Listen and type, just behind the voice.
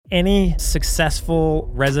any successful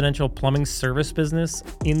residential plumbing service business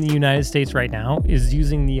in the United States right now is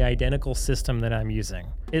using the identical system that I'm using.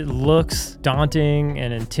 It looks daunting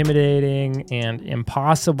and intimidating and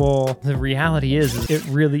impossible. The reality is it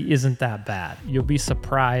really isn't that bad. You'll be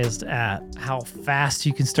surprised at how fast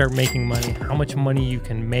you can start making money, how much money you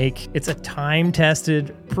can make. It's a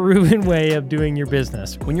time-tested, proven way of doing your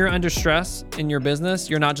business. When you're under stress in your business,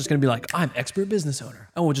 you're not just going to be like, I'm expert business owner.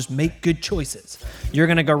 I will just make good choices. You're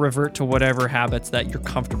going to go revert to whatever habits that you're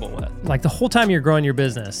comfortable with. Like the whole time you're growing your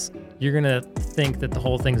business, you're going to think that the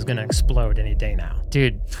whole thing's going to explode any day now.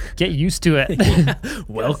 Dude, get used to it.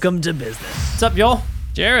 Welcome to business. What's up, Joel?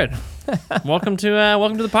 Jared, welcome to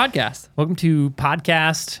the podcast. Welcome to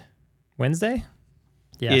Podcast Wednesday?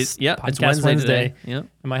 Yes. Podcast it's Wednesday today. Yep.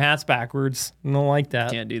 And my hat's backwards. I don't like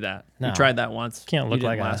that. Can't do that. No. You tried that once. Can't look you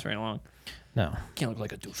like didn't last a- very long. No. Can't look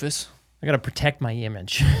like a doofus. I got to protect my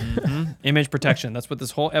image. Mm-hmm. Image protection. That's what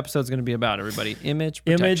this whole episode is going to be about, everybody. Image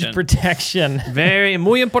protection. Image protection. Very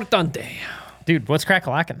muy importante. Dude, what's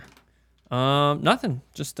crack-a-lackin'? Nothing.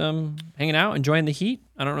 Just hanging out, enjoying the heat.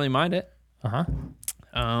 I don't really mind it. Uh-huh.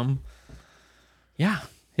 Yeah.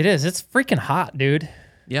 It is. It's freaking hot, dude.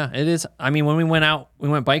 Yeah, it is. I mean, when we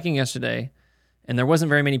went biking yesterday, and there wasn't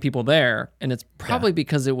very many people there, and it's probably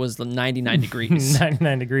because it was 99 degrees.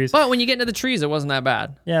 99 degrees. But when you get into the trees, it wasn't that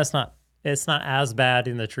bad. Yeah, it's not as bad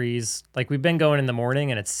in the trees. Like, we've been going in the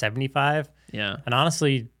morning, and it's 75. Yeah. And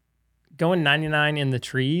honestly, going 99 in the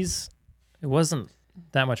trees, it wasn't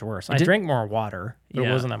that much worse. I drank more water, but it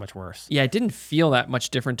wasn't that much worse. Yeah, it didn't feel that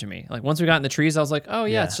much different to me. Like, once we got in the trees, I was like, oh,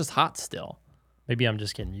 yeah, Yeah. it's just hot still. Maybe I'm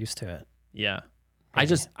just getting used to it. Yeah. I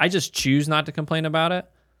just choose not to complain about it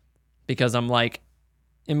because I'm like,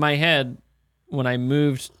 in my head, when I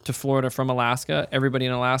moved to Florida from Alaska, everybody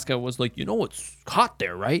in Alaska was like, you know, it's hot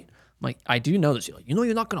there, right? I'm like, I do know this. You're like, you know,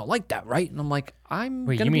 you're not going to like that, right? And I'm like, I'm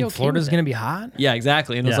Wait, going you to be mean okay Florida's with it. going to be hot? Yeah,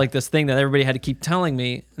 exactly. And it was Yeah. like this thing that everybody had to keep telling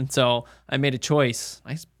me. And so I made a choice.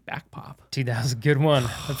 Nice back pop. Dude, that was a good one.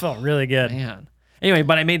 That felt really good. Man. Anyway,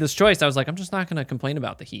 but I made this choice. I was like, I'm just not going to complain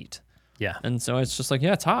about the heat. Yeah. And so it's just like,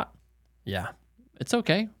 yeah, it's hot. Yeah. It's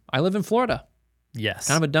okay. I live in Florida. Yes.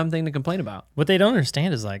 Kind of a dumb thing to complain about. What they don't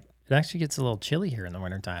understand is, like, it actually gets a little chilly here in the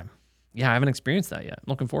wintertime. Yeah, I haven't experienced that yet. I'm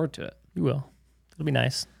looking forward to it. You will. It'll be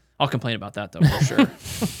nice. I'll complain about that, though, for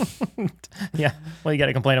sure. Yeah. Well, you got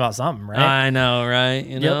to complain about something, right? I know, right?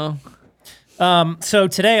 You know? So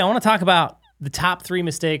today I want to talk about the top 3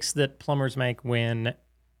 mistakes that plumbers make when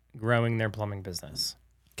growing their plumbing business.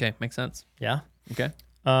 Okay, makes sense. Yeah. Okay.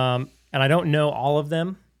 And I don't know all of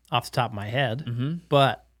them off the top of my head,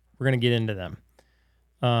 but we're going to get into them.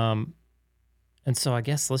 And so I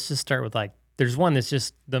guess let's just start with, like, there's one that's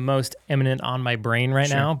just the most eminent on my brain right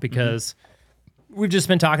now because we've just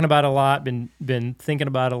been talking about it a lot, been thinking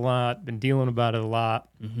about it a lot, been dealing about it a lot.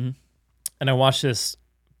 And I watched this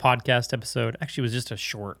podcast episode. Actually, it was just a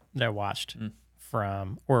short that I watched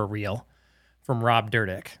or a reel from Rob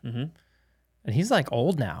Dyrdek. And he's like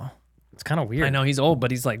old now. It's kind of weird. I know he's old,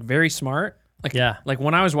 but he's like very smart. Like, Yeah. Like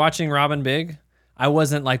when I was watching Robin Big, I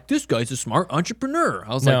wasn't like, this guy's a smart entrepreneur.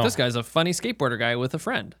 I was No. like, this guy's a funny skateboarder guy with a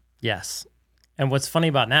friend. Yes. And what's funny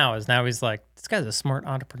about now he's like, this guy's a smart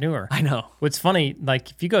entrepreneur. I know. What's funny,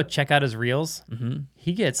 like, if you go check out his reels,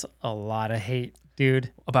 he gets a lot of hate,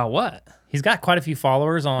 dude. About what? He's got quite a few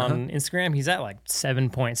followers on Instagram. He's at like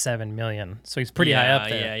 7.7 million. So he's pretty high up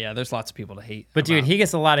there. Yeah. There's lots of people to hate. But dude, he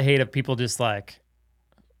gets a lot of hate of people just like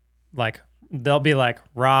they'll be like,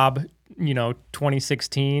 Rob,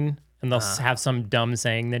 2016, and they'll have some dumb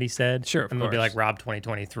saying that he said. Sure, of And they'll be course. like, Rob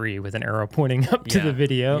 2023 with an arrow pointing up to the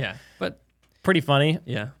video. Yeah, but Pretty funny.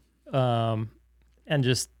 yeah. And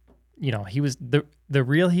just, he was the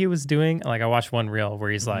reel he was doing. Like, I watched one reel where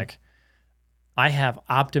he's like, I have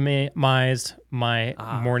optimized my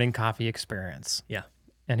morning coffee experience. Yeah.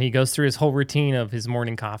 And he goes through his whole routine of his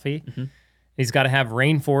morning coffee. He's got to have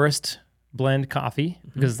rainforest blend coffee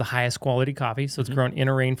because it's the highest quality coffee. So it's grown in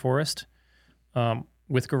a rainforest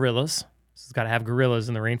with gorillas. So it's got to have gorillas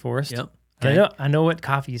in the rainforest. Yep. And I know what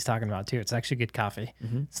coffee he's talking about too. It's actually good coffee.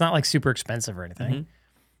 It's not like super expensive or anything.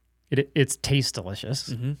 It tastes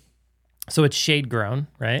delicious. So it's shade grown,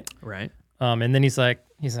 right? Right. And then he's like,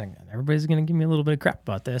 everybody's gonna give me a little bit of crap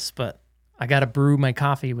about this, but I gotta brew my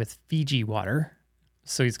coffee with Fiji water.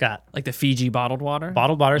 So he's got Like the Fiji bottled water?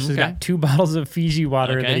 bottled water. So he's Okay. got 2 bottles of Fiji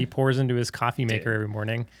water Okay. that he pours into his coffee maker every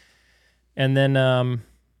morning. And then,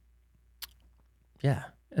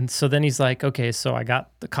 And so then he's like, okay, so I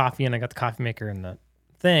got the coffee and I got the coffee maker and the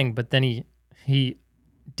thing, but then he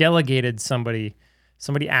delegated somebody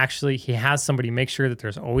he has somebody make sure that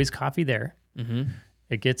there's always coffee there.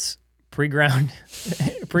 It gets pre-ground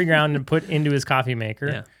and put into his coffee maker.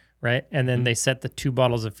 Yeah. right? And then they set the 2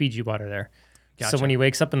 bottles of Fiji water there. Gotcha. So when he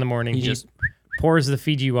wakes up in the morning, he just pours the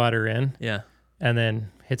Fiji water in. Yeah. And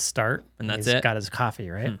then hits start. And that's he's it? got his coffee,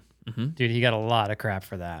 right? Mm-hmm. Dude, he got a lot of crap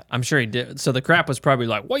for that. I'm sure he did. So the crap was probably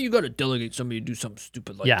like, why you got to delegate somebody to do something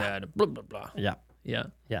stupid like that? And blah, blah, blah. Yeah. Yeah.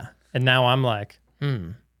 Yeah. And now I'm like,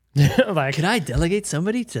 like, Could I delegate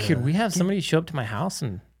somebody to... could we have somebody show up to my house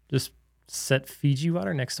and just set Fiji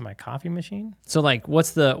water next to my coffee machine? So like,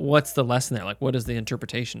 what's the lesson there? Like, what is the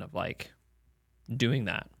interpretation of like doing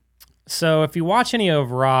that? So if you watch any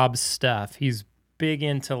of Rob's stuff, he's big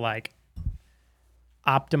into like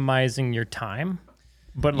optimizing your time,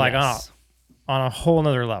 but like on a whole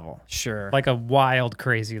nother level. Sure. Like a wild,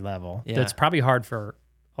 crazy level. Yeah. That's probably hard for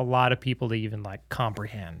a lot of people to even like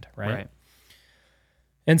comprehend, right?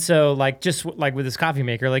 And so like just like with his coffee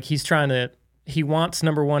maker, like he wants,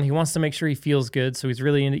 number one, he wants to make sure he feels good. So he's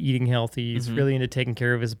really into eating healthy. He's really into taking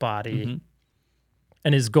care of his body.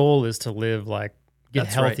 And his goal is to live like, get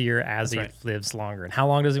healthier as he lives longer. And how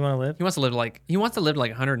long does he want to live? He wants to live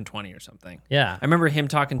like 120 or something. Yeah. I remember him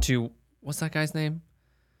talking to, what's that guy's name?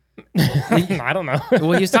 I don't know.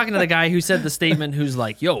 Well, he was talking to the guy who said the statement who's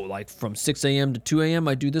like, yo, like from 6 a.m. to 2 a.m.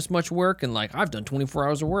 I do this much work. And like, I've done 24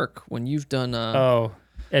 hours of work when you've done...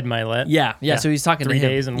 Ed Milet. Yeah. So he's talking 3 to him.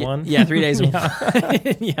 days in one? Yeah, 3 days in one.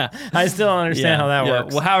 Yeah. I still don't understand how that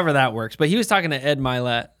works. Well, however that works. But he was talking to Ed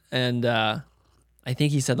Milet, and I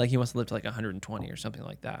think he said like he wants to live to like 120 or something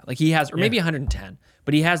like that. Like he has, or maybe 110.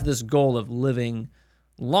 But he has this goal of living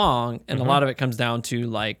long, and a lot of it comes down to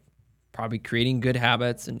like probably creating good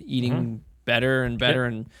habits and eating better and better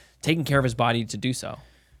and taking care of his body to do so.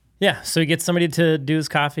 Yeah, so he gets somebody to do his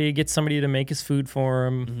coffee, gets somebody to make his food for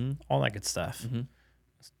him, all that good stuff.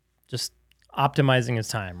 Just optimizing his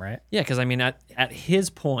time, right? Yeah, because I mean, at his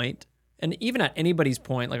point, and even at anybody's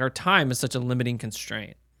point, like our time is such a limiting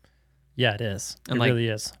constraint. Yeah, it is. And it like, really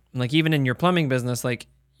is. Like even in your plumbing business, like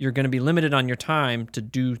you're going to be limited on your time to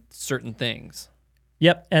do certain things.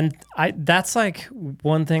 Yep, and that's like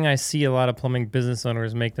one thing I see a lot of plumbing business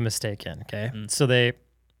owners make the mistake in, okay? So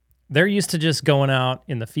they're used to just going out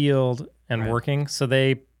in the field and working. So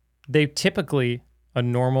they typically, a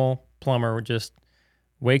normal plumber just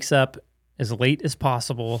wakes up as late as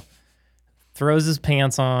possible, throws his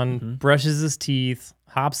pants on, brushes his teeth,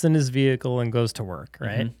 hops in his vehicle, and goes to work,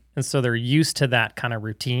 right? And so they're used to that kind of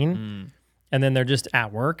routine. And then they're just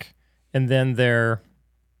at work. And then they're,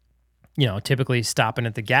 typically stopping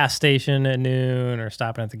at the gas station at noon or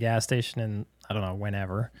stopping at the gas station in, I don't know,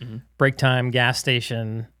 whenever. Break time, gas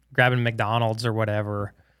station, grabbing McDonald's or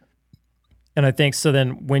whatever. And I think so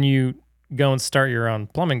then when you go and start your own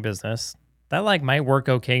plumbing business, that like might work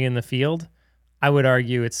okay in the field. I would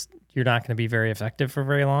argue you're not going to be very effective for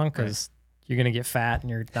very long because you're going to get fat and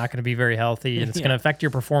you're not going to be very healthy and it's going to affect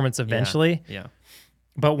your performance eventually. Yeah.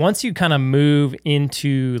 But once you kind of move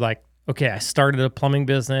into like, okay, I started a plumbing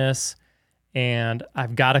business and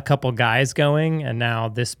I've got a couple guys going and now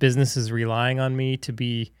this business is relying on me to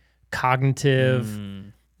be cognitive.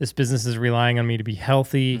 This business is relying on me to be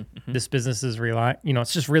healthy. This business is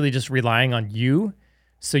it's just really just relying on you.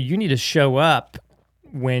 So you need to show up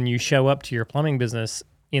when you show up to your plumbing business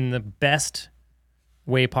in the best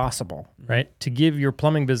way possible, right? To give your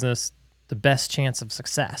plumbing business the best chance of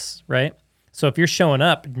success, right? So if you're showing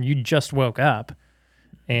up and you just woke up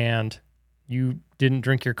and you didn't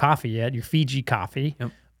drink your coffee yet, your Fiji coffee,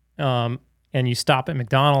 and you stop at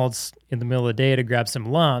McDonald's in the middle of the day to grab some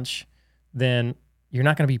lunch, then you're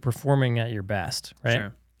not going to be performing at your best, right?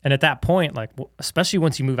 Sure. And at that point, like, especially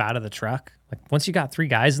once you move out of the truck, like once you got 3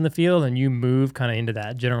 guys in the field and you move kind of into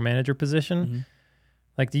that general manager position,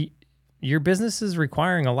 like your business is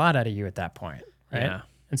requiring a lot out of you at that point, right? Yeah.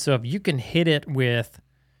 And so if you can hit it with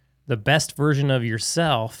the best version of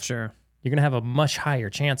yourself, Sure. you're going to have a much higher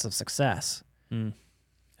chance of success. And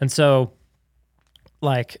so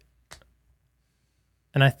like,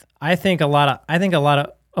 and I think a lot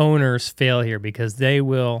of owners fail here because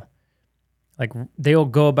they'll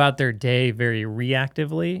go about their day very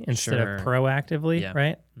reactively instead of proactively,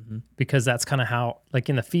 right? Because that's kind of how, like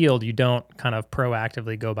in the field, you don't kind of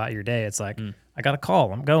proactively go about your day. It's like, I got a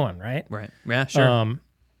call, I'm going, right? Right. Yeah, sure.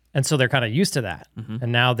 And so they're kind of used to that.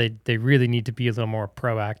 And now they really need to be a little more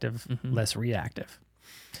proactive, less reactive.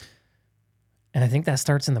 And I think that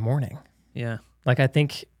starts in the morning. Yeah. Like I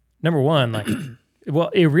think, number one, like, well,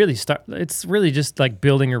 it's really just like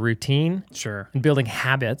building a routine. Sure. And building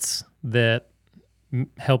habits that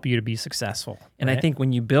help you to be successful. And right? I think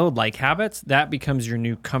when you build like habits, that becomes your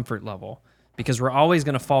new comfort level because we're always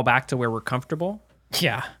going to fall back to where we're comfortable.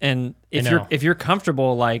 Yeah. And if you're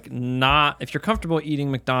comfortable, if you're comfortable eating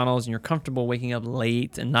McDonald's and you're comfortable waking up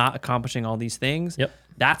late and not accomplishing all these things,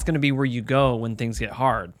 that's going to be where you go when things get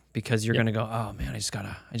hard, because you're going to go, oh man, I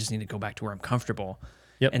just need to go back to where I'm comfortable.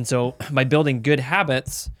 Yep. And so by building good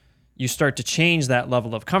habits, you start to change that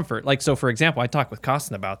level of comfort. Like, so for example, I talked with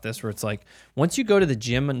Costin about this, where it's like, once you go to the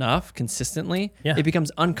gym enough consistently, it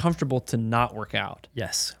becomes uncomfortable to not work out.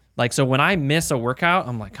 Yes. Like, so when I miss a workout,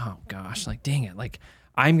 I'm like, oh gosh, like, dang it. Like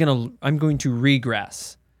I'm going to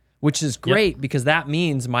regress, which is great because that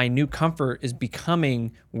means my new comfort is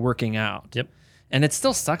becoming working out. Yep. And it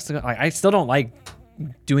still sucks to, like, I still don't like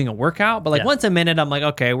doing a workout, but like once a minute, I'm like,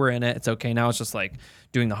 okay, we're in it. It's okay. Now it's just like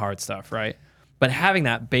doing the hard stuff, right? But having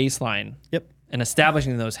that baseline and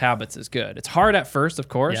establishing those habits is good. It's hard at first, of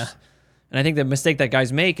course. Yeah. And I think the mistake that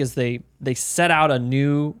guys make is they set out a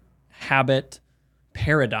new habit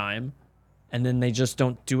paradigm, and then they just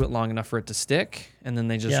don't do it long enough for it to stick, and then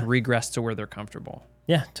they just regress to where they're comfortable.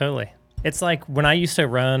 Yeah, totally. It's like when I used to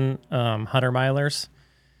run 100 milers,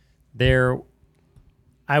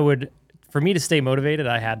 for me to stay motivated,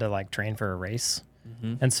 I had to like train for a race.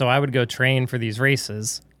 And so I would go train for these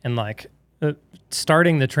races, and like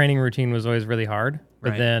starting the training routine was always really hard,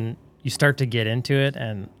 but then you start to get into it,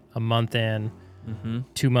 and a month in,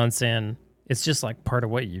 2 months in, it's just like part of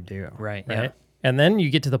what you do. Right. Yeah. And then you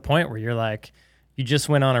get to the point where you're like, you just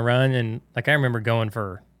went on a run, and like I remember going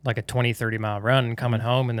for like a 20, 30 mile run and coming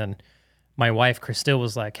home, and then my wife, Christelle,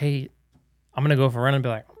 was like, hey, I'm going to go for a run, and be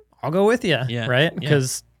like, I'll go with you. Yeah. Right.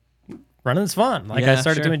 Because running's fun. Like I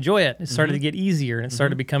started to enjoy it. It started to get easier, and it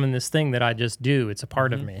started becoming this thing that I just do. It's a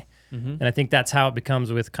part of me. And I think that's how it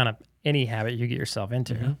becomes with kind of any habit you get yourself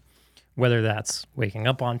into, whether that's waking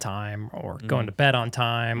up on time or going to bed on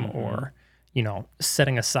time or, you know,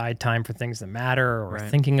 setting aside time for things that matter, or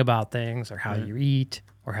thinking about things, or how you eat,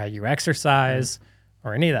 or how you exercise,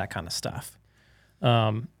 or any of that kind of stuff.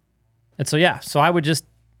 And so, so I would just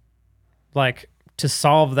like, to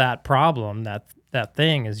solve that problem, that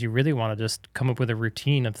thing is, you really want to just come up with a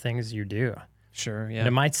routine of things you do. Sure, yeah. And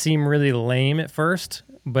it might seem really lame at first,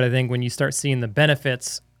 but I think when you start seeing the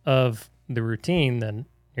benefits of the routine, then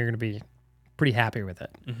you're going to be pretty happy with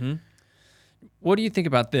it. What do you think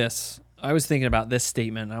about this? I was thinking about this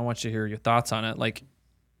statement. I want you to hear your thoughts on it. Like,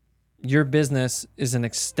 your business is an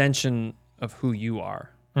extension of who you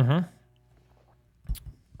are. I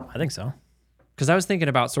think so. Because I was thinking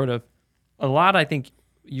about sort of a lot, I think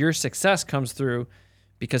your success comes through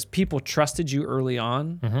because people trusted you early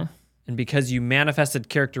on, and because you manifested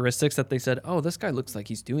characteristics that they said, oh, this guy looks like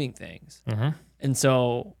he's doing things. And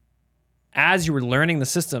so as you were learning the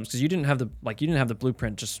systems, because you didn't have the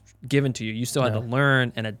blueprint just given to you, you still had to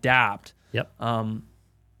learn and adapt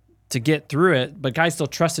to get through it. But guys still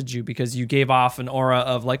trusted you because you gave off an aura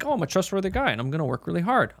of like, oh, I'm a trustworthy guy, and I'm going to work really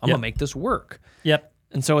hard. I'm going to make this work.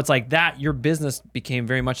 And so it's like that, your business became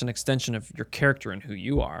very much an extension of your character and who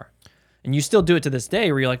you are. And you still do it to this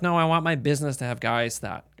day, where you're like, no, I want my business to have guys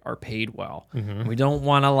that are paid well. We don't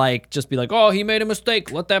want to like just be like, oh, he made a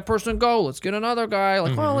mistake, let that person go, let's get another guy.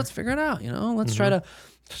 Like, well, let's figure it out, you know, let's try to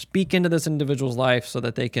speak into this individual's life so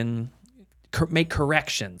that they can make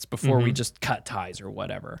corrections before we just cut ties or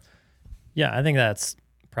whatever. Yeah, I think that's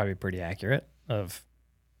probably pretty accurate. Of,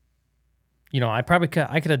 you know, I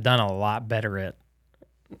could have done a lot better at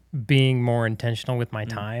being more intentional with my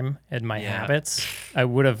time and my habits. I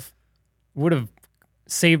would have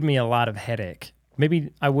saved me a lot of headache.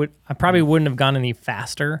 Maybe I probably wouldn't have gone any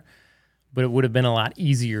faster, but it would have been a lot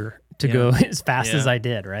easier to go as fast as I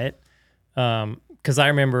did, right? Because I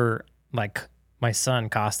remember, like, my son,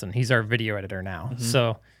 Costin, he's our video editor now.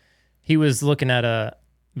 So he was looking at a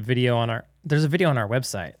video there's a video on our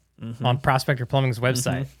website, on Prospector Plumbing's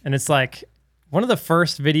website. And it's like one of the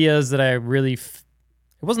first videos that I really, it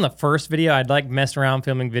wasn't the first video. I'd like messed around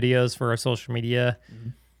filming videos for our social media.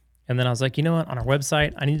 And then I was like, you know what? On our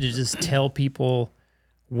website, I need to just tell people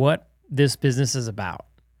what this business is about.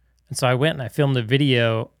 And so I went and I filmed a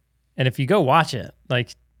video. And if you go watch it,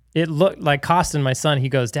 like, it looked like Costin, my son, he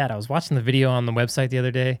goes, Dad, I was watching the video on the website the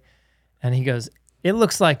other day. And he goes, it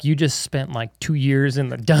looks like you just spent like 2 years in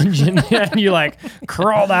the dungeon and you like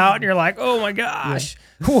crawled out and you're like, oh my gosh,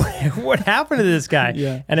 what happened to this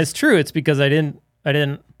guy? And it's true. It's because I didn't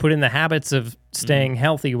put in the habits of staying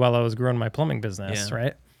healthy while I was growing my plumbing business,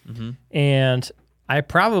 right? And I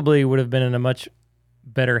probably would have been in a much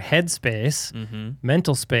better headspace,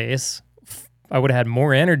 mental space. I would have had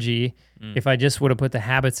more energy if I just would have put the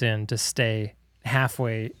habits in to stay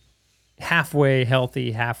halfway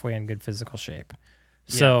healthy, halfway in good physical shape.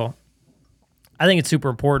 So I think it's super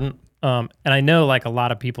important. And I know like a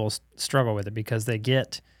lot of people struggle with it because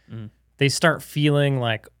they start feeling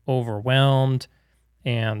like overwhelmed,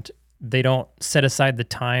 and they don't set aside the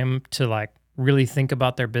time to like really think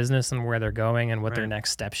about their business and where they're going and what their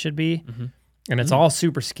next steps should be. And it's all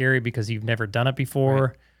super scary because you've never done it before.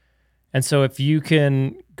 Right. And so if you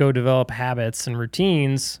can go develop habits and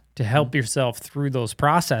routines to help yourself through those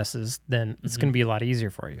processes, then it's going to be a lot easier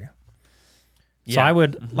for you. So I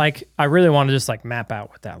would I really want to just like map out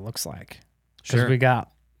what that looks like. Because we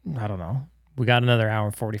got, I don't know, we got another hour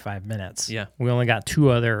and 45 minutes. Yeah. We only got 2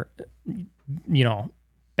 other,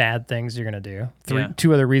 bad things you're going to do.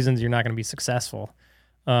 2 other reasons you're not going to be successful.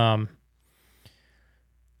 So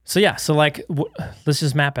let's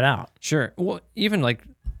just map it out. Sure. Well, even like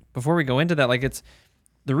before we go into that, like it's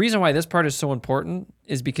the reason why this part is so important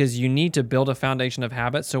is because you need to build a foundation of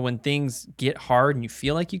habits. So when things get hard and you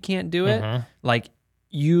feel like you can't do it, like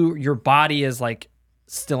your body is like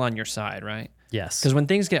still on your side, right? Yes. Because when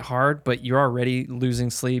things get hard, but you're already losing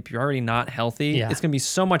sleep, you're already not healthy, it's going to be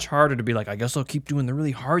so much harder to be like, I guess I'll keep doing the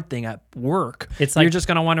really hard thing at work. It's like, you're just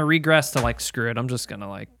going to want to regress to like, screw it. I'm just going to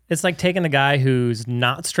like. It's like taking a guy who's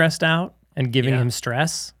not stressed out and giving him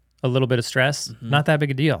stress, a little bit of stress, not that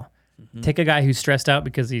big a deal. Take a guy who's stressed out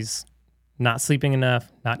because he's not sleeping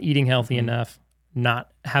enough, not eating healthy enough,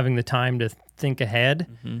 not having the time to think ahead,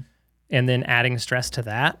 and then adding stress to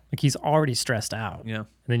that. Like he's already stressed out. Yeah. And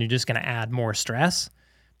then you're just going to add more stress.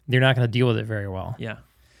 You're not going to deal with it very well. Yeah.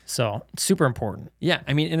 So it's super important. Yeah.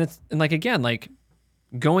 I mean, and like, again, like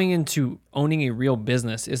going into owning a real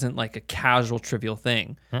business isn't like a casual, trivial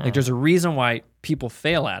thing. Like there's a reason why people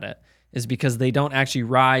fail at it. Is because they don't actually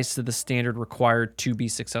rise to the standard required to be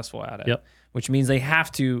successful at it. Which means they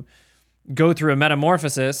have to go through a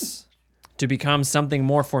metamorphosis to become something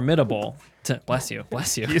more formidable. Bless you.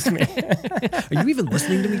 Excuse me. Are you even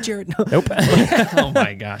listening to me, Jered? No. Nope. Oh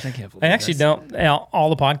my gosh, I can't believe I actually don't. All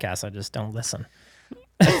the podcasts, I just don't listen.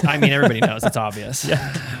 I mean, everybody knows. It's obvious.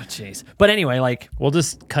 Yeah. Oh, jeez. But anyway, like. We'll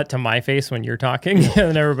just cut to my face when you're talking, and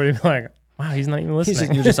then everybody be like, wow, he's not even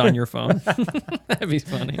listening. You're just on your phone. That'd be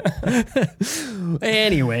funny.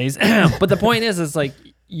 Anyways, but the point is like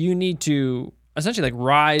you need to essentially like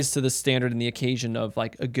rise to the standard and the occasion of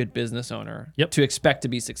like a good business owner to expect to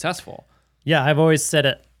be successful. Yeah, I've always said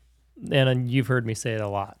it, and you've heard me say it a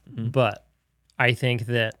lot, but I think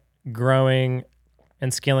that growing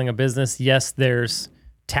and scaling a business, yes, there's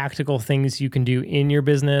tactical things you can do in your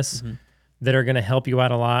business that are going to help you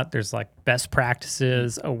out a lot. There's like best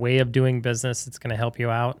practices, a way of doing business that's going to help you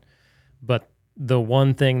out. But the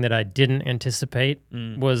one thing that I didn't anticipate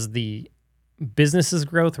was the business's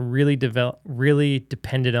growth really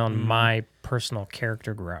depended on my personal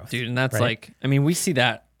character growth. Dude, and that's like, I mean, we see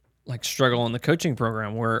that like struggle in the coaching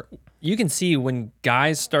program where you can see when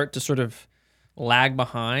guys start to sort of lag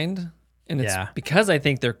behind, and it's because I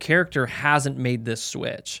think their character hasn't made this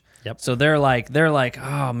switch. So they're like,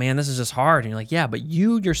 oh man, this is just hard. And you're like, yeah, but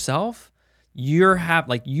you yourself, you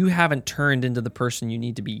haven't turned into the person you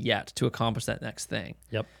need to be yet to accomplish that next thing.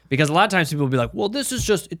 Because a lot of times people will be like, well, this is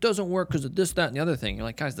just, it doesn't work because of this, that, and the other thing. You're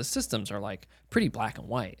like, guys, the systems are like pretty black and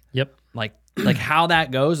white. Like how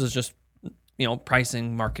that goes is just,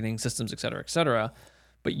 pricing, marketing, systems, et cetera, et cetera.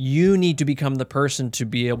 But you need to become the person to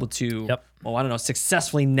be able to,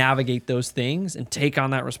 successfully navigate those things and take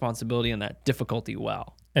on that responsibility and that difficulty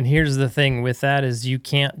well. And here's the thing with that is you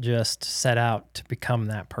can't just set out to become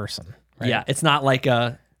that person. Right? Yeah, it's not like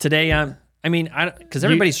today because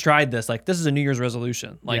everybody's tried this. Like, this is a New Year's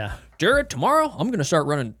resolution. Like, Jered, tomorrow I'm going to start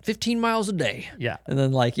running 15 miles a day. Yeah. And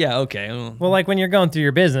then okay. Well, like when you're going through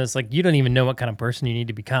your business, like you don't even know what kind of person you need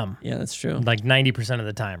to become. Yeah, that's true. Like 90% of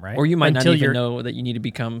the time, right? Or you might not even know that you need to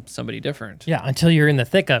become somebody different. Yeah, until you're in the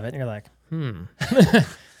thick of it and you're like,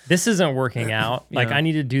 this isn't working out. Like I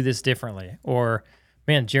need to do this differently. Or,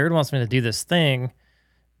 man, Jered wants me to do this thing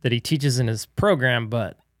that he teaches in his program,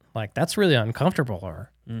 but like that's really uncomfortable,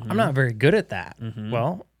 or I'm not very good at that.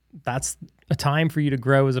 Well, that's a time for you to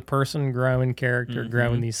grow as a person, grow in character,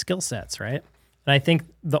 grow in these skill sets, right? And I think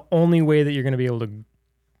the only way that you're going to be able to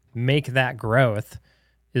make that growth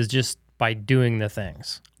is just by doing the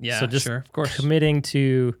things. Yeah, so just sure, of course. Committing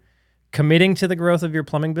to the growth of your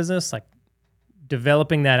plumbing business, like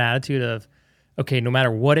developing that attitude of, okay, no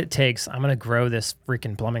matter what it takes, I'm going to grow this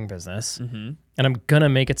freaking plumbing business and I'm going to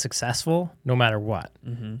make it successful no matter what.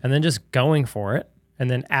 And then just going for it. And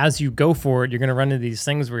then as you go for it, you're going to run into these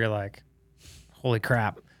things where you're like, holy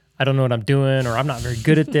crap, I don't know what I'm doing, or I'm not very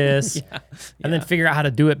good at this. And then figure out how to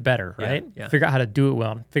do it better, right? Figure out how to do it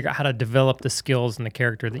well. Figure out how to develop the skills and the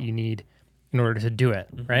character that you need in order to do it,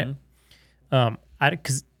 right?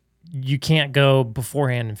 Because you can't go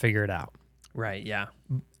beforehand and figure it out. Right, yeah.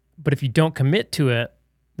 But if you don't commit to it,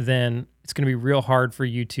 then it's going to be real hard for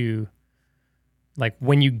you to Like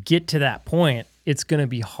when you get to that point, it's going to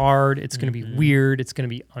be hard. It's going to be weird. It's going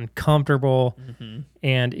to be uncomfortable.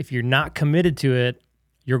 And if you're not committed to it,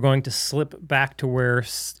 you're going to slip back to where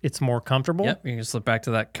it's more comfortable. Yep, you're going to slip back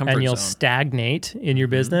to that comfort and you'll zone. stagnate in your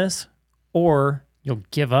business, or you'll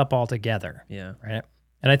give up altogether. Yeah. Right.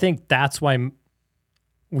 And I think that's why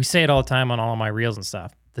we say it all the time on all of my reels and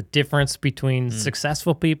stuff. The difference between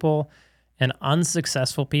successful people and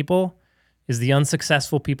unsuccessful people is the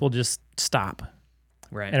unsuccessful people just stop.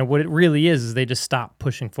 Right. And what it really is they just stop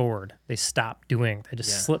pushing forward. They stop doing. They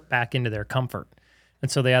just slip back into their comfort.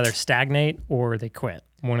 And so they either stagnate or they quit.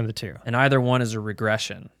 One of the two. And either one is a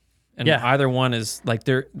regression. And either one is like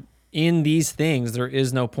in these things, there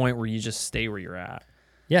is no point where you just stay where you're at.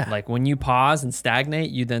 Yeah. Like when you pause and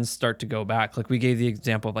stagnate, you then start to go back. Like we gave the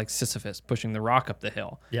example of like Sisyphus pushing the rock up the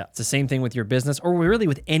hill. Yeah. It's the same thing with your business or really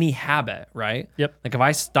with any habit, right? Yep. Like if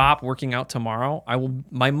I stop working out tomorrow,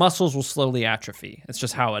 my muscles will slowly atrophy. It's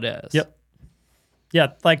just how it is. Yep. Yeah.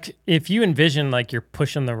 Like if you envision like you're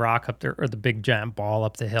pushing the rock up there or the big giant ball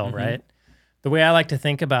up the hill, right? The way I like to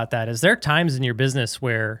think about that is there are times in your business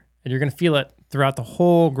where, and you're going to feel it throughout the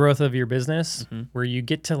whole growth of your business, where you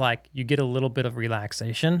get to you get a little bit of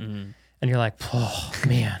relaxation and you're like, oh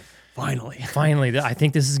man, finally, I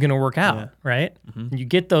think this is going to work out. Right. And you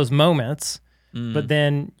get those moments, but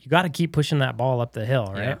then you got to keep pushing that ball up the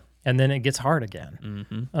hill. Right. And then it gets hard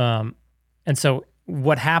again. And so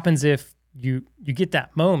what happens if you get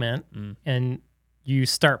that moment and you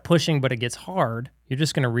start pushing, but it gets hard, you're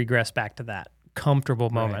just going to regress back to that comfortable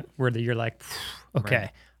moment where you're like,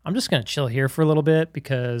 okay, I'm just going to chill here for a little bit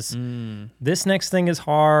because this next thing is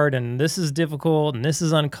hard and this is difficult and this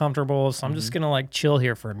is uncomfortable. So I'm just going to chill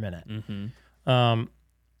here for a minute.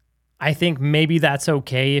 I think maybe that's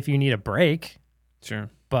okay if you need a break. Sure.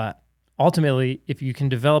 But ultimately, if you can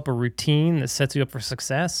develop a routine that sets you up for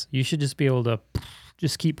success, you should just be able to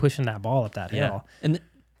just keep pushing that ball up that hill. And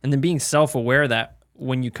then being self-aware that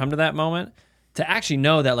when you come to that moment, to actually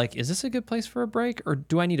know that is this a good place for a break or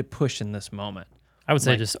do I need to push in this moment? I would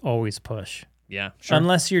say just always push. Yeah, sure.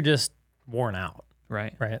 Unless you're just worn out.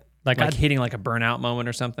 Right. Like hitting a burnout moment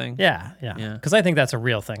or something. Yeah. Because I think that's a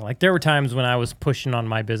real thing. Like there were times when I was pushing on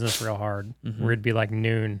my business real hard where it'd be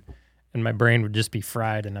noon and my brain would just be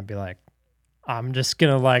fried and I'd be like, I'm just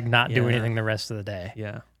going to not do anything the rest of the day.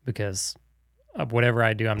 Yeah. Because of whatever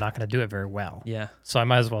I do, I'm not going to do it very well. Yeah. So I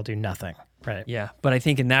might as well do nothing. Right. Yeah. But I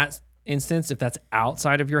think in that instance, if that's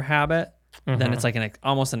outside of your habit, then it's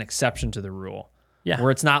almost an exception to the rule. Yeah.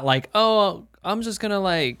 Where it's not oh, I'm just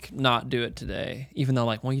gonna not do it today, even though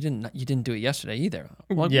well, you didn't do it yesterday either.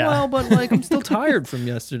 Well, but I'm still tired from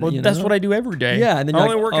yesterday. Well, that's what I do every day. Yeah, and then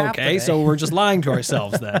you're work okay, so we're just lying to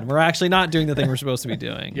ourselves then. We're actually not doing the thing we're supposed to be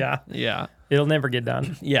doing. Yeah. Yeah. It'll never get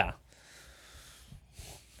done. Yeah.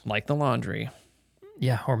 Like the laundry.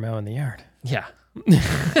 Yeah, or mowing the yard. Yeah.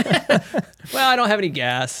 Well, I don't have any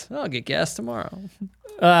gas. I'll get gas tomorrow.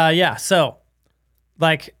 Yeah. So,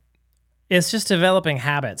 it's just developing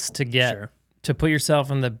habits to get to put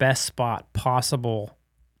yourself in the best spot possible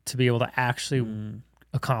to be able to actually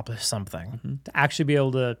accomplish something, to actually be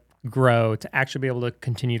able to grow, to actually be able to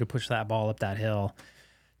continue to push that ball up that hill,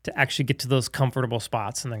 to actually get to those comfortable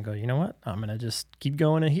spots and then go, you know what? I'm going to just keep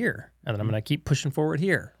going in here and then I'm going to keep pushing forward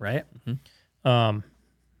here. Right.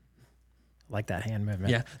 Like that hand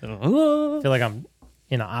movement. Yeah. I feel like I'm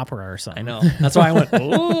in an opera or something. I know. That's why I went,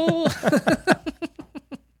 oh.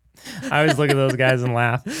 I always look at those guys and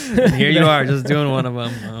laugh. And here you are, just doing one of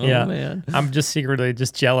them. Oh, yeah, man. I'm just secretly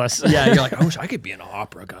just jealous. Yeah, you're like, I wish I could be an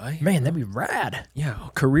opera guy. Man, that'd be rad. Yeah,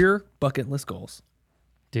 career bucket list goals.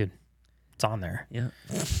 Dude, it's on there. Yeah.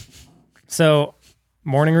 So,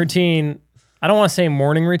 morning routine. I don't want to say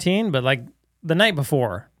morning routine, but the night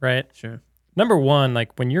before, right? Sure. Number one,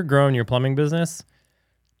 when you're growing your plumbing business,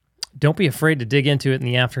 don't be afraid to dig into it in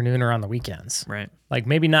the afternoon or on the weekends. Right.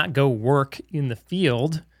 Maybe not go work in the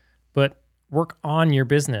field, but work on your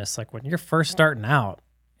business. When you're first starting out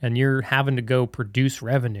and you're having to go produce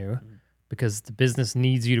revenue because the business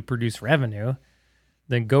needs you to produce revenue,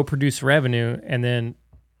 then go produce revenue. And then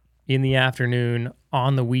in the afternoon,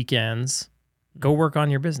 on the weekends, go work on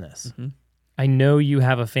your business. I know you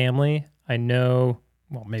have a family. I know,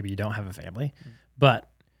 well, maybe you don't have a family, but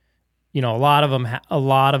a lot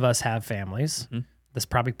of us have families. That's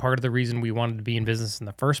probably part of the reason we wanted to be in business in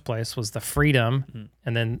the first place was the freedom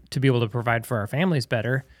and then to be able to provide for our families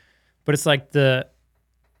better. But it's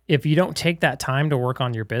if you don't take that time to work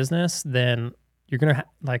on your business, then you're going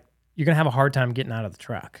to have a hard time getting out of the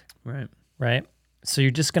truck. Right. Right. So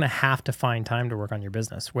you're just going to have to find time to work on your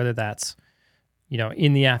business, whether that's,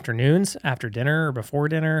 in the afternoons after dinner or before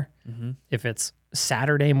dinner, if it's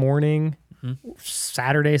Saturday morning,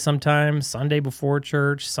 Saturday sometimes, Sunday before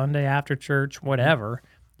church, Sunday after church, whatever.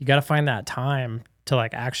 You got to find that time to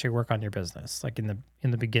like actually work on your business, like in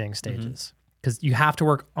the beginning stages, because you have to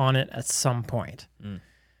work on it at some point. And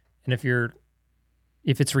if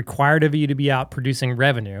it's required of you to be out producing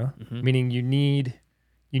revenue, meaning you need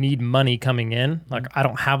money coming in, like I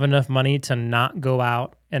don't have enough money to not go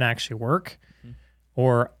out and actually work,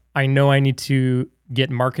 or I know I need to get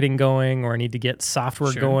marketing going, or I need to get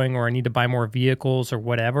software going, or I need to buy more vehicles or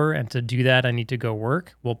whatever. And to do that, I need to go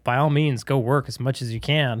work. Well, by all means, go work as much as you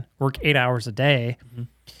can. Work 8 hours a day,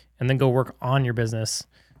 and then go work on your business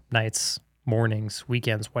nights, mornings,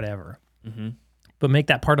 weekends, whatever. But make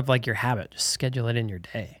that part of like your habit. Just schedule it in your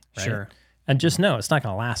day. Right? Sure. And just know it's not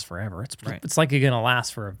going to last forever. It's likely going to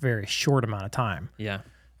last for a very short amount of time. Yeah.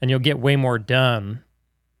 And you'll get way more done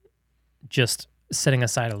just setting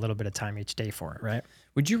aside a little bit of time each day for it, right?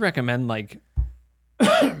 Would you recommend like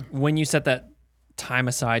when you set that time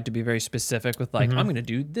aside to be very specific with like, I'm going to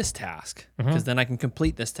do this task because then I can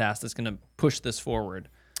complete this task that's going to push this forward?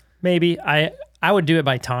 Maybe. I would do it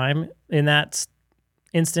by time in that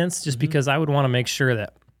instance, just because I would want to make sure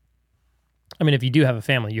that, I mean, if you do have a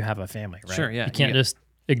family, you have a family, right? Sure, yeah. You can't just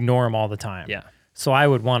ignore them all the time. Yeah. So I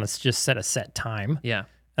would want to just set a set time. Yeah.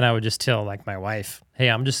 And I would just tell like my wife, hey,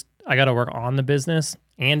 I got to work on the business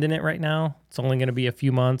and in it right now. It's only going to be a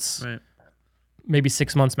few months, maybe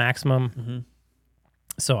 6 months maximum.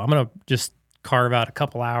 So I'm going to just carve out a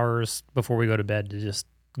couple hours before we go to bed to just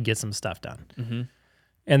get some stuff done.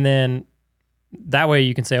 And then that way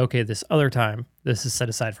you can say, okay, this other time, this is set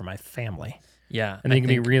aside for my family. Yeah. And then you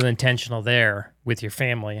can be real intentional there with your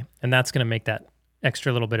family. And that's going to make that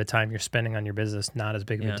extra little bit of time you're spending on your business not as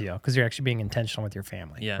big of a deal, because you're actually being intentional with your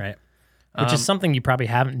family, right? Which is something you probably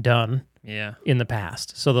haven't done in the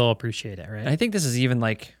past. So they'll appreciate it, right? I think this is even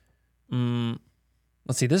like,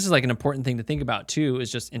 let's see, this is like an important thing to think about too, is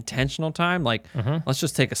just intentional time. Like, let's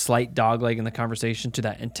just take a slight dog leg in the conversation to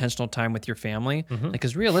that intentional time with your family.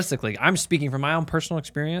 Because realistically, I'm speaking from my own personal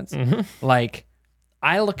experience. Like,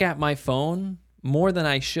 I look at my phone more than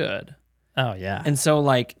I should. Oh, yeah. And so,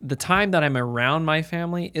 like, the time that I'm around my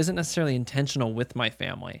family isn't necessarily intentional with my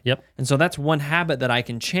family. Yep. And so that's one habit that I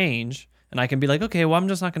can change. And I can be like, okay, well, I'm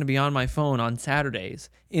just not going to be on my phone on Saturdays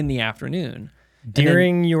in the afternoon.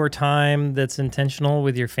 During your time that's intentional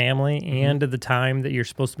with your family and the time that you're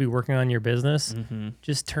supposed to be working on your business,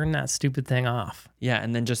 just turn that stupid thing off. Yeah,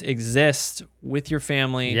 and then just exist with your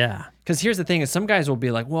family. Yeah. Because here's the thing is some guys will be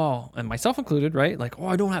like, well, and myself included, right? Like, oh,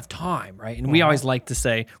 I don't have time, right? And we always like to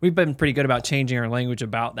say, we've been pretty good about changing our language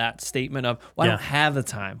about that statement of, well, I don't have the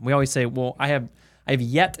time. We always say, well, I have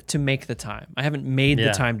yet to make the time. I haven't made the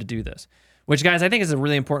time to do this. Which, guys, I think is a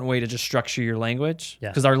really important way to just structure your language,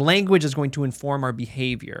 because our language is going to inform our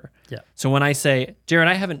behavior. Yeah. So when I say, Jered,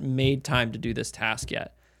 I haven't made time to do this task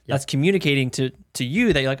yet, that's communicating to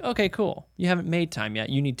you that you're like, okay, cool. You haven't made time yet.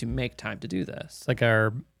 You need to make time to do this. It's like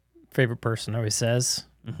our favorite person always says,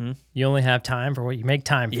 you only have time for what you make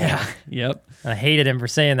time for. Yeah. Yep. I hated him for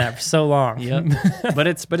saying that for so long. Yep. But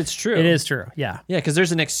it's true. It is true. Yeah. Yeah, because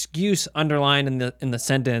there's an excuse underlined in the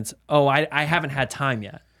sentence, oh, I haven't had time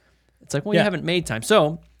yet. It's like, well, you haven't made time.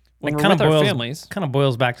 So when we're with our families, kind of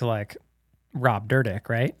boils back to like Rob Dyrdek,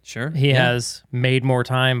 right? Sure. He has made more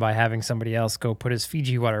time by having somebody else go put his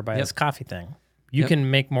Fiji water by his coffee thing. You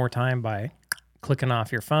can make more time by clicking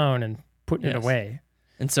off your phone and putting it away.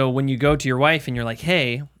 And so when you go to your wife and you're like,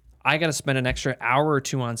 hey, I got to spend an extra hour or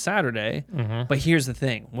two on Saturday, but here's the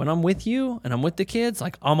thing. When I'm with you and I'm with the kids,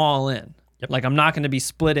 like I'm all in. Like I'm not going to be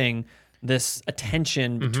splitting this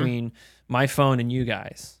attention between my phone and you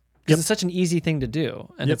guys. Because it's such an easy thing to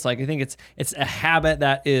do. And it's like, I think it's a habit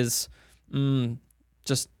that is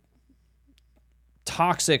just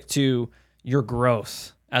toxic to your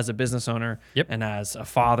growth as a business owner and as a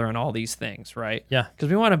father and all these things, right? Yeah. Because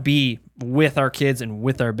we want to be with our kids and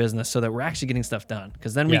with our business so that we're actually getting stuff done.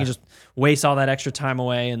 Because then we can just waste all that extra time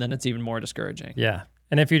away, and then it's even more discouraging. Yeah.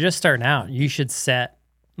 And if you're just starting out, you should set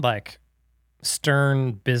like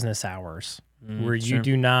stern business hours where you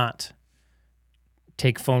do not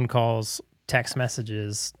take phone calls, text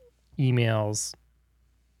messages, emails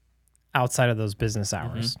outside of those business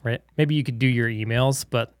hours, right? Maybe you could do your emails,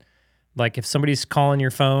 but like if somebody's calling your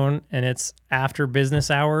phone and it's after business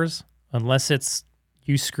hours, unless it's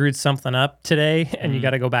you screwed something up today and you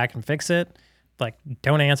got to go back and fix it, like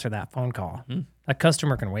don't answer that phone call. That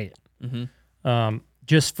customer can wait.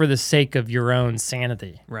 Just for the sake of your own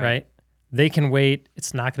sanity, right? They can wait.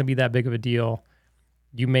 It's not going to be that big of a deal.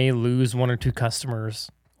 You may lose one or two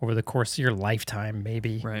customers over the course of your lifetime,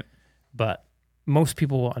 maybe. Right. But most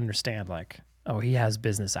people will understand, like, oh, he has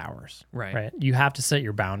business hours. Right. Right. You have to set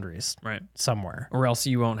your boundaries Right. somewhere. Or else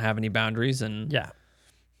you won't have any boundaries, and Yeah.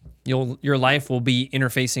 your life will be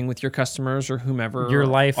interfacing with your customers or whomever Your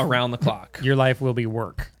life around the clock. Your life will be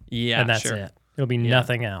work. Yeah, And that's sure. it. It'll be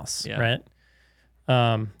nothing else. Yeah.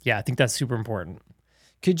 Right. Yeah, I think that's super important.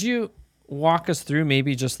 Could you walk us through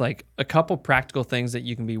maybe just like a couple practical things that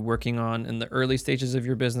you can be working on in the early stages of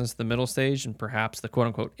your business, the middle stage, and perhaps the quote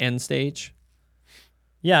unquote end stage?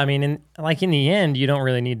 Yeah, I mean, in the end, you don't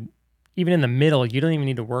really need, even in the middle, you don't even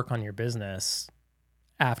need to work on your business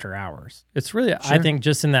after hours. It's really, I think,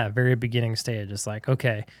 just in that very beginning stage, it's like,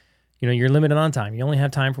 okay, you're limited on time. You only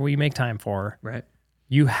have time for what you make time for. Right.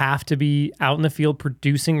 You have to be out in the field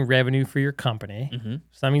producing revenue for your company. Mm-hmm.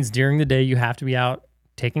 So that means during the day, you have to be out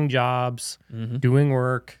taking jobs, doing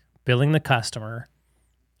work, billing the customer.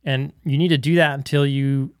 And you need to do that until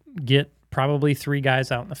you get probably 3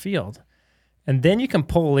 guys out in the field. And then you can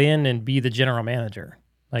pull in and be the general manager.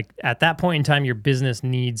 Like at that point in time, your business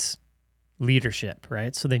needs leadership,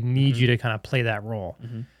 right? So they need you to kind of play that role.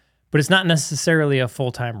 But it's not necessarily a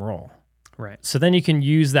full-time role. Right. So then you can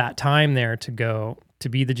use that time there to go to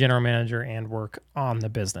be the general manager and work on the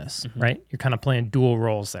business, right? You're kind of playing dual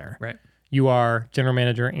roles there. Right. You are general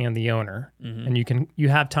manager and the owner, and you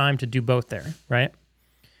have time to do both there, right?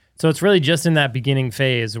 So it's really just in that beginning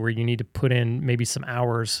phase where you need to put in maybe some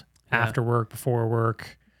hours after work, before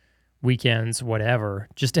work, weekends, whatever,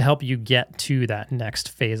 just to help you get to that next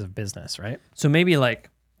phase of business, right? So maybe like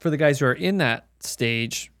for the guys who are in that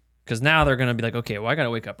stage, because now they're going to be like, okay, well, I got to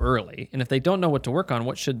wake up early. And if they don't know what to work on,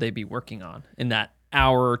 what should they be working on in that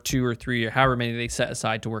hour or 2 or 3 or however many they set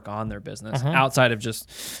aside to work on their business outside of just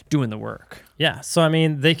doing the work? Yeah. So, I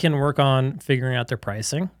mean, they can work on figuring out their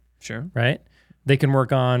pricing. Sure. Right? They can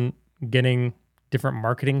work on getting different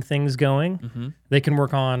marketing things going. They can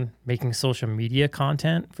work on making social media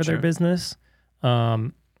content for their business.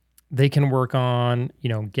 They can work on,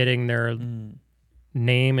 getting their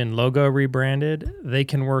name and logo rebranded. They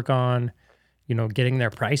can work on, getting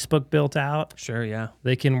their price book built out. Sure, yeah.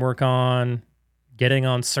 They can work on getting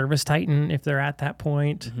on Service Titan if they're at that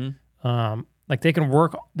point. Like they can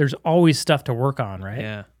work, there's always stuff to work on, right?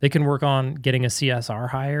 Yeah. They can work on getting a CSR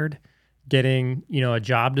hired, getting, a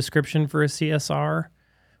job description for a CSR.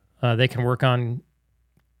 They can work on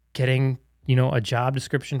getting, a job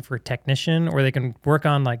description for a technician, or they can work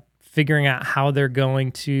on like figuring out how they're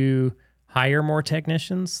going to hire more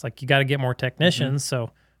technicians. Like you got to get more technicians.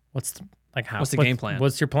 So what's the game plan?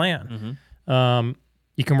 What's your plan?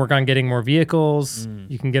 You can work on getting more vehicles.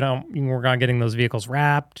 You can work on getting those vehicles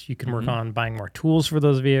wrapped. You can work on buying more tools for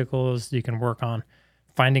those vehicles. You can work on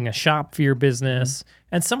finding a shop for your business.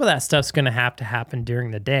 And some of that stuff's going to have to happen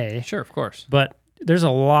during the day. Sure, of course. But there's a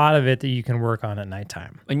lot of it that you can work on at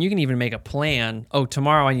nighttime. And you can even make a plan. Oh,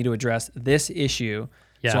 tomorrow I need to address this issue.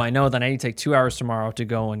 Yeah. So I know that I need to take 2 hours tomorrow to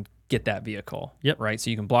go and get that vehicle. Yep. Right. So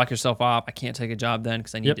you can block yourself off. I can't take a job then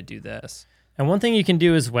because I need to do this. And one thing you can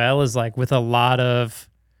do as well is like with a lot of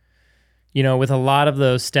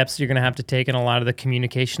those steps you're going to have to take and a lot of the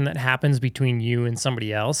communication that happens between you and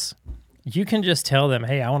somebody else, you can just tell them,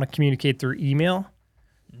 hey, I want to communicate through email,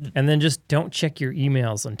 and then just don't check your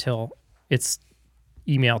emails until it's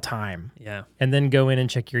email time. Yeah. And then go in and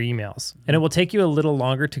check your emails. And it will take you a little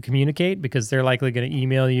longer to communicate because they're likely going to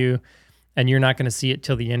email you and you're not going to see it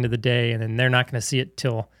till the end of the day. And then they're not going to see it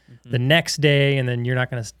till the next day. And then you're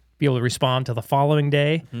not going to be able to respond till the following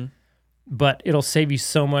day. But it'll save you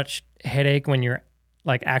so much headache when you're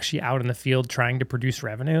like actually out in the field trying to produce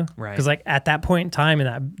revenue. Right. Because like at that point in time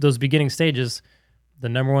in those beginning stages, the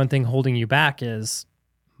number one thing holding you back is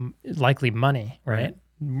likely money, right?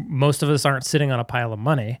 Most of us aren't sitting on a pile of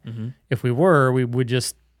money. If we were, we would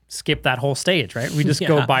just skip that whole stage, right? We just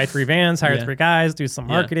go buy 3 vans, hire 3 guys, do some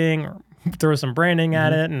marketing, or throw some branding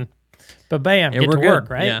at it, and but bam, get to work,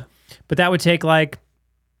 right? Yeah. But that would take like,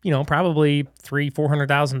 probably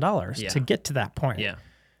 $300,000-$400,000 to get to that point. Yeah.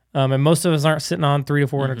 And most of us aren't sitting on $300,000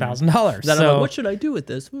 to $400,000. So what should I do with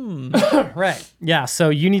this? Right. Yeah. So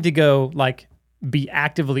you need to go like be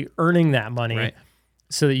actively earning that money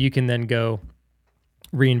so that you can then go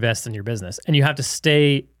reinvest in your business. And you have to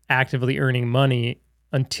stay actively earning money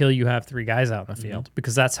until you have 3 guys out in the field,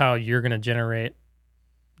 because that's how you're going to generate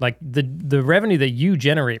like the revenue that you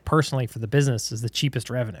generate personally for the business is the cheapest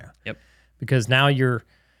revenue. Yep. Because now you're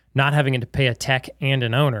not having to pay a tech and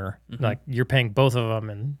an owner, like you're paying both of them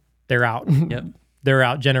and they're out, they're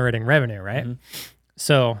out generating revenue. Right.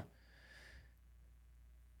 So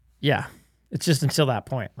yeah, it's just until that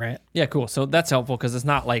point. Right. Yeah. Cool. So that's helpful because it's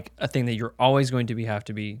not like a thing that you're always going to have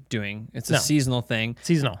to be doing. It's a seasonal thing.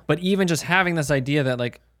 Seasonal. But even just having this idea that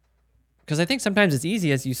like, Because I think sometimes it's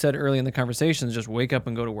easy, as you said early in the conversation, to just wake up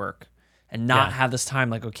and go to work and not have this time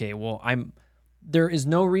like, okay, well, there is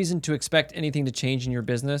no reason to expect anything to change in your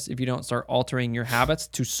business if you don't start altering your habits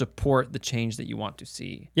to support the change that you want to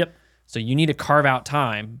see. Yep. So you need to carve out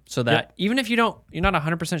time so that even if you're not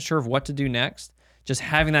 100% sure of what to do next, just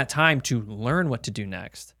having that time to learn what to do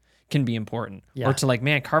next can be important. Yeah. Or to like,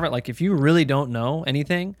 man, carve out, like if you really don't know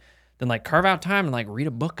anything, then like carve out time and like read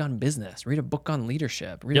a book on business, read a book on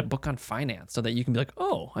leadership, read a book on finance, so that you can be like,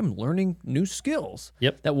 oh, I'm learning new skills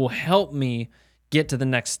that will help me get to the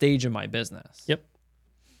next stage of my business. Yep.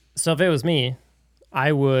 So if it was me,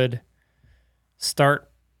 I would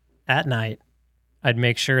start at night. I'd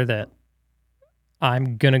make sure that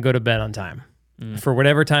I'm going to go to bed on time for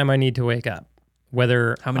whatever time I need to wake up.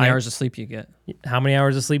 How many hours of sleep you get? How many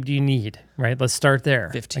hours of sleep do you need, right? Let's start there.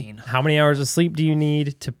 15. Like, how many hours of sleep do you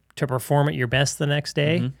need to perform at your best the next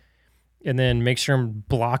day? And then make sure and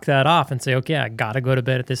block that off and say, okay, I got to go to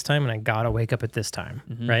bed at this time and I got to wake up at this time,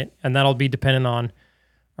 right? And that'll be dependent on,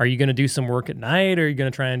 are you going to do some work at night? Or are you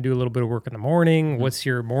going to try and do a little bit of work in the morning? What's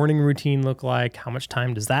your morning routine look like? How much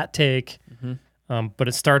time does that take? But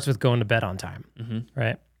it starts with going to bed on time,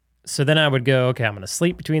 right? So then I would go, okay, I'm going to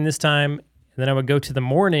sleep between this time. And then I would go to the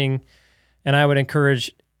morning, and I would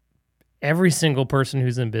encourage every single person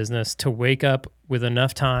who's in business to wake up with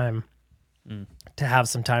enough time to have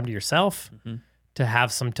some time to yourself, to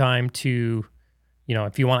have some time to,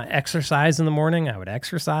 if you want to exercise in the morning, I would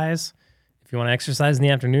exercise. If you want to exercise in the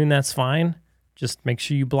afternoon, that's fine. Just make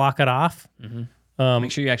sure you block it off.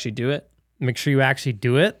 Make sure you actually do it. Make sure you actually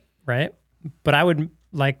do it, right? But I would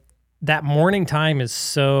that morning time is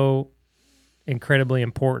so incredibly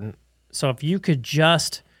important. So if you could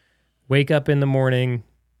just wake up in the morning,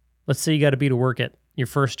 let's say you got to be to work at your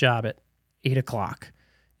first job at 8 o'clock.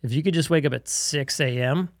 If you could just wake up at 6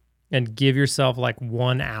 a.m. and give yourself like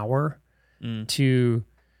 1 hour to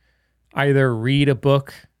either read a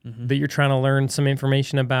book that you're trying to learn some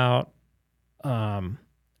information about,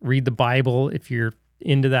 read the Bible if you're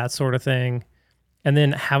into that sort of thing, and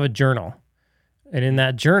then have a journal. And in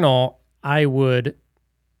that journal, I would,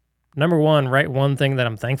 number one, write one thing that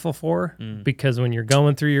I'm thankful for, because when you're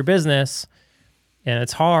going through your business and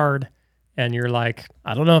it's hard and you're like,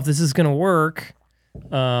 I don't know if this is going to work.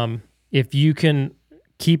 If you can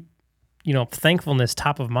keep, thankfulness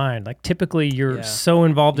top of mind, like typically you're so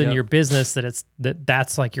involved in your business that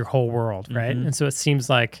that's like your whole world. Right. And so it seems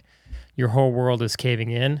like your whole world is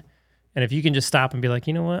caving in. And if you can just stop and be like,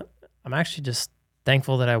 you know what, I'm actually just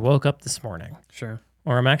thankful that I woke up this morning. Sure.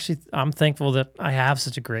 Or I'm thankful that I have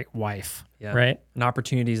such a great wife, right? And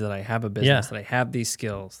opportunities that I have a business, that I have these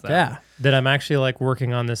skills. That I'm actually like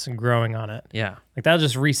working on this and growing on it. Yeah. Like that'll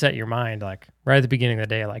just reset your mind, like right at the beginning of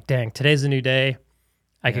the day, like, dang, today's a new day.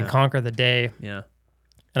 I can conquer the day. Yeah.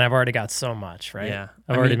 And I've already got so much, right? Yeah.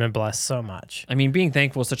 I've already been blessed so much. I mean, being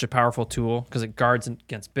thankful is such a powerful tool because it guards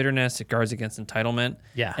against bitterness. It guards against entitlement.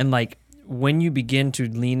 Yeah. And like when you begin to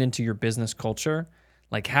lean into your business culture,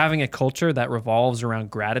 like having a culture that revolves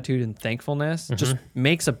around gratitude and thankfulness just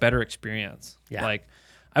makes a better experience. Yeah. Like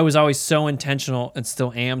I was always so intentional and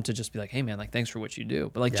still am to just be like, hey man, like thanks for what you do.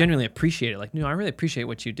 But like genuinely appreciate it. Like, no, I really appreciate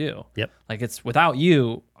what you do. Yep. Like it's without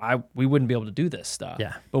you, we wouldn't be able to do this stuff.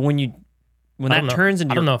 Yeah. But when that turns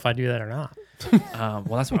into I don't know if I do that or not.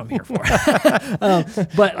 Well, that's what I'm here for.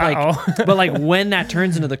 But like when that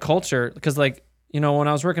turns into the culture, because like, when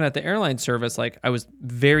I was working at the airline service, like I was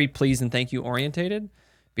very pleased and thank you orientated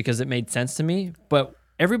because it made sense to me. But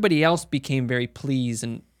everybody else became very pleased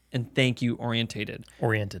and thank you orientated.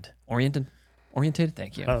 Oriented.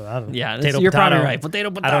 Thank you. Yeah, you're probably right.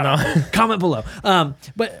 Potato. I don't know. Comment below.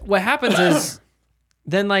 But what happens is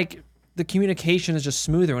then like the communication is just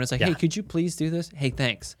smoother when it's like, hey, could you please do this? Hey,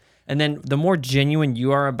 thanks. And then the more genuine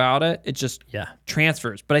you are about it, it just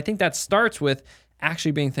transfers. But I think that starts with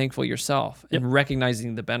actually being thankful yourself and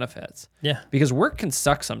recognizing the benefits. Yeah. Because work can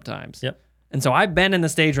suck sometimes. Yep. And so I've been in the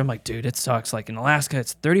stage where I'm like, dude, it sucks. Like in Alaska,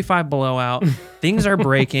 it's 35 below out. Things are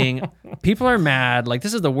breaking. People are mad. Like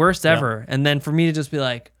this is the worst ever. And then for me to just be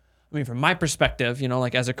like, from my perspective,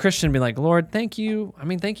 like as a Christian, be like, Lord, thank you.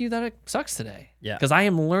 Thank you that it sucks today. Yeah. Because I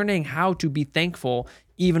am learning how to be thankful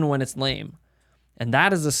even when it's lame. And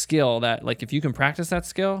that is a skill that like, if you can practice that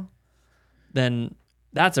skill, then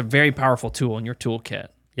that's a very powerful tool in your toolkit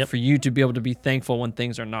for you to be able to be thankful when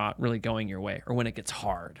things are not really going your way or when it gets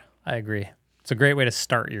hard. I agree. It's a great way to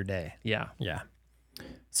start your day. Yeah. Yeah.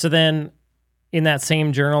 So then in that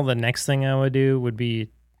same journal, the next thing I would do would be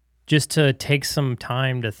just to take some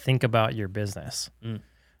time to think about your business,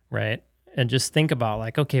 right? And just think about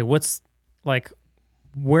like, okay, what's like,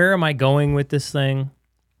 where am I going with this thing?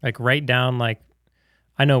 Like write down like,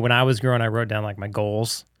 I know when I was growing, I wrote down like my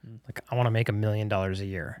goals. Like I want to make $1 million a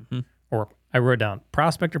year. Or I wrote down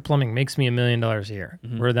prospector plumbing makes me $1 million a year.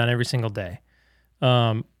 Wrote it down every single day.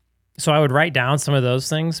 So I would write down some of those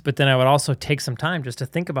things, but then I would also take some time just to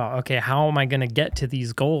think about, okay, how am I going to get to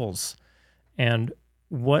these goals? And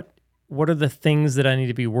what are the things that I need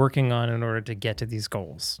to be working on in order to get to these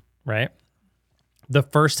goals, right? The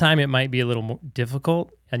first time it might be a little more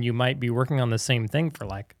difficult, and you might be working on the same thing for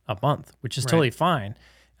like a month, which is totally fine.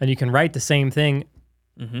 And you can write the same thing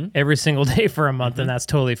every single day for a month, and that's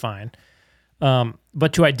totally fine.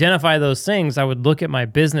 But to identify those things, I would look at my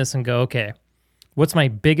business and go, okay, what's my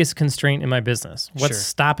biggest constraint in my business? What's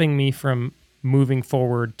stopping me from moving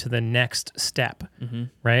forward to the next step,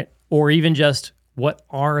 right? Or even just what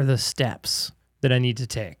are the steps that I need to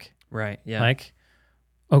take? Right, yeah. Like,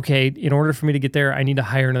 okay, in order for me to get there, I need to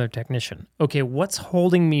hire another technician. Okay, what's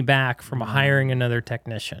holding me back from hiring another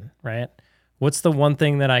technician, right? What's the one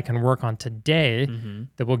thing that I can work on today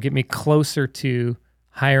that will get me closer to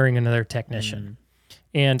hiring another technician?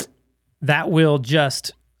 And that will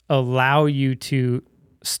just allow you to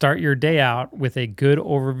start your day out with a good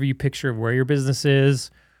overview picture of where your business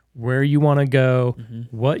is, where you want to go,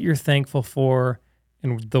 what you're thankful for,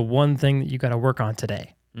 and the one thing that you got to work on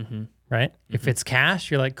today, right? If it's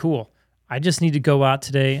cash, you're like, cool, I just need to go out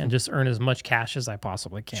today and just earn as much cash as I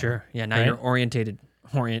possibly can. Sure. Yeah, now you're orientated.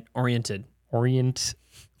 Orientated?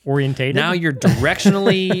 Now you're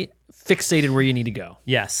directionally fixated where you need to go.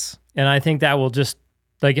 Yes. And I think that will just,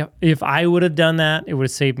 like, if I would have done that, it would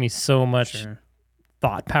have saved me so much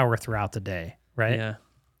thought power throughout the day, right? Yeah.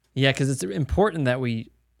 Yeah, because it's important that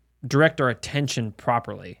we direct our attention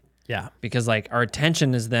properly. Yeah. Because like our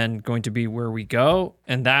attention is then going to be where we go,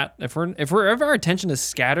 and that if our attention is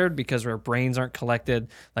scattered because our brains aren't collected,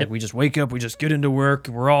 like we just wake up, we just get into work,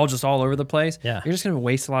 we're all just all over the place. Yeah. You're just going to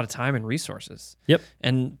waste a lot of time and resources. Yep.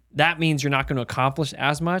 And that means you're not going to accomplish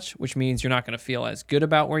as much, which means you're not going to feel as good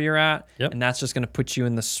about where you're at. Yep. And that's just going to put you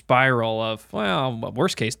in the spiral of, well,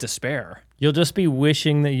 worst case, despair. You'll just be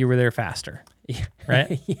wishing that you were there faster.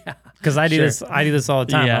 Right? Yeah. Because I do this all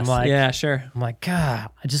the time. Yes. I'm like, I'm like, God,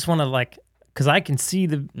 I just want to like, because I can see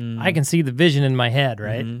the vision in my head,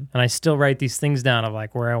 right? And I still write these things down of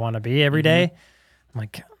like where I want to be every day. I'm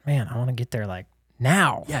like, man, I want to get there like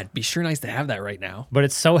now. Yeah, it'd be sure nice to have that right now. But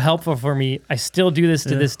it's so helpful for me. I still do this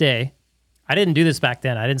to this day. I didn't do this back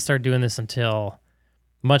then. I didn't start doing this until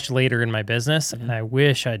much later in my business, and I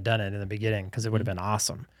wish I'd done it in the beginning because it would have been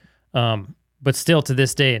awesome. But still to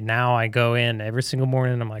this day, now I go in every single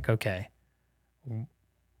morning and I'm like, okay,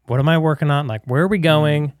 what am I working on? Like, where are we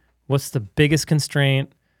going? What's the biggest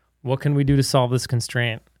constraint? What can we do to solve this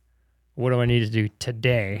constraint? What do I need to do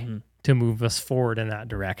today to move us forward in that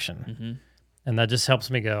direction? And that just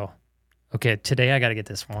helps me go, okay, today I got to get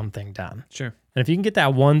this one thing done. Sure. And if you can get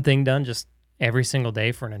that one thing done just every single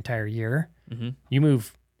day for an entire year, you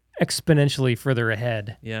move exponentially further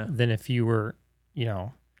ahead than if you were,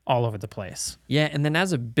 all over the place. Yeah, and then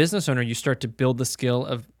as a business owner, you start to build the skill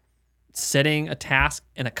of setting a task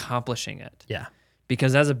and accomplishing it. Yeah.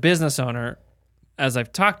 Because as a business owner, as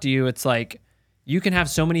I've talked to you, it's like you can have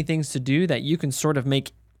so many things to do that you can sort of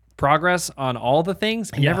make progress on all the things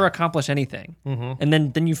and never accomplish anything. And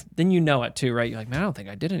then you know it too, right? You're like, man, I don't think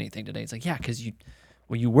I did anything today. It's like, yeah, because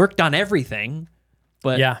you worked on everything.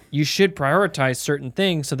 But you should prioritize certain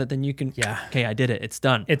things so that then you can, okay, I did it. It's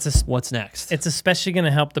done. What's next? It's especially going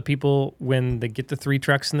to help the people when they get the 3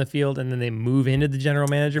 trucks in the field and then they move into the general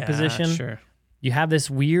manager position. Sure. You have this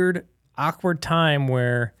weird, awkward time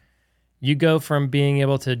where you go from being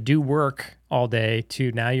able to do work all day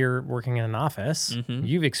to now you're working in an office.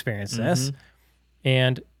 You've experienced this.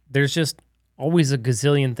 And there's just always a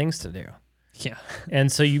gazillion things to do. Yeah.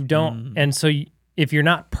 And so you don't, if you're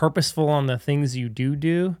not purposeful on the things you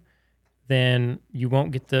do, then you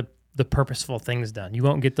won't get the purposeful things done. You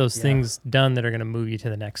won't get those things done that are going to move you to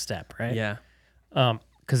the next step, right? Yeah.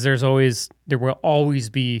 Because there will always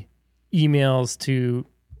be emails to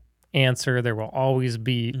answer. There will always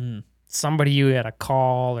be somebody you had a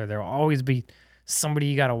call, or there will always be somebody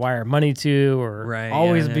you got to wire money to, or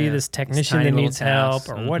always be this technician that needs help,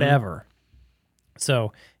 or whatever.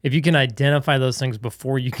 So if you can identify those things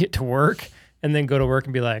before you get to work, and then go to work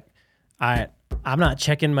and be like, I'm not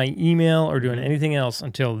checking my email or doing anything else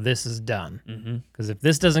until this is done. Because if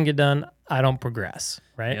this doesn't get done, I don't progress,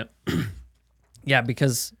 right? Yep. Yeah,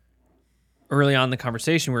 because early on in the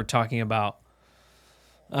conversation, we were talking about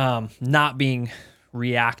not being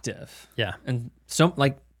reactive. Yeah. And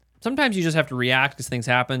sometimes you just have to react because things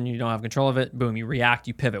happen. You don't have control of it. Boom, you react,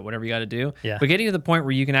 you pivot, whatever you got to do. Yeah. But getting to the point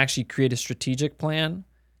where you can actually create a strategic plan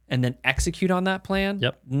and then execute on that plan.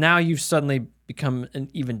 Yep. Now you've suddenly become an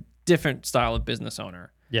even different style of business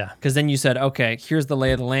owner. Yeah. Because then you said, okay, here's the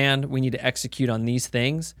lay of the land. We need to execute on these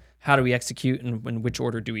things. How do we execute, and in which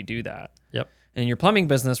order do we do that? Yep. And in your plumbing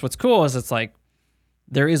business, what's cool is it's like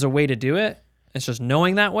there is a way to do it. It's just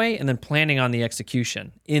knowing that way and then planning on the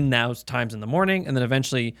execution in those times in the morning. And then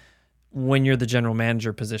eventually when you're the general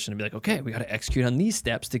manager position to be like, okay, we got to execute on these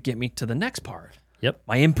steps to get me to the next part. Yep.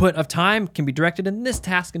 My input of time can be directed in this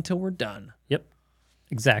task until we're done. Yep.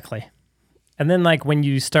 Exactly. And then like when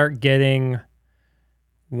you start getting,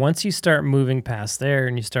 once you start moving past there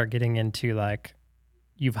and you start getting into like,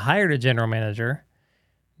 you've hired a general manager,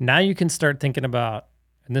 now you can start thinking about,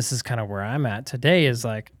 and this is kind of where I'm at today, is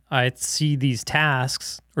like, I see these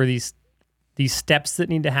tasks or these steps that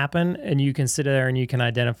need to happen, and you can sit there and you can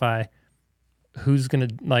identify who's going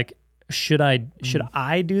to, like, should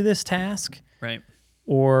I do this task? Right.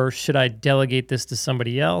 Or should I delegate this to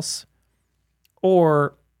somebody else?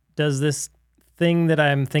 Or does this thing that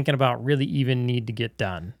I'm thinking about really even need to get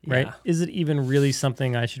done, right? Yeah. Is it even really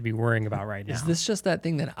something I should be worrying about right now? Is this just that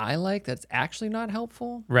thing that I like that's actually not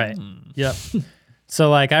helpful? Right. Yep. So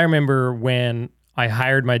like I remember when I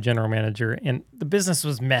hired my general manager and the business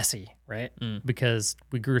was messy, right? Because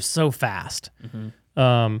we grew so fast,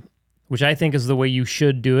 which I think is the way you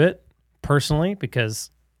should do it personally, because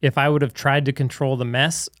if I would have tried to control the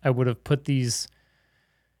mess, I would have put these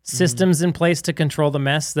systems in place to control the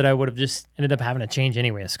mess that I would have just ended up having to change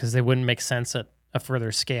anyways, because they wouldn't make sense at a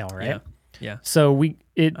further scale, right? Yeah. So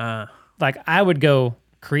like I would go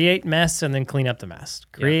create mess and then clean up the mess.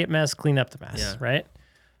 Create mess, clean up the mess, right?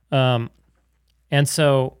 And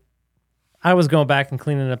so I was going back and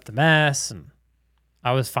cleaning up the mess, and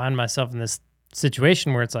I was finding myself in this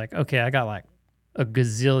situation where it's like, okay, I got like a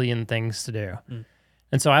gazillion things to do.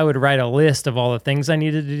 And so I would write a list of all the things I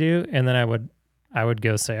needed to do, and then I would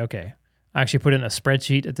go say, okay, I actually put it in a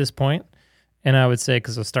spreadsheet at this point, and I would say,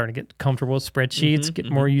 because I was starting to get comfortable with spreadsheets,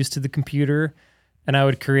 get more used to the computer, and I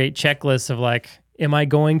would create checklists of like, am I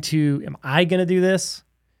going to do this?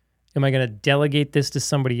 Am I going to delegate this to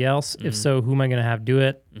somebody else? If so, who am I going to have do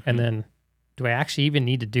it? And then do I actually even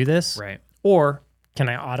need to do this? Right. Or can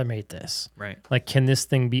I automate this? Right. Like, can this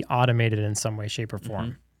thing be automated in some way, shape, or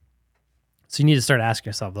form? So you need to start asking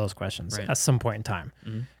yourself those questions at some point in time,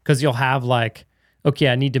 because you'll have like, okay,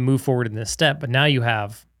 I need to move forward in this step, but now you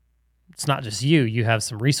have, it's not just you have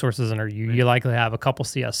some resources under you. You likely have a couple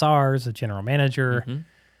CSRs, a general manager,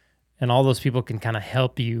 and all those people can kind of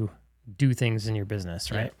help you do things in your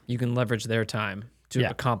business, right? You can leverage their time to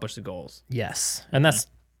accomplish the goals. Yes. And that's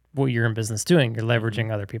what you're in business doing. You're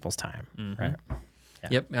leveraging other people's time, right? Yeah.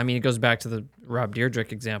 Yep. I mean, it goes back to the Rob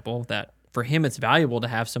Dyrdek example that for him, it's valuable to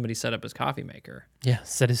have somebody set up his coffee maker. Yeah.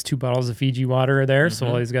 Set his 2 bottles of Fiji water there. So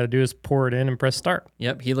all he's got to do is pour it in and press start.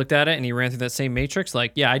 Yep. He looked at it and he ran through that same matrix.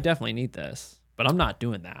 Like, yeah, I definitely need this, but I'm not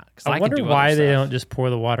doing that. I wonder why they don't just pour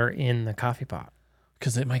the water in the coffee pot.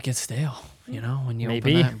 Because it might get stale, when you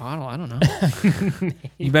open that bottle. I don't know.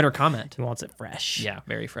 You better comment. He wants it fresh. Yeah,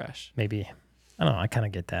 very fresh. Maybe. I don't know. I kind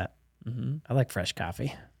of get that. I like fresh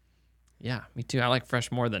coffee. Yeah, me too. I like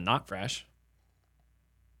fresh more than not fresh.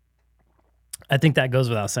 I think that goes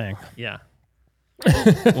without saying. Yeah.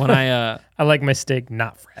 When I like my steak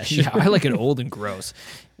not fresh. Yeah, I like it old and gross.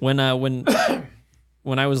 When I was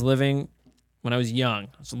young,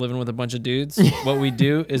 so living with a bunch of dudes, what we'd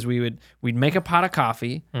do is we'd make a pot of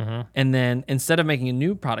coffee, and then instead of making a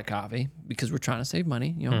new pot of coffee, because we're trying to save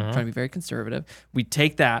money, trying to be very conservative, we'd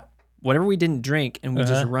take that, whatever we didn't drink, and we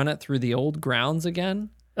just run it through the old grounds again.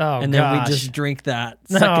 Oh, and then we just drink that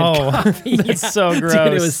second coffee. That's so gross.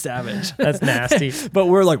 Dude, it was savage. That's nasty. But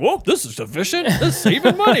we're like, whoa, this is efficient. This is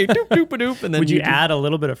saving money. Doop, doop, doop. And then would you add a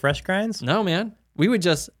little bit of fresh grinds? No, man. We would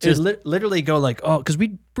just literally go like, because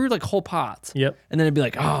we brewed like whole pots. Yep. And then it'd be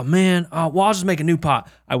like, oh, man, well, I'll just make a new pot.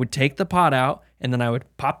 I would take the pot out, and then I would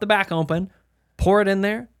pop the back open, pour it in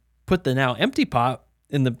there, put the now empty pot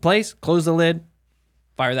in the place, close the lid,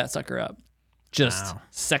 fire that sucker up. Just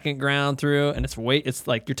second ground through, and it's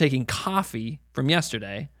like you're taking coffee from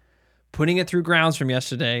yesterday, putting it through grounds from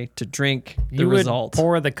yesterday to drink the result.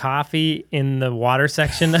 Pour the coffee in the water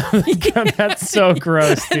section. That's so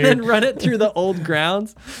gross, dude. And then run it through the old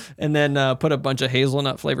grounds, and then put a bunch of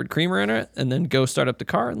hazelnut flavored creamer in it, and then go start up the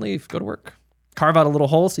car and leave. Go to work. Carve out a little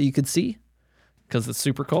hole so you could see, because it's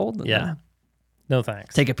super cold. Yeah. No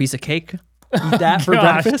thanks. Take a piece of cake. Eat that for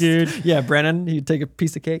breakfast, dude. Yeah, Brennan, you take a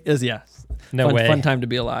piece of cake. No way. Fun time to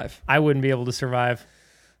be alive. I wouldn't be able to survive.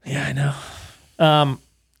 Yeah, I know.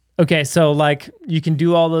 Okay, so like you can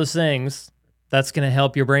do all those things, That's going to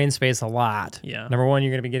help your brain space a lot. Yeah. Number one, you're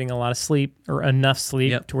going to be getting a lot of sleep or enough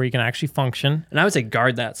sleep to where you can actually function. And I would say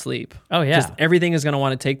guard that sleep. Oh, yeah. Just everything is going to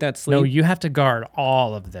want to take that sleep. No, you have to guard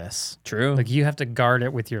all of this. True. Like you have to guard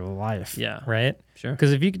it with your life. Yeah. Right? Sure.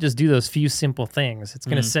 Because if you could just do those few simple things, it's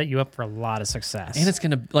going to set you up for a lot of success. And it's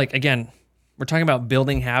going to, like, again, we're talking about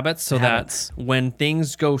building habits so that when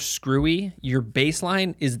things go screwy, your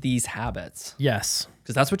baseline is these habits. Yes.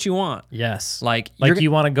 Because that's what you want. Yes. Like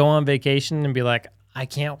you want to go on vacation and be like, I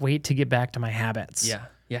can't wait to get back to my habits. Yeah.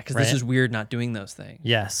 Yeah. Because this is weird not doing those things.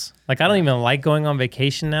 Yes. Like I don't even like going on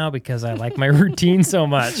vacation now because I like my routine so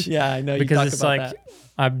much. Yeah, I know. Because it's like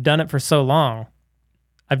I've done it for so long.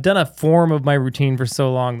 I've done a form of my routine for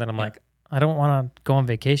so long that I'm like, I don't want to go on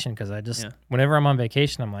vacation because I just, whenever I'm on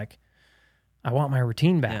vacation, I'm like, I want my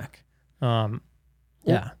routine back. And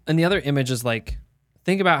the other image is like,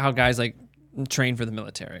 think about how guys like train for the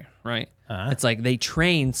military, right? It's like they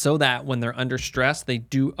train so that when they're under stress, they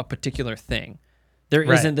do a particular thing. There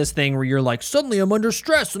isn't this thing where you're like, suddenly I'm under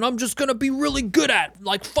stress and I'm just going to be really good at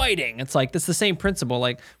like fighting. It's like, it's the same principle.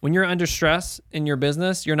 Like when you're under stress in your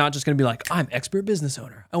business, you're not just going to be like, I'm expert business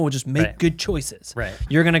owner. I will just make good choices. Right.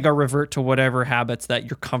 You're going to go revert to whatever habits that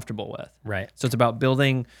you're comfortable with. Right. So it's about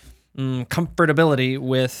building comfortability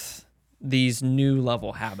with these new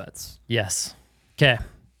level habits. Yes. Okay.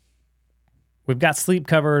 We've got sleep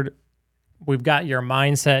covered. We've got your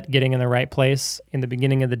mindset getting in the right place in the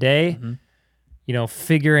beginning of the day. Mm-hmm. You know,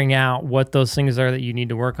 figuring out what those things are that you need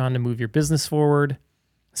to work on to move your business forward,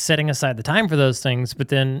 setting aside the time for those things, but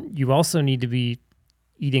then you also need to be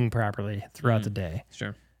eating properly throughout the day.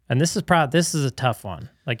 Sure. And this is a tough one.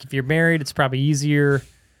 Like if you're married, it's probably easier.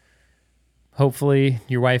 Hopefully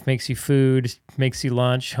your wife makes you food, makes you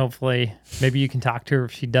lunch. Hopefully maybe you can talk to her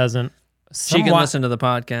if she doesn't. She can listen to the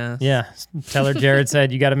podcast. Yeah. Tell her Jered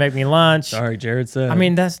said, you got to make me lunch. Sorry, Jered said. I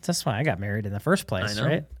mean, that's why I got married in the first place, I know.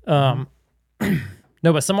 right?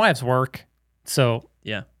 No, but some wives work. So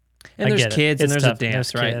yeah. And there's kids and there's a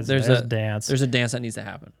dance, right? There's a dance. There's a dance that needs to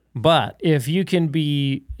happen. But if you can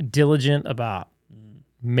be diligent about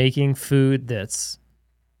making food that's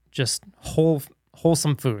just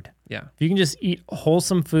wholesome food. Yeah. If you can just eat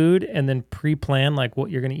wholesome food and then pre-plan like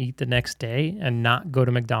what you're going to eat the next day and not go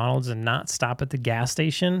to McDonald's and not stop at the gas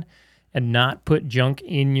station and not put junk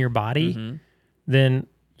in your body, then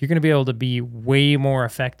you're going to be able to be way more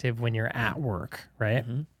effective when you're at work, right?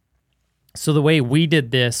 So the way we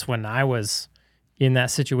did this when I was in that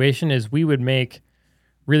situation is we would make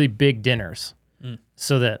really big dinners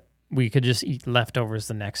so that we could just eat leftovers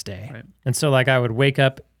the next day. Right. And so like I would wake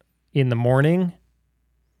up in the morning.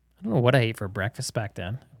 I don't know what I ate for breakfast back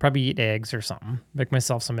then. Probably eat eggs or something. Make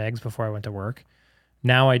myself some eggs before I went to work.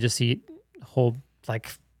 Now I just eat whole like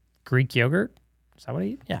Greek yogurt. Is that what I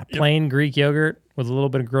eat? Yeah, plain Greek yogurt with a little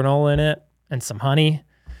bit of granola in it and some honey.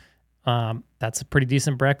 That's a pretty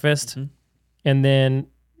decent breakfast. And then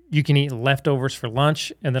you can eat leftovers for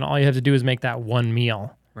lunch, and then all you have to do is make that one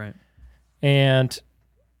meal. Right. And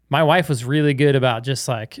my wife was really good about just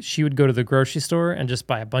like, she would go to the grocery store and just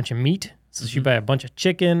buy a bunch of meat. So she'd buy a bunch of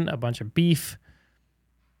chicken, a bunch of beef,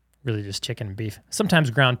 really just chicken and beef, sometimes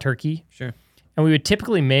ground turkey. Sure. And we would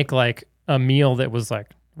typically make like a meal that was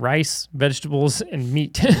like rice, vegetables, and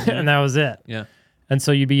meat. And that was it. Yeah. And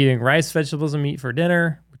so you'd be eating rice, vegetables, and meat for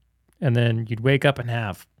dinner. And then you'd wake up and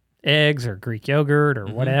have eggs or Greek yogurt or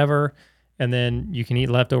whatever. And then you can eat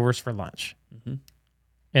leftovers for lunch.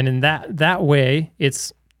 And in that way,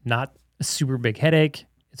 it's not a super big headache.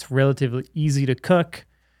 It's relatively easy to cook.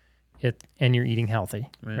 And you're eating healthy,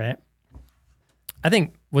 right? I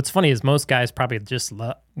think what's funny is most guys probably just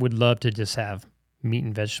would love to just have meat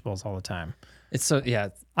and vegetables all the time. It's so,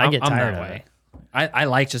 I get tired of it. I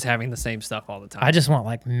like just having the same stuff all the time. I just want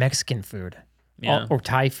like Mexican food or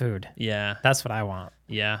Thai food. Yeah. That's what I want.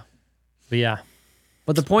 Yeah. But yeah.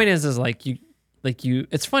 But the point is like you,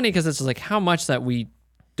 it's funny because it's like how much that we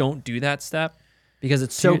don't do that step because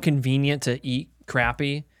it's so convenient to eat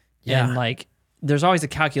crappy. Yeah. And like, there's always a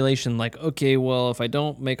calculation like, okay, well, if I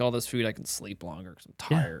don't make all this food, I can sleep longer because I'm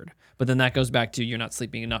tired. But then that goes back to you're not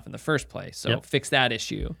sleeping enough in the first place. So fix that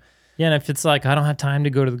issue. Yeah, and if it's like, I don't have time to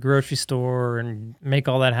go to the grocery store and make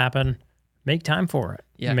all that happen, make time for it.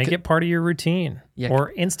 Yeah, make it part of your routine. Yeah.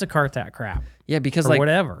 Or Instacart that crap. Yeah, because or like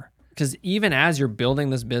whatever. Because even as you're building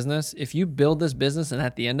this business, if you build this business and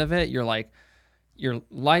at the end of it, you're like, your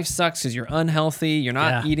life sucks because you're unhealthy, you're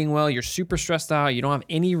not eating well, you're super stressed out, you don't have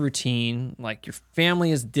any routine, like your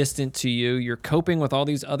family is distant to you, you're coping with all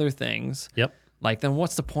these other things. Yep. Like, then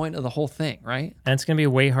what's the point of the whole thing, right? And it's going to be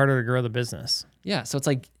way harder to grow the business. Yeah, so it's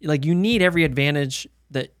like you need every advantage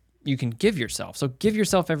that you can give yourself. So give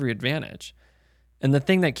yourself every advantage. And the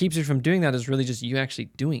thing that keeps you from doing that is really just you actually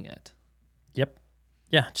doing it. Yep.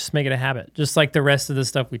 Yeah, just make it a habit. Just like the rest of the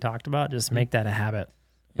stuff we talked about, just make that a habit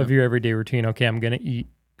of your everyday routine. Okay, I'm going to eat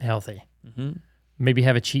healthy. Maybe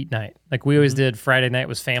have a cheat night. Like we always did, Friday night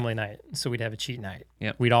was family night, so we'd have a cheat night.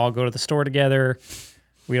 Yep. We'd all go to the store together.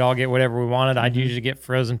 We'd all get whatever we wanted. I'd usually get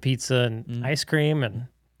frozen pizza and ice cream, and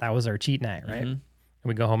that was our cheat night, right? And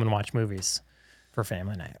we'd go home and watch movies for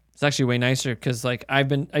family night. It's actually way nicer because like I've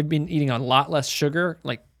been eating a lot less sugar,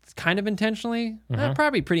 like kind of intentionally,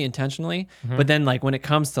 probably pretty intentionally. But then like when it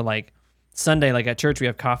comes to like Sunday, like at church, we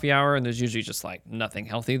have coffee hour and there's usually just like nothing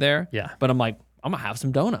healthy there. Yeah. But I'm like, I'm gonna have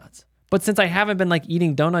some donuts. But since I haven't been like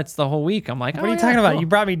eating donuts the whole week, I'm like, what are you talking about? You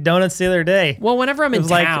brought me donuts the other day. Well, whenever I'm in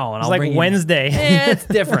town, it was like Wednesday. It's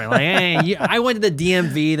different. Like, I went to the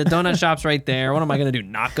DMV, the donut shop's right there. What am I gonna do?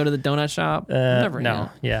 Not go to the donut shop? Never. No.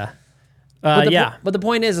 Yeah. But the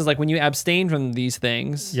point is like when you abstain from these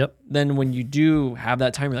things, then when you do have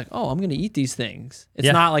that time, you're like, oh, I'm going to eat these things.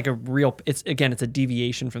 It's not like a real, it's a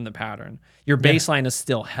deviation from the pattern. Your baseline is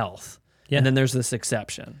still health. And then there's this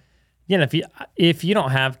exception. Yeah. And if you don't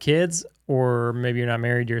have kids or maybe you're not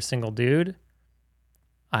married, you're a single dude,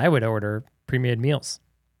 I would order pre-made meals.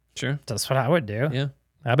 Sure. That's what I would do. Yeah.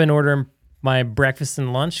 I've been ordering my breakfast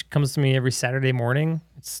and lunch, comes to me every Saturday morning.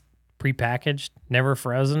 It's prepackaged, never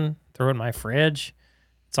frozen. Throw it in my fridge.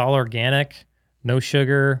 It's all organic, no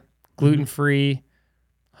sugar, gluten-free,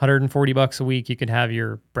 $140 a week. You could have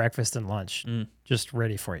your breakfast and lunch just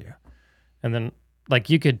ready for you. And then like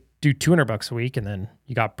you could do $200 a week and then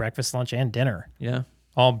you got breakfast, lunch, and dinner. Yeah.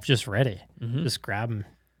 All just ready. Just grab them,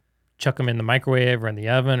 chuck them in the microwave or in the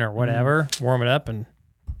oven or whatever, warm it up and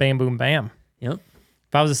bam, boom, bam. Yep.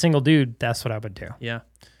 If I was a single dude, that's what I would do. Yeah.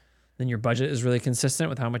 Then your budget is really consistent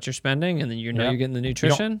with how much you're spending, and then you know you're getting the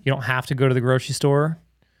nutrition. You don't have to go to the grocery store.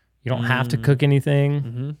 You don't have to cook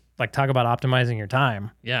anything. Like talk about optimizing your time.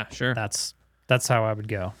 Yeah, sure. That's how I would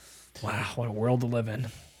go. Wow, what a world to live in.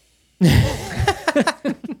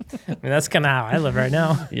 I mean, that's kind of how I live right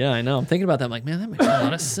now. Yeah, I know. I'm thinking about that. I'm like, man, that makes a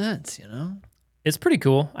lot of sense, you know? It's pretty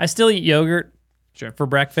cool. I still eat yogurt for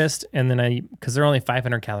breakfast, and then because they're only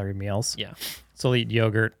 500-calorie meals. Yeah. So I'll eat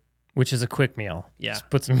yogurt, which is a quick meal. Yeah. Just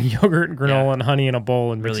put some yogurt and granola and honey in a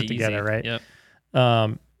bowl and mix it together, easy. right?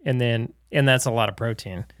 Yep. And that's a lot of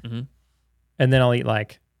protein. And then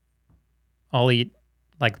I'll eat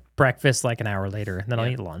breakfast like an hour later, and then I'll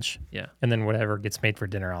eat lunch. Yeah. And then whatever gets made for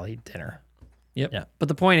dinner, I'll eat dinner. Yep. Yeah. But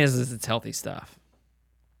the point is it's healthy stuff.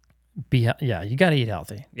 You got to eat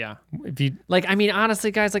healthy. Yeah. If you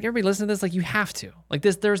honestly, guys, like everybody listening to this, like you have to. Like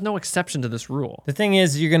there's no exception to this rule. The thing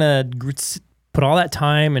is, you're going to put all that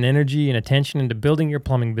time and energy and attention into building your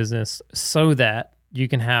plumbing business so that you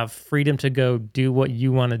can have freedom to go do what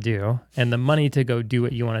you want to do and the money to go do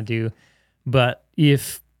what you want to do. But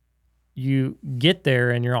if you get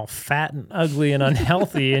there and you're all fat and ugly and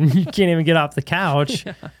unhealthy and you can't even get off the couch,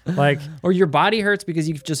 or your body hurts because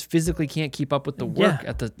you just physically can't keep up with the work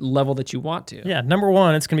at the level that you want to. Yeah. Number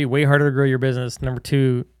one, it's going to be way harder to grow your business. Number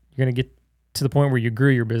two, you're going to get to the point where you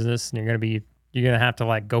grew your business and you're going to have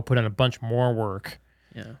to go put in a bunch more work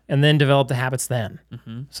and then develop the habits then.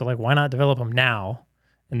 So why not develop them now?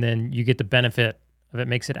 And then you get the benefit of it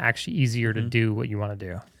makes it actually easier to do what you want to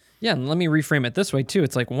do. Yeah, and let me reframe it this way too.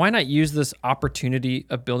 It's like, why not use this opportunity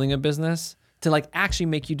of building a business to actually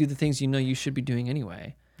make you do the things you know you should be doing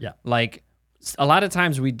anyway? Yeah. Like a lot of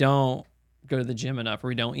times we don't go to the gym enough or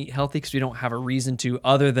we don't eat healthy because we don't have a reason to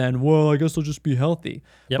other than, well, I guess I'll just be healthy.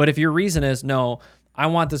 Yep. But if your reason is, no, I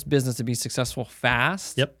want this business to be successful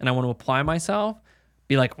fast and I want to apply myself,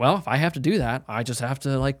 be like, well, if I have to do that, I just have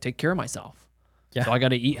to take care of myself. Yeah. So I got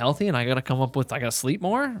to eat healthy and I got to come up with, I got to sleep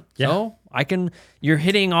more. Yeah. So you're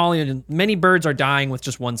hitting many birds are dying with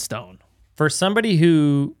just one stone. For somebody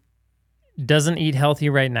who doesn't eat healthy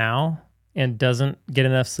right now and doesn't get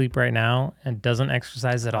enough sleep right now and doesn't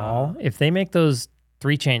exercise at all, if they make those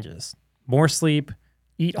 3 changes, more sleep,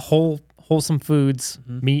 eat wholesome foods,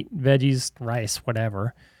 meat, veggies, rice,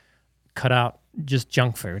 whatever, cut out just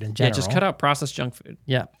junk food in general. Yeah, just cut out processed junk food.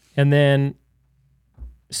 Yeah. And then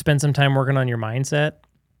spend some time working on your mindset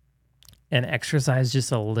and exercise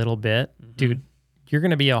just a little bit, dude, you're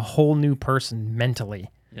going to be a whole new person mentally.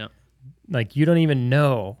 Yeah. You don't even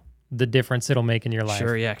know the difference it'll make in your life.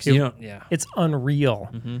 Sure. Yeah. You don't, yeah. It's unreal.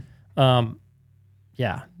 That'd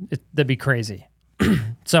be crazy.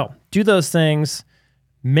 So do those things,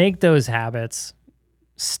 make those habits,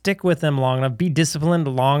 stick with them long enough, be disciplined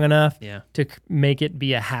long enough to make it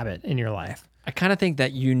be a habit in your life. I kind of think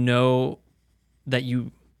that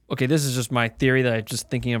okay, this is just my theory that I'm just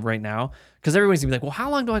thinking of right now, because everyone's gonna be like, well, how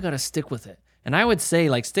long do I got to stick with it? And I would say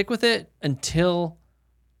stick with it until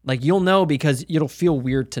Like you'll know because it'll feel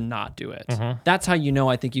weird to not do it. Mm-hmm. That's how you know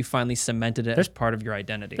I think you finally cemented it as part of your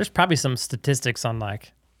identity. There's probably some statistics on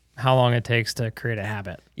like how long it takes to create a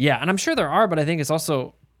habit. Yeah, and I'm sure there are, but I think it's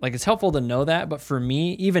also like it's helpful to know that. But for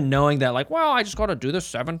me, even knowing that like, well, I just got to do this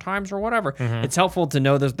 7 times or whatever, it's helpful to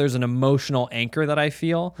know that there's an emotional anchor that I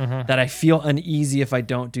feel, that I feel uneasy if I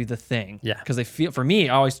don't do the thing. Yeah. Because I feel, for me, it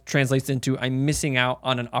always translates into I'm missing out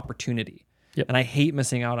on an opportunity. Yep. And I hate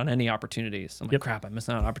missing out on any opportunities. I'm like, Yep. crap, I'm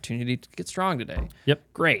missing out on an opportunity to get strong today. Yep.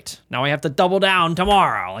 Great. Now I have to double down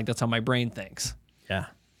tomorrow. Like that's how my brain thinks. Yeah.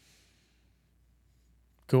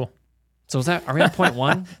 Cool. So are we on point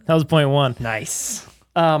 1? That was point 1. Nice.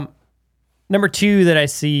 Number 2 that I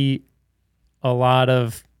see a lot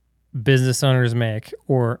of business owners make,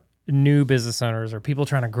 or new business owners, or people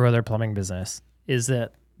trying to grow their plumbing business, is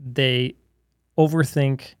that they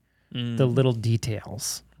overthink the little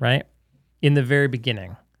details, right? In the very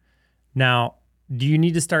beginning. Now, do you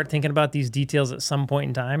need to start thinking about these details at some point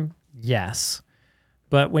in time? Yes.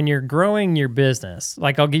 But when you're growing your business,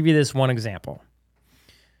 like I'll give you this one example.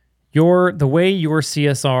 The way your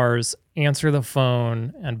CSRs answer the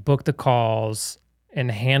phone and book the calls and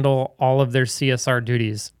handle all of their CSR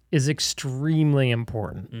duties is extremely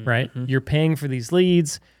important, right? You're paying for these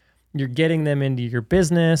leads, you're getting them into your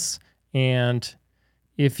business, and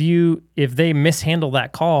if they mishandle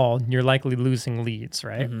that call, you're likely losing leads,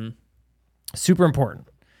 right? Super important.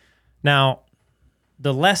 Now,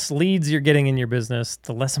 the less leads you're getting in your business,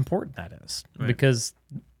 the less important that is, because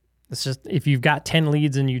it's just, if you've got 10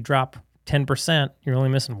 leads and you drop 10%, you're only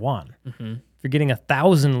missing 1. If you're getting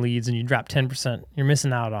 1,000 leads and you drop 10%, you're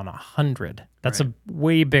missing out on 100. That's a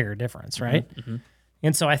way bigger difference, right?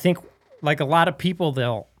 And so I think like a lot of people,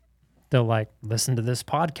 they'll like listen to this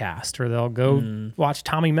podcast, or they'll go watch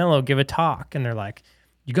Tommy Mello give a talk, and they're like,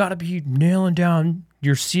 you got to be nailing down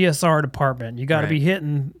your CSR department. You got to be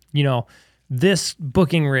hitting, this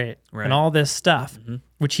booking rate and all this stuff,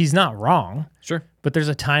 which he's not wrong. Sure. But there's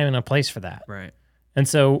a time and a place for that. Right. And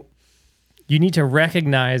so you need to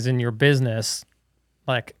recognize in your business,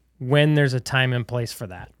 like when there's a time and place for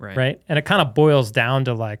that. Right. And it kind of boils down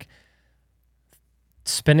to like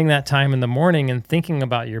spending that time in the morning and thinking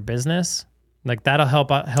about your business. Like that'll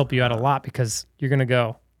help you out a lot, because you're going to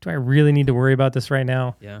go, do I really need to worry about this right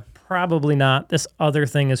now? Yeah. Probably not. This other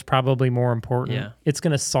thing is probably more important. Yeah. It's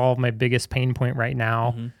going to solve my biggest pain point right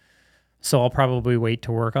now. So I'll probably wait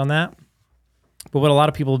to work on that. But what a lot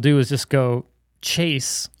of people do is just go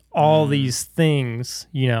chase all these things,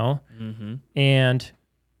 and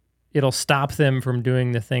it'll stop them from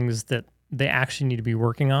doing the things that they actually need to be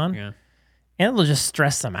working on. Yeah. And it'll just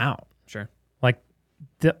stress them out. Sure.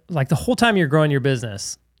 Like the whole time you're growing your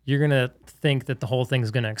business, you're going to think that the whole thing's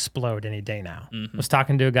going to explode any day now. I was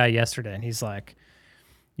talking to a guy yesterday, and he's like,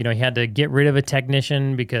 he had to get rid of a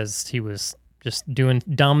technician because he was just doing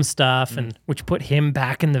dumb stuff, and which put him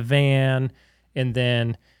back in the van. And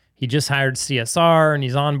then he just hired CSR, and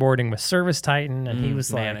he's onboarding with Service Titan. And he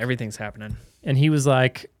was man, like, everything's happening. And he was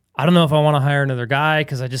like, I don't know if I want to hire another guy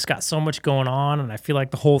because I just got so much going on, and I feel like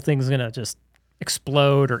the whole thing's going to just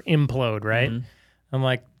explode or implode, right? I'm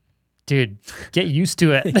like, dude, get used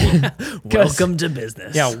to it. Welcome to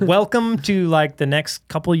business. Yeah, welcome to like the next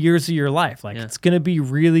couple of years of your life. Like it's going to be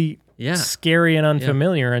really scary and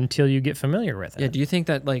unfamiliar until you get familiar with it. Yeah, do you think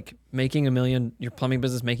that like making your plumbing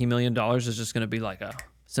business making $1 million is just going to be like a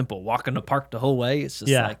simple walk in the park the whole way? It's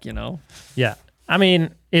just like, Yeah. I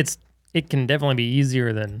mean, it can definitely be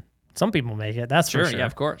easier than some people make it. That's for sure. Yeah,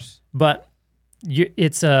 of course. But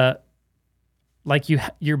you're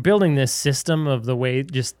building this system of the way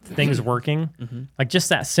just things working, like just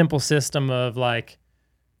that simple system of like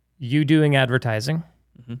you doing advertising,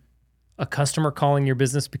 a customer calling your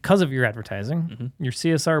business because of your advertising, your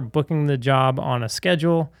CSR booking the job on a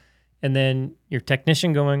schedule, and then your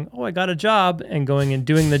technician going, oh, I got a job, and going and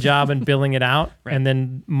doing the job and billing it out, and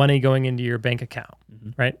then money going into your bank account,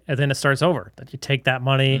 right? And then it starts over. That you take that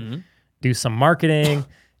money, do some marketing,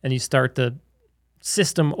 and you start the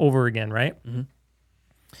system over again, right?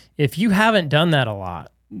 If you haven't done that a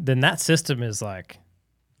lot, then that system is like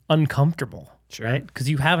uncomfortable, right? Because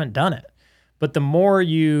you haven't done it. But the more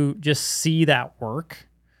you just see that work,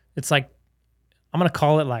 it's like, I'm going to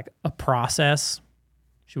call it like a process.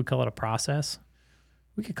 Should we call it a process?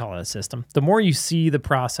 We could call it a system. The more you see the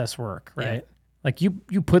process work, right? Yeah. Like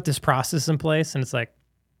you put this process in place, and it's like,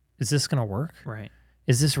 is this going to work? Right.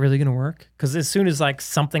 Is this really going to work? Because as soon as like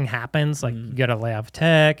something happens, like you got to lay off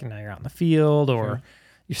tech, and now you're out in the field, or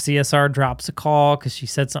your CSR drops a call because she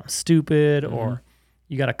said something stupid, or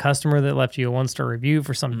you got a customer that left you a 1-star review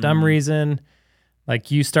for some dumb reason.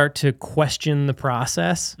 Like you start to question the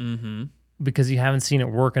process. because you haven't seen it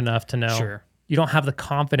work enough to know. Sure. You don't have the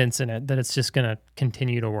confidence in it that it's just going to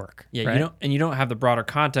continue to work. Yeah, right? you don't have the broader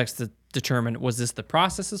context to determine, was this the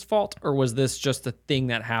process's fault or was this just a thing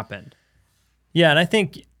that happened? Yeah, and I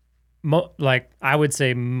think I would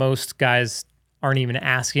say most guys aren't even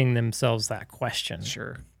asking themselves that question.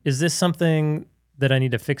 Sure. Is this something that I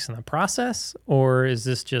need to fix in the process, or is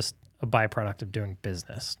this just a byproduct of doing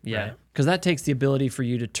business? Yeah, because that takes the ability for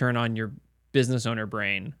you to turn on your business owner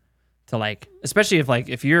brain to like, especially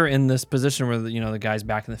if you're in this position where the guy's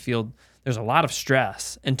back in the field, there's a lot of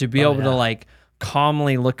stress, and to be able to like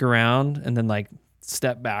calmly look around and then like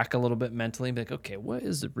step back a little bit mentally and be like, okay, what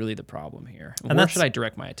is really the problem here? And where should I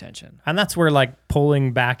direct my attention? And that's where like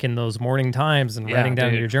pulling back in those morning times and writing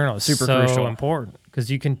down in your journal is super crucial. Important, because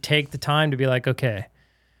you can take the time to be like, okay,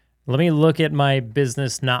 let me look at my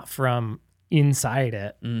business not from inside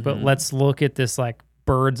it, but let's look at this like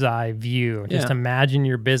bird's eye view. Just imagine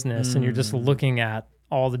your business and you're just looking at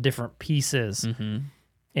all the different pieces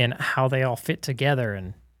and how they all fit together,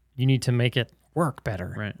 and you need to make it work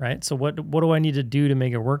better, right? So what do I need to do to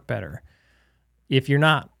make it work better? If you're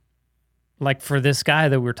not, like for this guy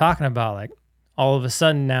that we're talking about, like all of a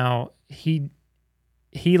sudden now he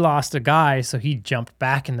lost a guy, so he jumped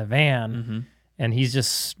back in the van, and he's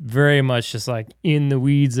just very much just like in the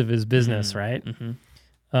weeds of his business, right?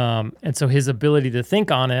 And so his ability to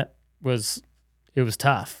think on it was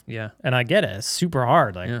tough. Yeah, and I get it; it's super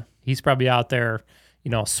hard. Like he's probably out there,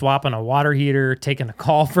 swapping a water heater, taking a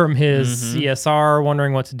call from his CSR,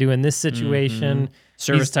 wondering what to do in this situation.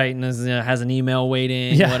 Service Titan has an email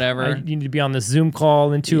waiting, whatever. You need to be on this Zoom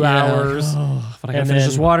call in 2 hours. But I gotta finish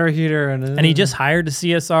this water heater. And he just hired a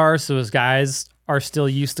CSR, so his guys are still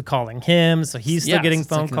used to calling him, so he's still getting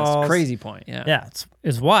phone calls. Crazy point, yeah.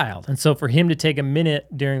 It's wild. And so for him to take a minute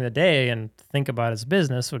during the day and think about his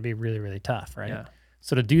business would be really, really tough, right? Yeah.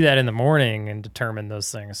 So to do that in the morning and determine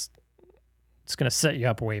those things, it's going to set you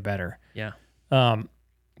up way better. Yeah. But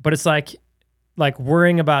it's like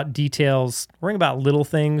worrying about details, worrying about little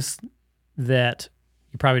things that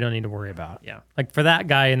you probably don't need to worry about. Yeah. Like for that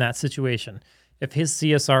guy in that situation, if his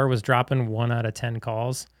CSR was dropping 1 out of 10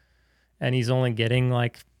 calls and he's only getting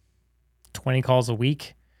like 20 calls a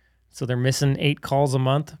week, so they're missing 8 calls a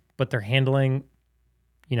month, but they're handling,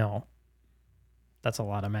 that's a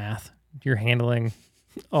lot of math. You're handling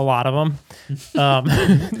a lot of them.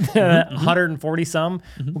 140 some,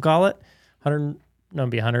 we'll call it.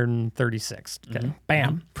 136. Okay.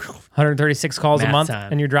 Bam. 136 calls a month,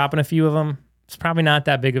 and you're dropping a few of them. It's probably not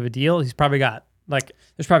that big of a deal. He's probably got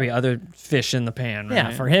there's probably other fish in the pan, right?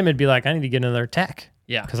 Yeah, for him it'd be like, I need to get another tech.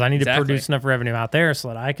 Yeah. Because I need to produce enough revenue out there so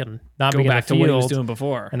that I can not be back to what he was doing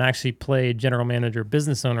before and actually play general manager,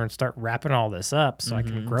 business owner, and start wrapping all this up so I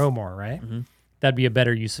can grow more, right? That'd be a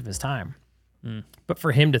better use of his time. But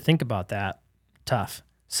for him to think about that, tough.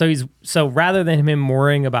 So rather than him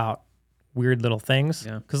worrying about weird little things,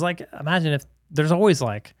 because imagine if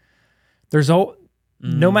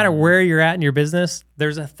no matter where you're at in your business,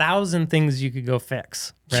 there's 1,000 things you could go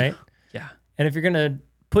fix, right? Yeah. And if you're gonna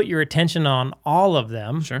put your attention on all of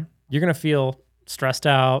them, you're gonna feel stressed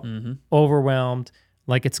out, overwhelmed,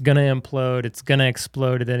 like it's gonna implode, it's gonna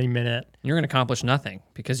explode at any minute. You're gonna accomplish nothing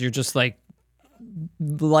because you're just like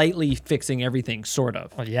lightly fixing everything, sort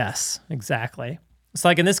of. Well, yes, exactly. It's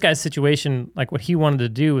like in this guy's situation, like what he wanted to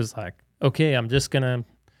do was like, okay, I'm just gonna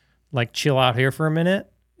like chill out here for a minute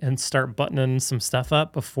and start buttoning some stuff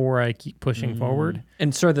up before I keep pushing forward.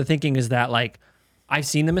 And sort of the thinking is that like, I've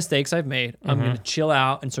seen the mistakes I've made. I'm going to chill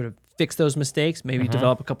out and sort of fix those mistakes, maybe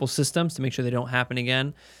develop a couple systems to make sure they don't happen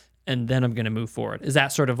again. And then I'm going to move forward. Is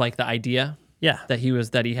that sort of like the idea? Yeah. That he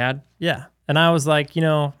had? Yeah. And I was like,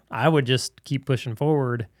 I would just keep pushing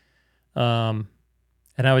forward. And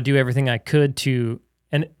I would do everything I could to,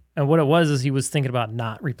 and what it was is he was thinking about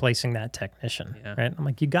not replacing that technician, right? I'm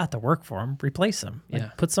like, you got the work for him, replace him.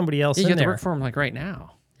 Like, put somebody else in there. You got the work for him like right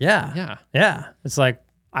now. Yeah. It's like,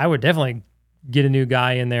 I would definitely get a new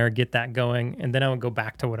guy in there, get that going, and then I would go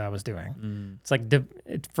back to what I was doing. It's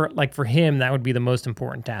like for him, that would be the most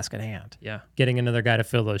important task at hand. Yeah, getting another guy to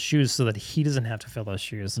fill those shoes so that he doesn't have to fill those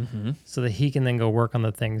shoes, so that he can then go work on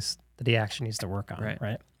the things that he actually needs to work on.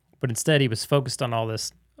 Right. But instead, he was focused on all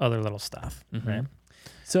this other little stuff. Right.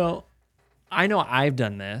 So, I know I've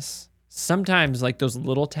done this. Sometimes, like those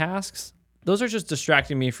little tasks, those are just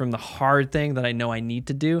distracting me from the hard thing that I know I need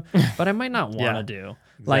to do, but I might not want to do.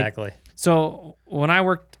 Exactly. So when I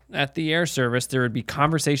worked at the air service, there would be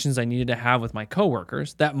conversations I needed to have with my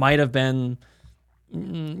coworkers that might have been,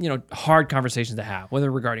 hard conversations to have, whether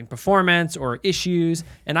regarding performance or issues.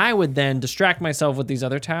 And I would then distract myself with these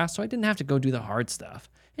other tasks so I didn't have to go do the hard stuff.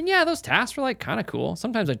 And yeah, those tasks were like kind of cool.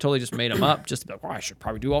 Sometimes I totally just made them up just to be like, I should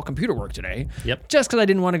probably do all computer work today. Yep. Just because I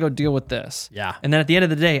didn't want to go deal with this. Yeah. And then at the end of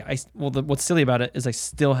the day, what's silly about it is I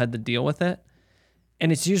still had to deal with it.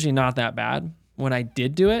 And it's usually not that bad when I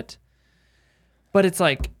did do it. But it's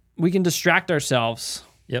like we can distract ourselves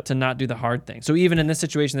to not do the hard thing. So even in this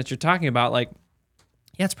situation that you're talking about, like,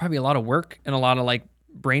 yeah, it's probably a lot of work and a lot of like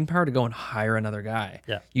brain power to go and hire another guy.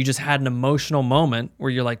 Yeah. You just had an emotional moment where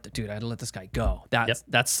you're like, dude, I had to let this guy go.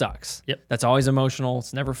 That sucks. Yep. That's always emotional.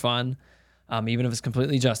 It's never fun, even if it's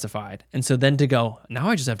completely justified. And so then to go, now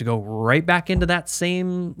I just have to go right back into that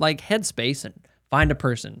same like headspace and find a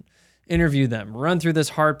person, interview them, run through this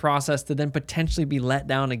hard process to then potentially be let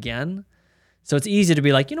down again. So it's easy to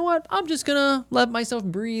be like, you know what? I'm just going to let myself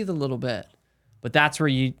breathe a little bit. But that's where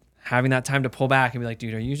you having that time to pull back and be like,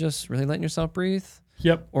 dude, are you just really letting yourself breathe?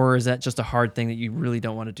 Yep. Or is that just a hard thing that you really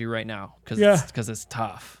don't want to do right now because it's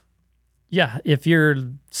tough? Yeah. If you're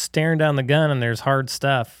staring down the gun and there's hard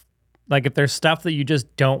stuff, like if there's stuff that you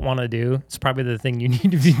just don't want to do, it's probably the thing you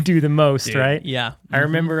need to do the most, dude, right? Yeah. I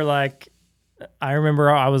remember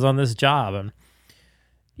I was on this job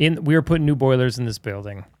and we were putting new boilers in this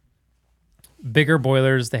building. Bigger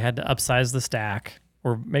boilers, they had to upsize the stack,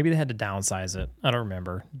 or maybe they had to downsize it. I don't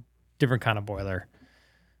remember. Different kind of boiler.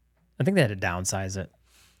 I think they had to downsize it.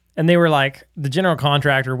 And they were like, the general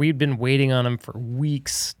contractor, we'd been waiting on them for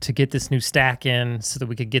weeks to get this new stack in so that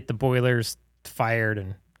we could get the boilers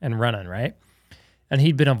fired and running, right? And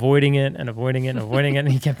he'd been avoiding it. And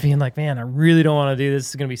he kept being like, man, I really don't want to do this.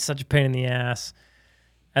 It's going to be such a pain in the ass.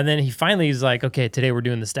 And then he's like, okay, today we're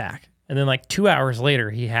doing the stack. And then like 2 hours later,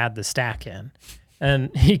 he had the stack in.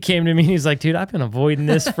 And he came to me and he's like, dude, I've been avoiding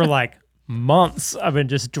this for like months. I've been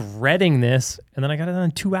just dreading this. And then I got it done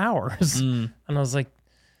in 2 hours. And I was like,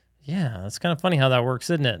 yeah, it's kind of funny how that works,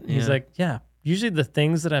 isn't it? He's like, yeah, usually the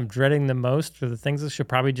things that I'm dreading the most are the things that should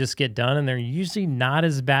probably just get done. And they're usually not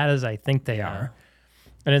as bad as I think they are.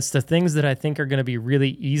 And it's the things that I think are going to be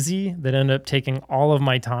really easy that end up taking all of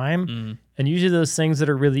my time. And usually those things that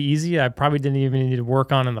are really easy, I probably didn't even need to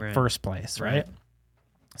work on in the first place, right?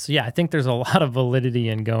 So yeah, I think there's a lot of validity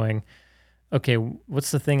in going, okay,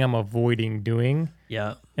 what's the thing I'm avoiding doing?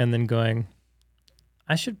 Yeah. And then going,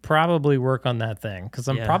 I should probably work on that thing because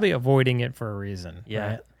I'm probably avoiding it for a reason. Yeah.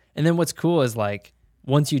 Right? And then what's cool is like,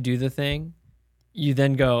 once you do the thing, you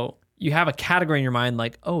then go, you have a category in your mind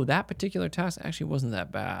like, oh, that particular task actually wasn't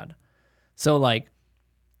that bad. So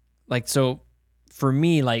so for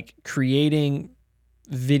me, like creating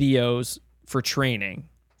videos for training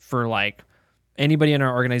for like anybody in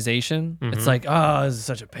our organization, it's like, oh, this is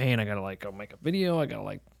such a pain. I got to like go make a video. I got to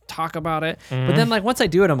like talk about it. But then like once I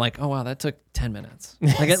do it, I'm like, oh wow, that took 10 minutes.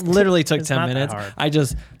 Like it literally took 10 minutes. I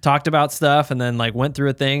just talked about stuff and then like went through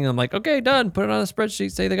a thing. And I'm like, okay, done. Put it on a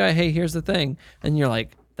spreadsheet. Say to the guy, hey, here's the thing. And you're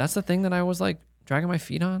like, that's the thing that I was like dragging my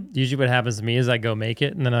feet on. Usually what happens to me is I go make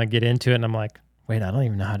it and then I get into it and I'm like, wait, I don't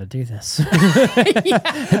even know how to do this.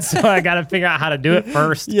 And so I got to figure out how to do it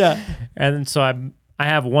first. Yeah. And so I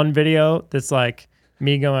have one video that's like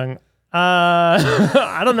me going,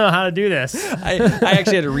 I don't know how to do this. I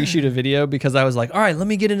actually had to reshoot a video because I was like, all right, let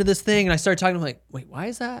me get into this thing. And I started talking, I'm like, wait, why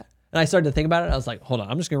is that? And I started to think about it. I was like, hold on,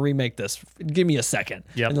 I'm just going to remake this. Give me a second.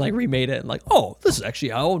 And like remade it and like, oh, this is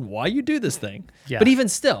actually how and why you do this thing. Yeah. But even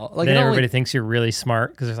still, like then everybody thinks you're really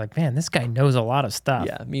smart because they're like, man, this guy knows a lot of stuff.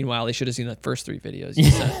 Yeah. Meanwhile, they should have seen the first 3 videos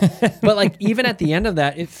you sent. But like even at the end of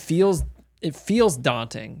that, it feels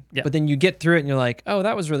daunting. But then you get through it and you're like, oh,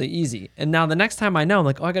 that was really easy. And now the next time I know, I'm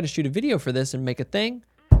like, oh, I got to shoot a video for this and make a thing.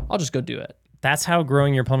 I'll just go do it. That's how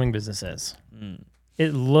growing your plumbing business is.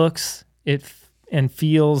 It looks and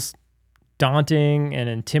feels daunting and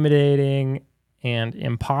intimidating and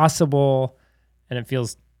impossible, and it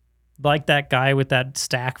feels like that guy with that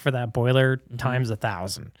stack for that boiler times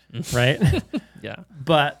 1,000, right? Yeah.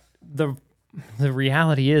 But the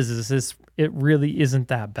reality is this, it really isn't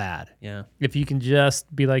that bad. Yeah. If you can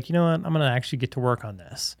just be like, you know what, I'm gonna actually get to work on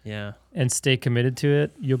this. Yeah. And stay committed to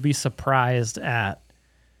it, you'll be surprised at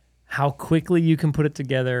how quickly you can put it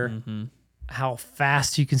together, how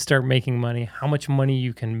fast you can start making money, how much money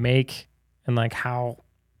you can make, and like how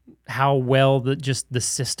well the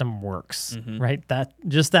system works, right?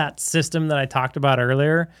 That system that I talked about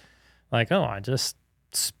earlier, like, oh, I just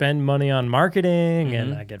spend money on marketing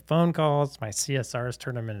and I get phone calls, my CSRs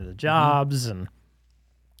turn them into jobs, and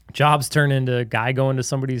jobs turn into a guy going to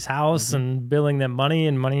somebody's house and billing them money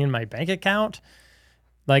and money in my bank account.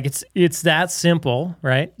 Like it's that simple,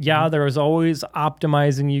 right? Yeah, there is always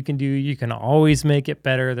optimizing you can do. You can always make it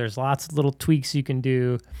better. There's lots of little tweaks you can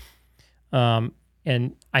do.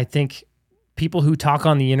 And I think people who talk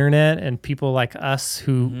on the internet and people like us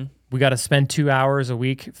who we got to spend 2 hours a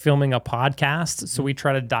week filming a podcast. So we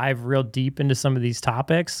try to dive real deep into some of these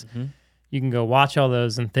topics. You can go watch all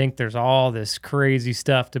those and think there's all this crazy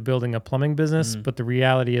stuff to building a plumbing business. But the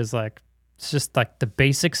reality is like, it's just like the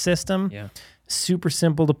basic system. Yeah. Super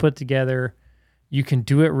simple to put together. You can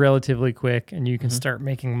do it relatively quick and you can start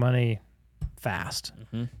making money fast.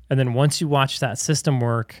 And then once you watch that system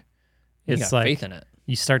work, it's like faith in it.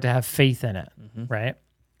 You start to have faith in it, right?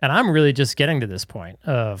 And I'm really just getting to this point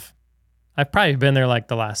of, I've probably been there like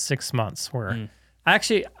the last 6 months where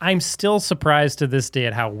I'm still surprised to this day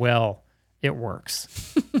at how well it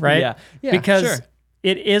works, right? Yeah, because sure.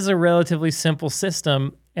 it is a relatively simple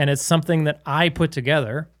system and it's something that I put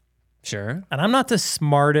together. Sure. And I'm not the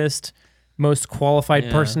smartest, most qualified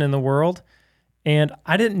person in the world. And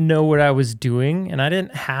I didn't know what I was doing. And I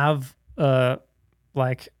didn't have,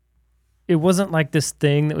 it wasn't like this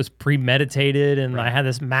thing that was premeditated and I had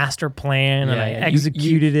this master plan and I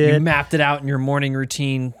executed it. You mapped it out in your morning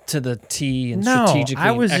routine to the T and strategically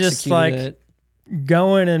I was just like it.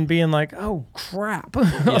 going and being like, oh, crap.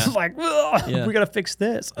 I was like, we got to fix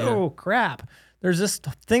this. Yeah. Oh, crap. There's this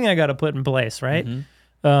thing I got to put in place, right?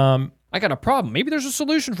 I got a problem. Maybe there's a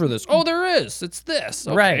solution for this. Oh, there is. It's this.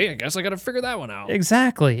 Okay, Right. I guess I got to figure that one out.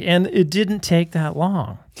 Exactly. And it didn't take that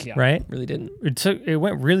long, right? Really didn't. It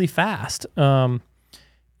went really fast. And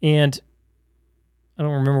I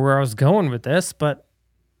don't remember where I was going with this, but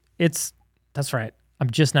that's right. I'm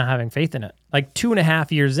just not having faith in it. Like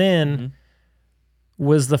 2.5 years in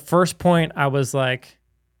was the first point I was like,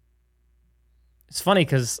 it's funny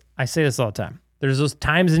because I say this all the time. There's those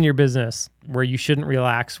times in your business where you shouldn't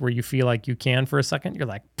relax, where you feel like you can for a second. You're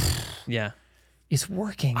like, yeah, it's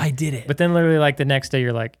working. I did it. But then literally like the next day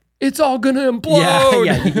you're like, it's all going to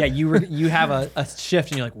implode. Yeah. You have a shift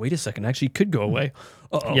and you're like, wait a second, actually it could go away.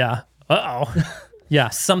 Uh-oh. Yeah. Yeah.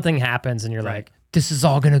 Something happens and you're like, this is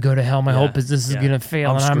all going to go to hell. My whole business is going to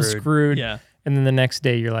fail and I'm screwed. Yeah. And then the next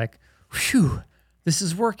day you're like, whew, this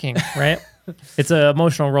is working, right? It's an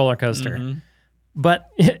emotional roller coaster. But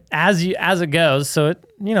as it goes, so it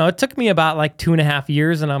took me about like 2.5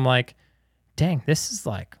 years and I'm like, dang, this is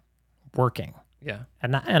like working. Yeah.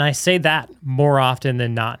 And I say that more often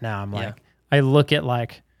than not now. I'm like, I look at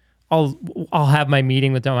like, I'll have my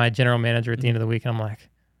meeting with my general manager at the end of the week and I'm like,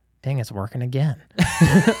 dang, it's working again.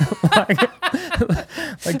 like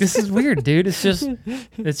this is weird, dude. It's just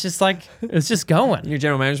going. Your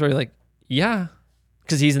general manager's probably like, yeah.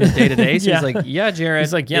 Because he's in the day-to-day, so he's like, yeah, Jered,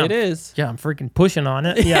 he's like, yeah, it is. Yeah, I'm freaking pushing on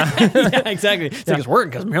it. Yeah, yeah, exactly. It's like, it's working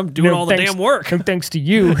because I'm doing all the damn work. Thanks to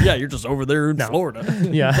you. Yeah, you're just over there in Florida.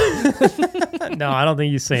 Yeah. No, I don't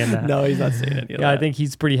think he's saying that. No, he's not saying any of that. I think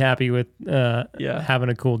he's pretty happy with having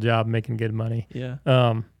a cool job, making good money. Yeah.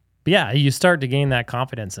 But yeah, you start to gain that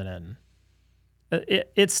confidence in it.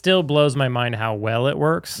 It still blows my mind how well it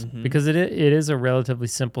works because it is a relatively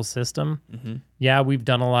simple system. Yeah, we've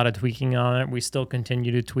done a lot of tweaking on it. We still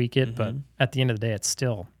continue to tweak it, but at the end of the day, it's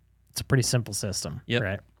a pretty simple system. Yep.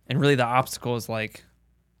 Right. And really the obstacle is like,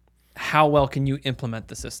 how well can you implement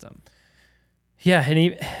the system? Yeah, and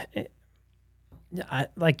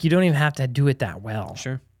you don't even have to do it that well.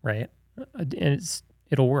 Sure. Right. And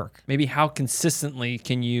it'll work. Maybe how consistently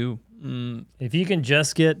can you... If you can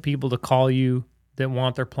just get people to call you that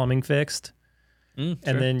want their plumbing fixed, and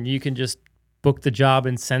then you can just book the job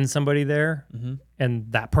and send somebody there,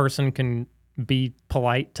 and that person can be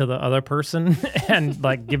polite to the other person and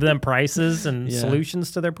like give them prices and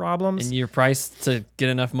solutions to their problems. And you're priced to get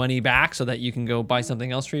enough money back so that you can go buy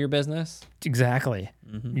something else for your business. Exactly.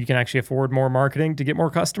 You can actually afford more marketing to get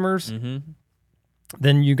more customers.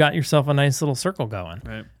 Then you got yourself a nice little circle going.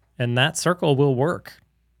 Right. And that circle will work.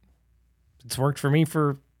 It's worked for me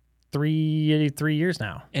for 3 years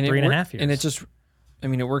now, and 3.5 years. And it just,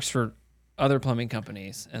 it works for other plumbing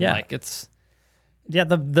companies. And like it's... Yeah,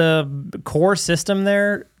 the core system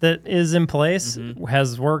there that is in place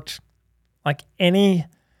has worked like any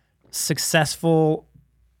successful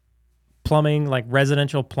plumbing, like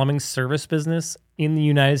residential plumbing service business in the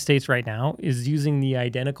United States right now is using the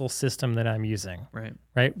identical system that I'm using.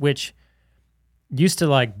 Right. Which used to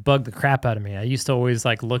like bug the crap out of me. I used to always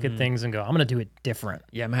like look at things and go, I'm going to do it different.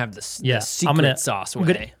 Yeah, I'm going to have the secret sauce way. I'm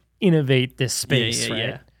going to innovate this space, right?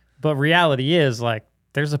 Yeah. But reality is like,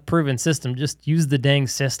 there's a proven system. Just use the dang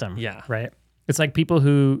system. Yeah. Right. It's like people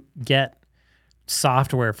who get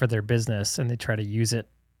software for their business and they try to use it.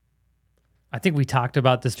 I think we talked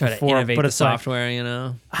about this before. To innovate but the software,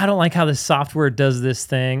 I don't like how this software does this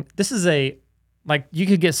thing. This is you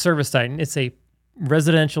could get ServiceTitan. It's a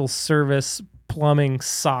residential service plumbing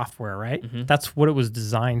software, right? That's what it was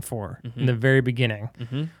designed for in the very beginning.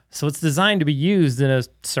 So it's designed to be used in a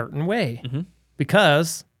certain way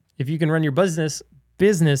because if you can run your business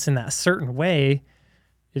in that certain way,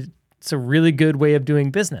 it's a really good way of doing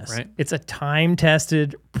business. Right. It's a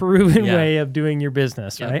time-tested, proven Yeah. way of doing your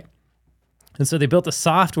business, Yep. right? And so they built a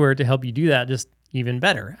software to help you do that just even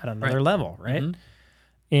better at another level, right? Mhm.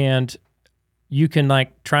 And you can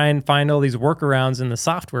like try and find all these workarounds in the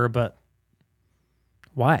software, but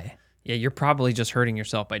why? Yeah, you're probably just hurting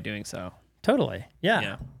yourself by doing so. Totally. Yeah.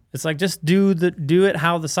 Yeah. It's like just do it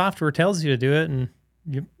how the software tells you to do it, and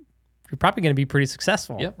you're probably going to be pretty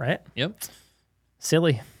successful, Yep. right? Yep.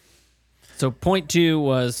 Silly. So point 2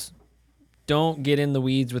 was don't get in the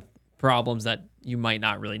weeds with problems that you might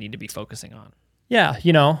not really need to be focusing on. Yeah,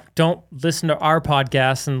 don't listen to our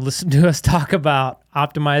podcast and listen to us talk about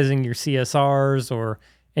optimizing your CSRs or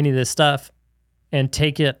any of this stuff and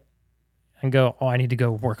take it and go, oh, I need to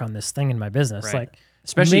go work on this thing in my business. Right. Like,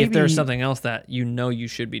 Especially if maybe- there's something else that you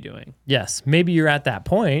should be doing. yes, maybe you're at that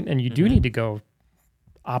point and you do need to go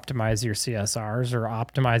optimize your CSRs or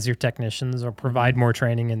optimize your technicians or provide more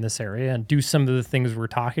training in this area and do some of the things we're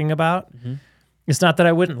talking about. It's not that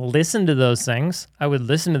I wouldn't listen to those things. I would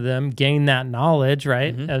listen to them, gain that knowledge,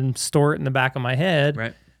 right? And store it in the back of my head.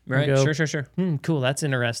 Right. and Right. go, Sure. Cool, that's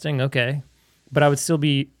interesting. Okay. But I would still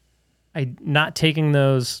be not taking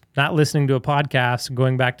those, not listening to a podcast,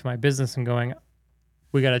 going back to my business and going,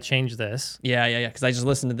 we got to change this. Yeah. Because I just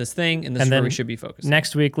listened to this thing, and this And is where then we should be focused.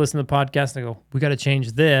 Next week, listen to the podcast and I go, we got to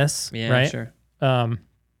change this. Yeah, right? sure. I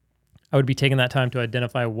would be taking that time to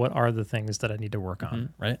identify what are the things that I need to work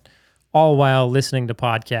on, right? All while listening to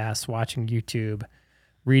podcasts, watching YouTube,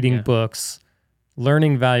 reading books,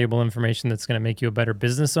 learning valuable information that's going to make you a better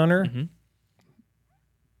business owner,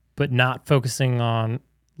 but not focusing on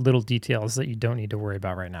little details that you don't need to worry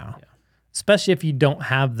about right now. Yeah. Especially if you don't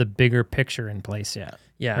have the bigger picture in place yet.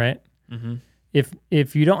 Yeah. Right?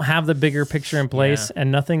 If you don't have the bigger picture in place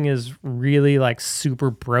and nothing is really like super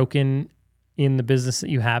broken in the business that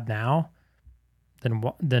you have now,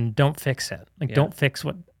 then don't fix it. Like don't fix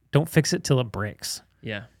it till it breaks.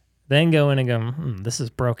 Yeah. Then go in and go, this is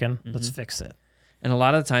broken. Let's fix it. And a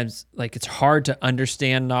lot of the times, like, it's hard to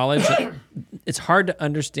understand knowledge. It's hard to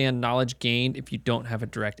understand knowledge gained if you don't have a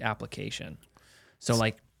direct application. So,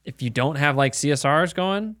 like, if you don't have, like, CSRs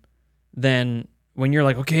going, then when you're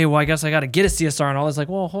like, okay, well, I guess I got to get a CSR and all, it's like,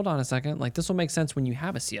 well, hold on a second. Like, this will make sense when you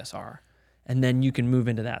have a CSR. And then you can move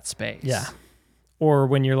into that space. Yeah. Or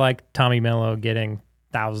when you're like Tommy Mello getting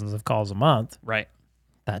thousands of calls a month, Right.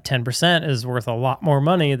 that 10% is worth a lot more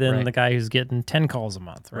money than Right. the guy who's getting 10 calls a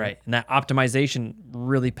month. Right. And that optimization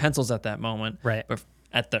really pencils at that moment. Right. But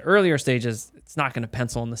at the earlier stages, it's not going to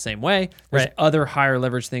pencil in the same way. There's Right. other higher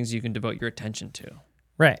leverage things you can devote your attention to.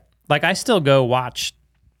 Right. Like I still go watch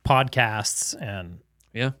podcasts and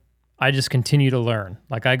Yeah. I just continue to learn.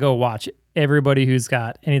 Like I go watch everybody who's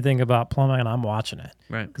got anything about plumbing and I'm watching it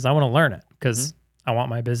Right. because I want to learn it because I want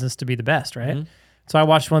my business to be the best, right? So I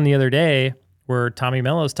watched one the other day where Tommy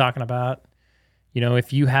Mello's talking about,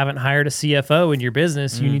 if you haven't hired a CFO in your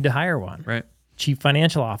business, you need to hire one. Right. Chief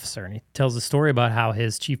financial officer. And he tells a story about how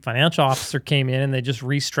his chief financial officer came in and they just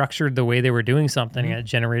restructured the way they were doing something and it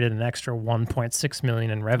generated an extra 1.6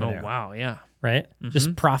 million in revenue. Oh, wow. Yeah. Right?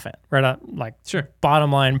 Just profit, right? Up, like Sure.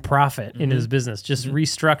 bottom line profit in his business, just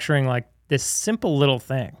restructuring like this simple little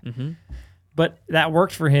thing. But that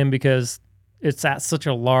worked for him because it's at such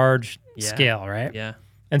a large scale, right? Yeah.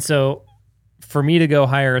 And so for me to go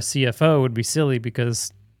hire a CFO would be silly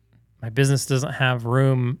because my business doesn't have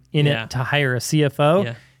room in Yeah. it to hire a CFO.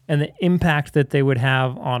 Yeah. And the impact that they would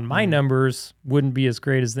have on my numbers wouldn't be as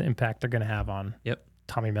great as the impact they're going to have on Yep.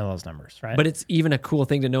 Tommy Mello's numbers, right? But it's even a cool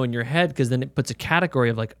thing to know in your head because then it puts a category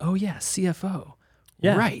of like, oh, yeah, CFO.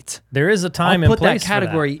 Yeah. Right. there is a time I'll and put place that for that.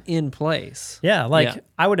 category in place. Yeah, like Yeah.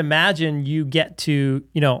 I would imagine you get to,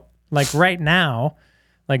 like right now,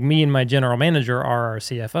 like me and my general manager are our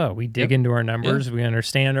CFO. We dig into our numbers, we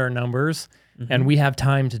understand our numbers, and we have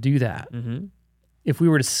time to do that. If we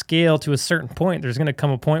were to scale to a certain point, there's going to come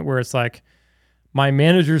a point where it's like my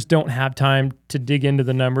managers don't have time to dig into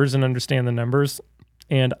the numbers and understand the numbers,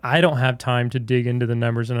 and I don't have time to dig into the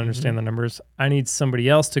numbers and understand the numbers. I need somebody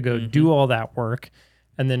else to go do all that work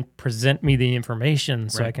and then present me the information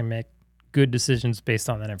so I can make good decisions based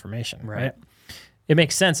on that information, right? It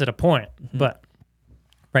makes sense at a point, but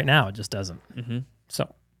right now it just doesn't.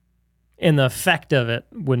 So, and the effect of it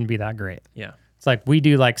wouldn't be that great. Yeah. It's like we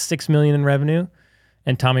do like 6 million in revenue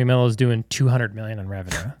and Tommy Mello's doing 200 million in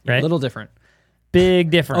revenue, right? A little different.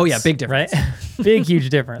 Big difference. Oh, yeah, big difference. Right? Big, huge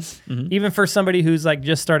difference. Even for somebody who's like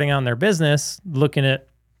just starting out in their business, looking at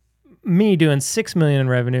me doing 6 million in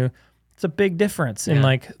revenue, it's a big difference in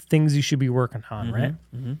like things you should be working on, right?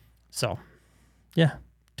 So, yeah,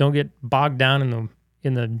 don't get bogged down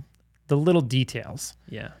in the the little details.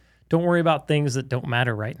 Yeah. Don't worry about things that don't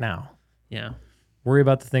matter right now. Yeah. Worry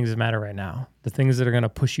about the things that matter right now. The things that are going to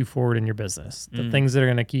push you forward in your business. The things that are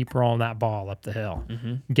going to keep rolling that ball up the hill,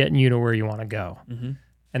 getting you to where you want to go.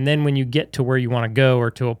 And then when you get to where you want to go,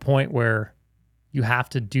 or to a point where you have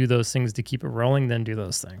to do those things to keep it rolling, then do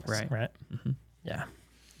those things. Right. Yeah.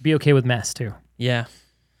 Be okay with mess too. Yeah.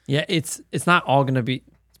 Yeah. It's not all going to be,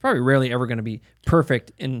 it's probably rarely ever going to be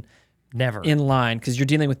perfect Never. in line, because you're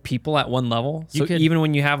dealing with people at one level. So even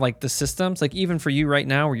when you have like the systems, like even for you right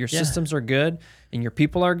now where your systems are good and your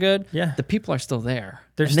people are good, the people are still there.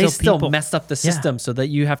 They still messed up the system so that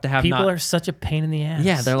you have to have people are such a pain in the ass.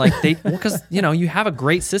 Yeah, they're like, because you have a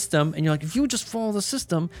great system and you're like, if you would just follow the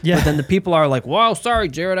system, but then the people are like, wow, sorry,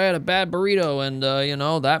 Jered, I had a bad burrito and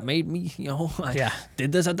that made me, I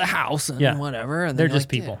did this at the house and whatever. And they're just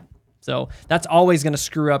people. Yeah. So that's always going to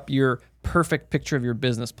screw up your perfect picture of your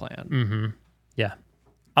business plan. Yeah.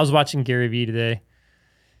 I was watching Gary Vee today,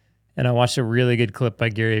 and I watched a really good clip by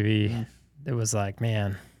Gary Vee. It was like,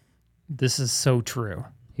 man, this is so true.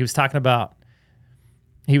 He was talking to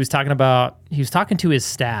his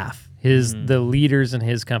staff, the leaders in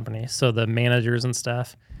his company, so the managers and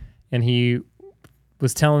stuff. And he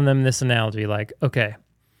was telling them this analogy, like, okay,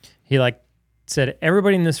 he like said,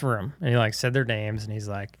 everybody in this room, and he like said their names, and he's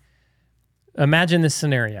like, imagine this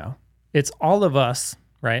scenario. It's all of us,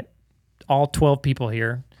 right? All 12 people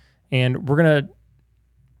here. And we're going to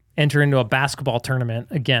enter into a basketball tournament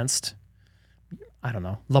against, I don't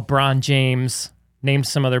know, LeBron James, name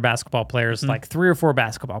some other basketball players, like 3 or 4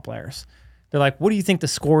 basketball players. They're like, what do you think the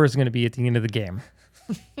score is going to be at the end of the game?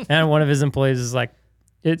 And one of his employees is like,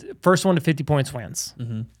 first one to 50 points wins.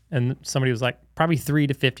 And somebody was like, probably 3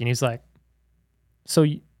 to 50. And he's like, so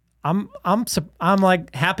I'm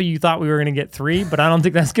like happy you thought we were going to get 3, but I don't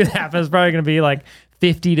think that's going to happen. It's probably going to be like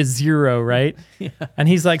 50 to 0, right? And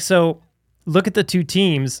he's like, so look at the 2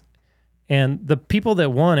 teams, and the people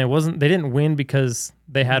that won, they didn't win because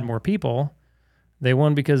they had more people. They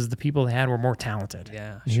won because the people they had were more talented.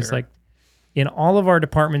 Yeah, and he's like, in all of our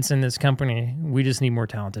departments in this company, we just need more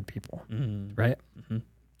talented people, right?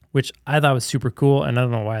 Which I thought was super cool, and I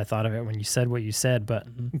don't know why I thought of it when you said what you said, but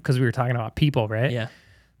because we were talking about people, right? Yeah.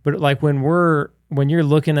 But like when you're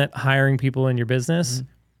looking at hiring people in your business,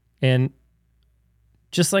 and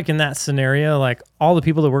just like in that scenario, like all the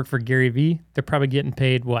people that work for Gary Vee, they're probably getting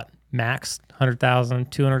paid what, max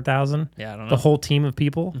 100,000, 200,000. Yeah, I don't know. The whole team of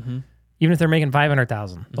people, even if they're making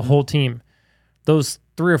 500,000, the whole team. Those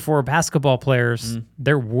 3 or 4 basketball players,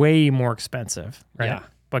 they're way more expensive, right? Yeah.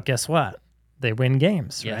 But guess what? They win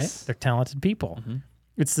games, right? They're talented people.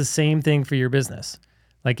 It's the same thing for your business.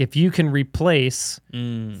 Like if you can replace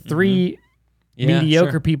 3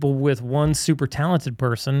 mediocre people with 1 super talented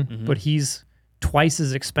person, but he's twice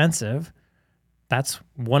as expensive, that's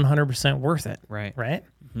 100% worth it. Right.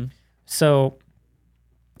 So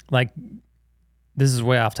like, this is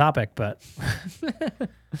way off topic, but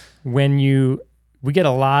we get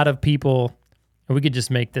a lot of people, and we could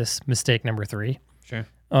just make this mistake number 3. Sure.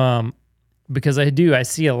 Because I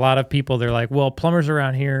see a lot of people, they're like, well, plumbers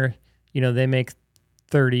around here, they make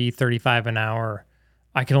 30, 35 an hour.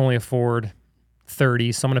 I can only afford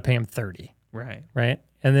 30, so I'm going to pay them 30. Right.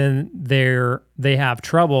 And then they have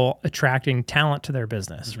trouble attracting talent to their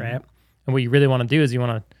business, right? And what you really want to do is you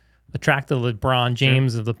want to attract the LeBron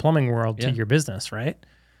James of the plumbing world to your business, right?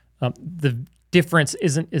 The difference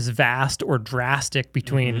isn't as vast or drastic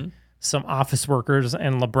between some office workers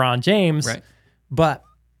and LeBron James, but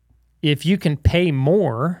if you can pay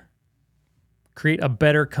more, create a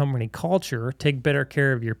better company culture, take better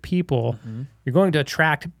care of your people, you're going to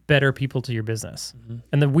attract better people to your business.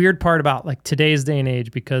 And the weird part about like today's day and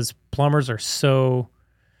age, because plumbers are so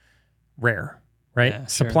rare, right? Yeah,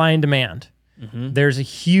 Supply and demand. There's a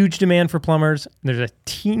huge demand for plumbers. There's a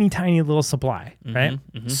teeny tiny little supply, right?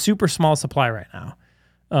 Super small supply right now.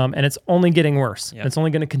 And it's only getting worse. It's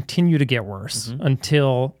only going to continue to get worse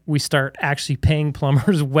until we start actually paying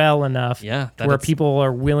plumbers well enough where people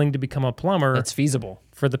are willing to become a plumber. That's feasible.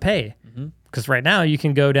 For the pay. Because right now you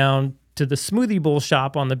can go down to the smoothie bowl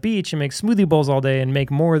shop on the beach and make smoothie bowls all day and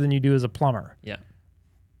make more than you do as a plumber. Yeah.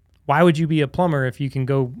 Why would you be a plumber if you can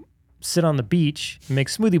go sit on the beach and make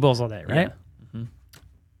smoothie bowls all day, right?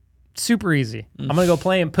 Super easy. I'm going to go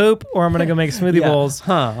play and poop, or I'm going to go make smoothie bowls.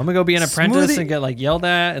 I'm going to go be an apprentice and get like yelled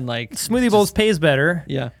at and like... Smoothie bowls pays better.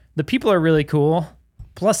 Yeah. The people are really cool.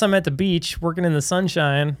 Plus I'm at the beach working in the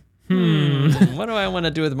sunshine. What do I want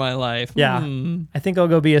to do with my life? Yeah. I think I'll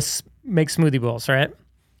go make smoothie bowls, right?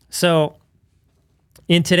 So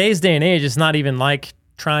in today's day and age, it's not even like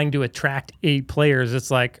trying to attract 8 players. It's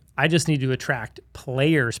like, I just need to attract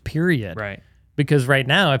players, period. Right. Because right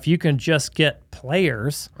now, if you can just get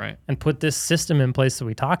players Right. and put this system in place that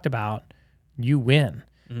we talked about, you win.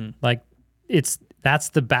 Like that's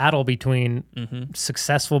the battle between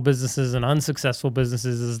successful businesses and unsuccessful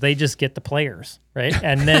businesses is they just get the players, right?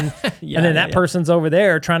 And then that person's over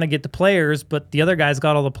there trying to get the players, but the other guy's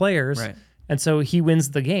got all the players. Right. And so he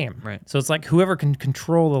wins the game. Right. So it's like whoever can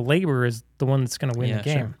control the labor is the one that's going to win the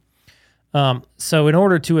game. Sure. So in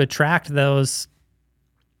order to attract those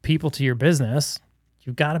people to your business,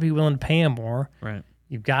 you've got to be willing to pay them more. Right.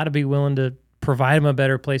 You've got to be willing to provide them a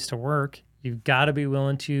better place to work. You've got to be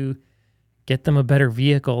willing to get them a better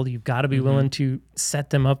vehicle. You've got to be willing to set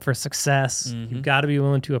them up for success. You've got to be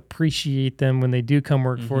willing to appreciate them when they do come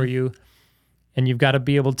work for you. And you've got to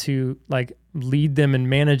be able to like lead them and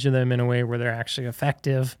manage them in a way where they're actually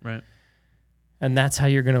effective. Right. And that's how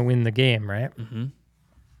you're going to win the game, right?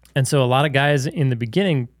 And so a lot of guys in the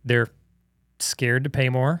beginning, they're scared to pay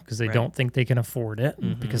more because they don't think they can afford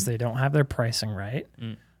it because they don't have their pricing right.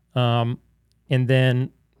 And then,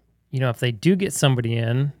 you know, if they do get somebody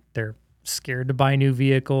in, they're scared to buy new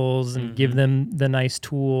vehicles and give them the nice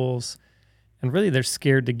tools. And really, they're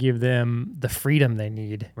scared to give them the freedom they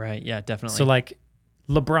need. Right. Yeah, definitely. So like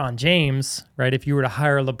LeBron James, right? If you were to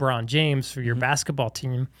hire LeBron James for your basketball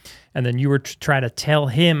team and then you were to try to tell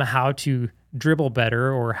him how to dribble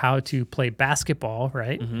better or how to play basketball,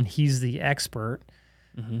 right? And he's the expert.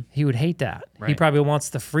 He would hate that. Right. He probably wants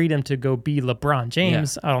the freedom to go be LeBron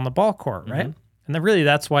James out on the ball court, right? And then really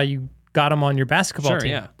that's why you got him on your basketball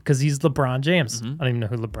team because he's LeBron James. I don't even know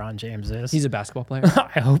who LeBron James is. He's a basketball player.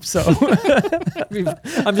 I hope so.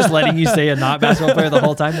 I'm just letting you say a not basketball player the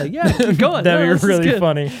whole time. Like, yeah, keep going. That'd be really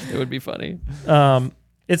funny. It would be funny.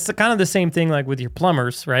 It's kind of the same thing like with your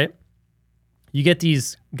plumbers, right? You get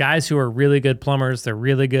these guys who are really good plumbers. They're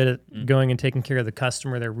really good at going and taking care of the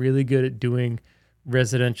customer. They're really good at doing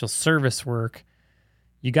residential service work.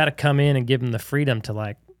 You got to come in and give them the freedom to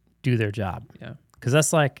like do their job. Yeah. Because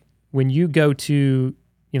that's like when you go to,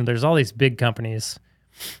 you know, there's all these big companies.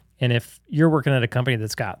 And if you're working at a company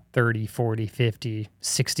that's got 30, 40, 50,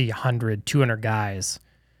 60, 100, 200 guys,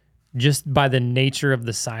 just by the nature of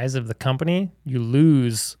the size of the company, you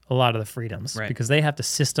lose a lot of the freedoms because they have to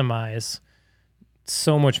systemize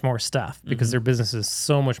so much more stuff because their business is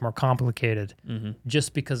so much more complicated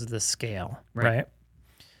just because of the scale, right?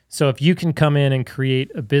 So if you can come in and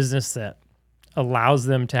create a business that allows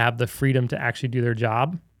them to have the freedom to actually do their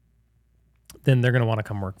job, then they're going to want to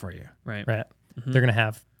come work for you, right? They're going to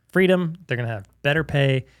have freedom. They're going to have better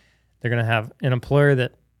pay. They're going to have an employer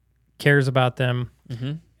that cares about them,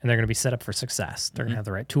 and they're going to be set up for success. They're going to have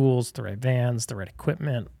the right tools, the right vans, the right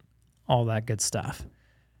equipment, all that good stuff.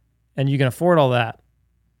 And you can afford all that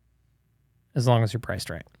as long as you're priced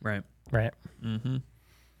right. Right.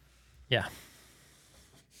 Yeah.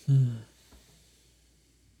 That's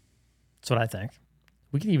what I think.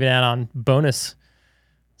 We can even add on bonus.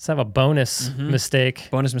 Let's have a bonus mistake.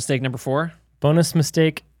 Bonus mistake number 4. Bonus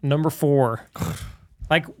mistake number 4.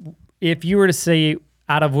 Like, if you were to say,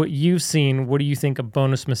 out of what you've seen, what do you think a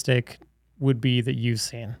bonus mistake would be that you've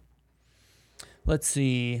seen? Let's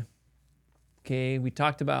see. Okay, we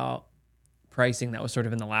talked about pricing. That was sort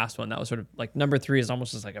of in the last one. That was sort of like number 3 is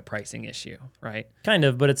almost just like a pricing issue, right? Kind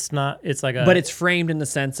of, but it's not. It's like a. But it's framed in the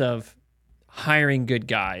sense of hiring good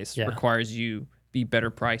guys requires you be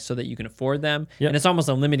better priced so that you can afford them. And it's almost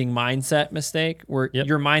a limiting mindset mistake where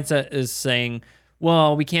your mindset is saying,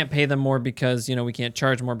 well, we can't pay them more because, you know, we can't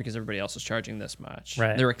charge more because everybody else is charging this much.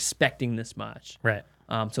 Right. They're expecting this much. Right.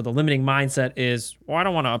 So the limiting mindset is, well, I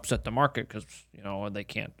don't want to upset the market because, you know, the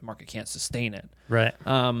market can't sustain it. Right.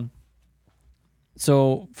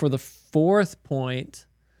 So for the 4th point,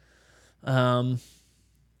 I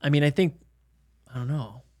mean, I think, I don't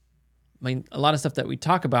know. I mean, a lot of stuff that we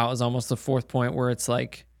talk about is almost the 4th point where it's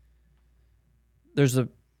like there's a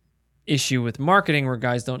issue with marketing where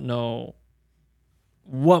guys don't know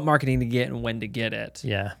what marketing to get and when to get it.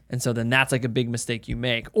 Yeah. And so then that's like a big mistake you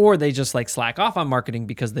make. Or they just like slack off on marketing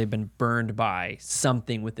because they've been burned by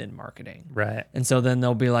something within marketing. Right. And so then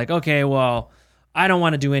they'll be like, okay, well, I don't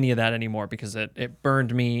want to do any of that anymore because it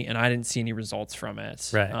burned me and I didn't see any results from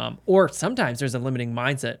it. Right. Or sometimes there's a limiting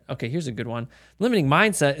mindset. Okay, here's a good one. Limiting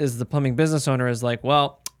mindset is the plumbing business owner is like,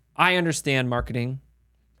 well, I understand marketing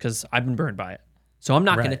because I've been burned by it. So I'm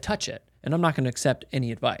not going to touch it and I'm not going to accept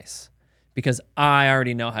any advice because I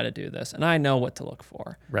already know how to do this and I know what to look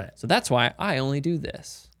for. Right. So that's why I only do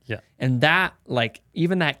this. Yeah. And that, like,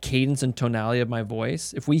 even that cadence and tonality of my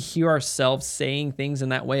voice, if we hear ourselves saying things in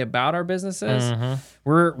that way about our businesses,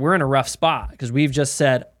 we're in a rough spot because we've just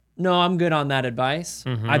said, no, I'm good on that advice.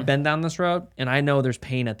 I've been down this road and I know there's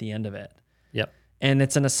pain at the end of it. Yep. And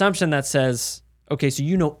it's an assumption that says, okay, so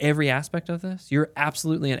you know every aspect of this. You're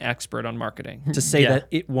absolutely an expert on marketing to say that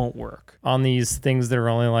it won't work on these things that are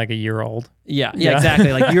only like a year old. Yeah,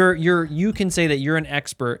 exactly. Like you can say that you're an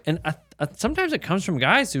expert. And sometimes it comes from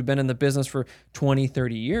guys who've been in the business for 20,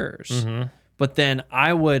 30 years. Mm-hmm. But then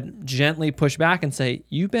I would gently push back and say,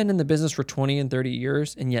 you've been in the business for 20 and 30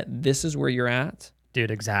 years, and yet this is where you're at?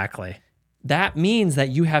 Dude, exactly. That means that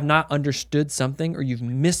you have not understood something or you've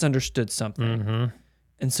misunderstood something. Mm-hmm.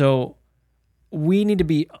 And so we need to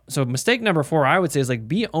be, so mistake number 4, I would say, is like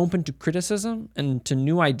be open to criticism and to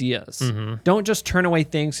new ideas. Mm-hmm. Don't just turn away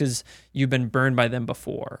things because you've been burned by them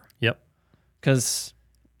before. Yep. Because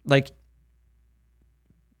like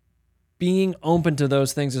being open to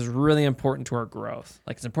those things is really important to our growth.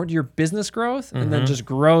 Like it's important to your business growth and then just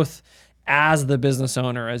growth as the business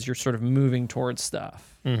owner as you're sort of moving towards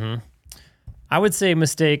stuff. Mm-hmm. I would say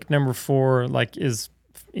mistake number 4, like is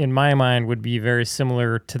in my mind would be very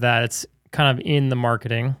similar to that. It's kind of in the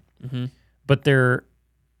marketing, but they're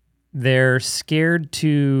scared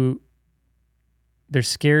to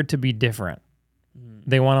be different.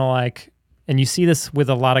 They want to like, and you see this with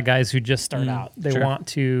a lot of guys who just start out. They want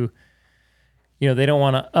to, they don't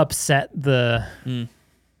want to upset they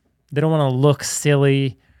don't want to look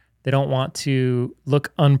silly. They don't want to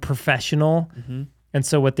look unprofessional. And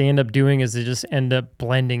so what they end up doing is they just end up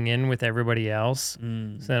blending in with everybody else.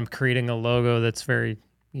 So I'm creating a logo that's very,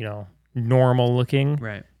 normal looking,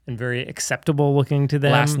 right, and very acceptable looking to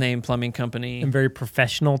them. Last name plumbing company. And very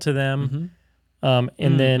professional to them.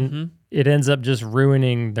 And then it ends up just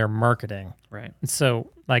ruining their marketing. Right. And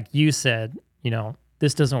so like you said,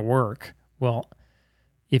 this doesn't work. Well,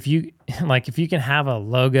 if you can have a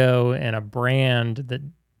logo and a brand that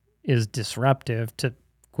is disruptive, to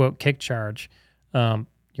quote Kick Charge, your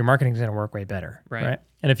marketing is going to work way better. Right.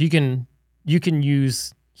 And if you can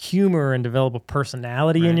use humor and develop a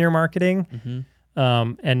personality in your marketing,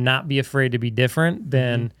 and not be afraid to be different,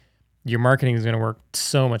 then your marketing is going to work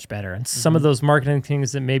so much better. And some of those marketing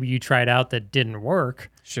things that maybe you tried out that didn't work,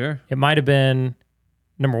 it might have been,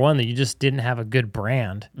 number 1, that you just didn't have a good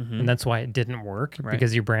brand, and that's why it didn't work,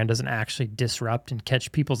 because your brand doesn't actually disrupt and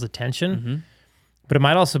catch people's attention. But it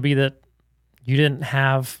might also be that you didn't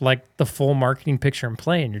have like the full marketing picture in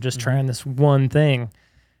play, and you're just trying this one thing.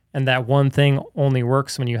 And that one thing only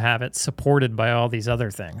works when you have it supported by all these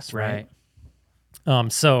other things, right?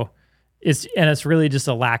 So it's really just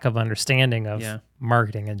a lack of understanding of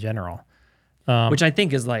marketing in general. Which I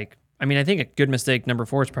think is like, I think a good mistake number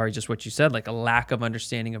 4 is probably just what you said, like a lack of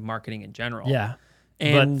understanding of marketing in general. Yeah.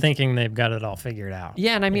 But thinking they've got it all figured out.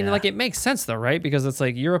 Yeah, and like it makes sense though, right? Because it's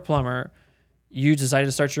like you're a plumber, you decided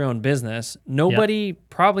to start your own business. Nobody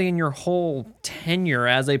probably in your whole tenure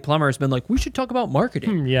as a plumber has been like, we should talk about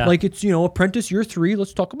marketing. Like it's, apprentice year 3,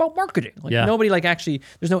 let's talk about marketing. Like nobody like actually,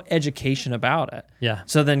 there's no education about it.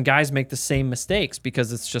 So then guys make the same mistakes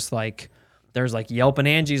because it's just like, there's like Yelp and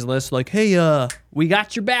Angie's list, like, hey, we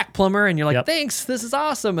got your back, plumber. And you're like, thanks, this is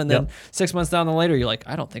awesome. And then 6 months down the later, you're like,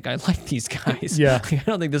 I don't think I like these guys. I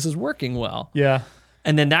don't think this is working well.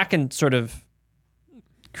 And then that can sort of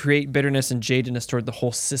create bitterness and jadedness toward the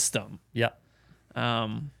whole system.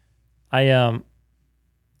 I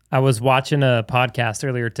was watching a podcast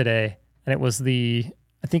earlier today, and it was I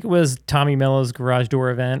think it was Tommy Mello's garage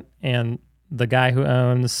door event, and the guy who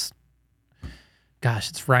owns,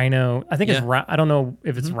 it's Rhino. I think it's I don't know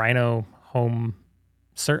if it's Rhino Home.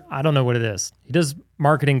 I don't know what it is. He does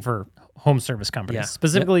marketing for home service companies,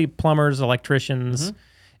 specifically plumbers, electricians,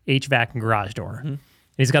 HVAC, and garage door. And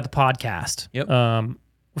he's got the podcast.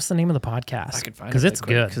 What's the name of the podcast? I can find it because it's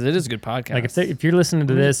good. Because it is a good podcast. Like if you're listening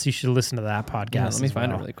to this, you should listen to that podcast. Let me find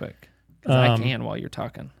it really quick. Because I can while you're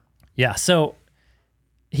talking. Yeah. So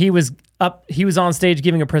he was on stage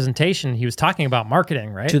giving a presentation. He was talking about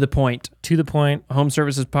marketing, right? To the point. Home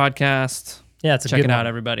Services Podcast. Yeah, it's a check good it one. out,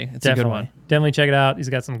 everybody. It's Definitely. a good one. Definitely check it out. He's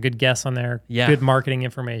got some good guests on there. Good marketing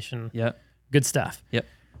information. Good stuff.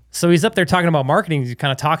 So he's up there talking about marketing. He's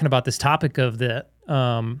kind of talking about this topic of that.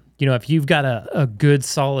 If you've got a good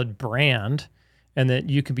solid brand and that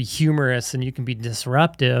you can be humorous and you can be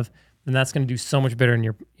disruptive, then that's going to do so much better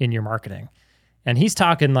in your marketing. And he's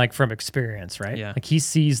talking like from experience, right? Like he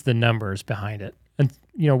sees the numbers behind it. And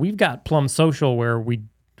we've got Plum Social where we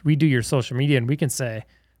do your social media, and we can say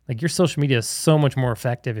like your social media is so much more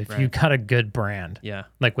effective if you've got a good brand.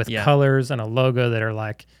 Like with colors and a logo that are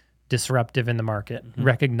like disruptive in the market,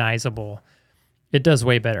 recognizable. It does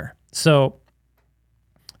way better. So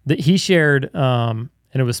he shared, and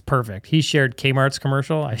it was perfect. He shared Kmart's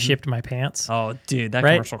commercial. I shipped my pants. Oh, dude, that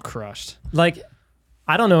commercial crushed. Like,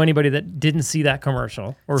 I don't know anybody that didn't see that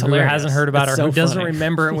commercial or It's who hilarious. hasn't heard about It's it or so who doesn't funny.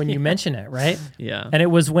 remember it when you mention it, right? Yeah. And it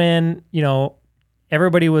was when,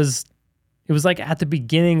 everybody was, it was like at the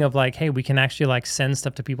beginning of like, hey, we can actually like send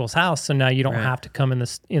stuff to people's house. So now you don't Right. have to come in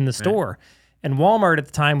the store. And Walmart at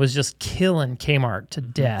the time was just killing Kmart to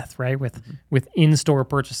death, right? With in-store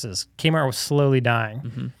purchases. Kmart was slowly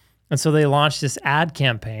dying. And so they launched this ad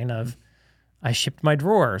campaign of, I shipped my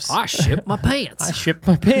drawers. I shipped my pants. I shipped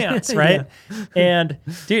my pants, right? And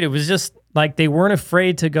dude, it was just like they weren't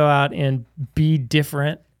afraid to go out and be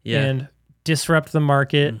different and disrupt the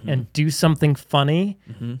market and do something funny.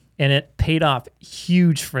 And it paid off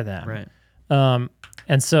huge for them. Right.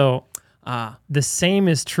 And so the same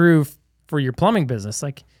is true for your plumbing business.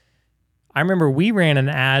 Like I remember we ran an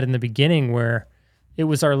ad in the beginning where it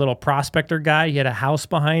was our little prospector guy. He had a house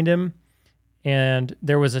behind him and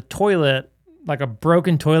there was a toilet, like a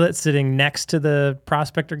broken toilet sitting next to the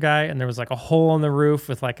prospector guy. And there was like a hole in the roof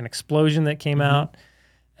with like an explosion that came out.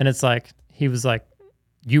 And it's like, he was like,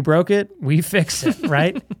 you broke it, we fix it.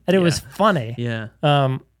 Right. And it was funny. Yeah.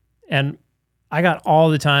 And I got all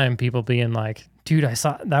the time people being like, dude, I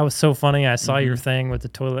saw, that was so funny. I saw your thing with the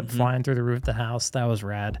toilet flying through the roof of the house. That was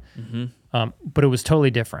rad. But it was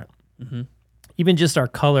totally different. Even just our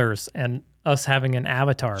colors and us having an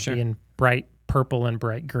avatar being bright purple and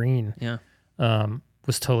bright green. Yeah.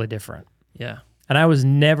 Was totally different. Yeah. And I was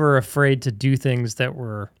never afraid to do things that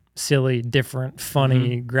were silly, different,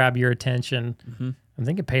 funny, grab your attention. I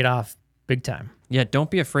think it paid off big time. Yeah. Don't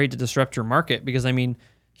be afraid to disrupt your market because I mean,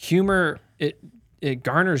 humor, it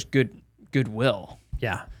garners goodwill.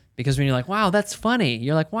 Yeah. Because when you're like, wow, that's funny,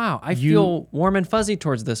 you're like, wow, I feel warm and fuzzy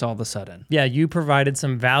towards this all of a sudden. Yeah, you provided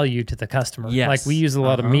some value to the customer. Yes. Like we use a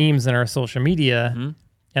lot of memes in our social media.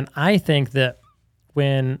 And I think that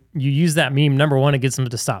when you use that meme, number one, it gets them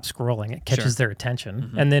to stop scrolling. It catches their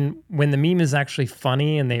attention. And then when the meme is actually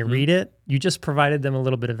funny and they read it, you just provided them a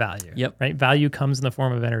little bit of value. Yep. Right? Value comes in the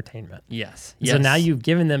form of entertainment. Yes. So now you've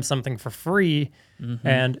given them something for free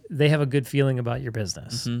and they have a good feeling about your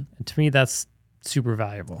business. And to me, that's super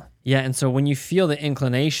valuable. Yeah. And so when you feel the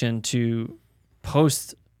inclination to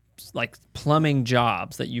post like plumbing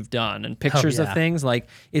jobs that you've done and pictures of things, like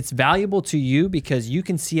it's valuable to you because you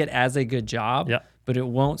can see it as a good job, but it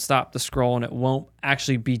won't stop the scroll and it won't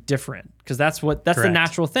actually be different. Because that's the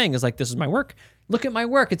natural thing is like, this is my work. Look at my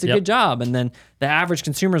work. It's a good job. And then the average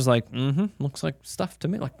consumer is like, looks like stuff to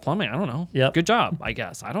me, like plumbing. I don't know. Good job, I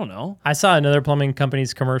guess. I don't know. I saw another plumbing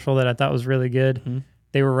company's commercial that I thought was really good.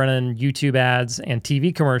 They were running YouTube ads and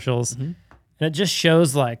TV commercials. And it just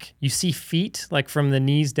shows like you see feet like from the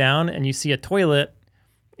knees down and you see a toilet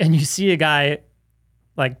and you see a guy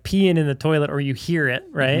like peeing in the toilet or you hear it,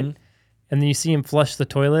 right? And then you see him flush the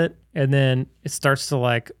toilet and then it starts to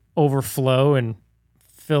like overflow and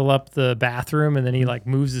fill up the bathroom and then he like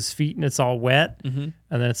moves his feet and it's all wet. And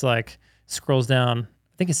then it's like scrolls down.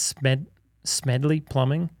 I think it's Smedley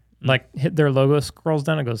Plumbing. Like hit their logo scrolls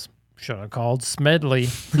down and goes, should have called Smedley.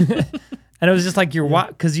 And it was just like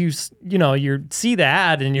because you see the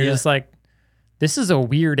ad and you're just like, this is a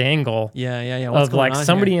weird angle. Yeah. What's of going like on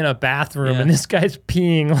somebody here? in a bathroom and this guy's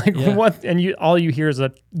peeing. Like what? And all you hear is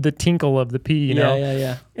the tinkle of the pee. You know?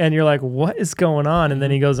 Yeah. And you're like, what is going on? And then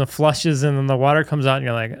he goes and flushes, and then the water comes out, and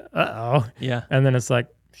you're like, uh oh. Yeah. And then it's like,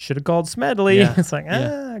 should have called Smedley. Yeah. It's like,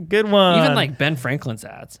 good one. Even like Ben Franklin's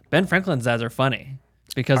ads. Ben Franklin's ads are funny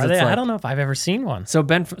because Are it's they? like, I don't know if I've ever seen one. So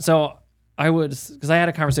because I had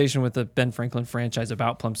a conversation with the Ben Franklin franchise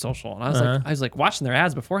about Plum Social, and I was like watching their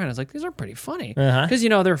ads beforehand. I was like, these are pretty funny because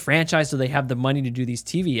they're franchised, so they have the money to do these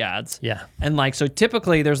TV ads. Yeah, and like so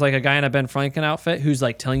typically there's like a guy in a Ben Franklin outfit who's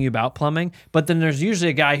like telling you about plumbing, but then there's usually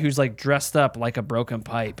a guy who's like dressed up like a broken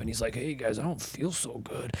pipe, and he's like, hey guys, I don't feel so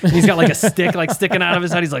good. And he's got like a stick like sticking out of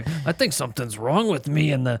his head. He's like, I think something's wrong with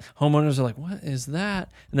me, and the homeowners are like, what is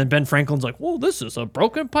that? And then Ben Franklin's like, well, this is a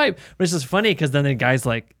broken pipe, but it's just funny because then the guy's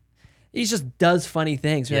like. He just does funny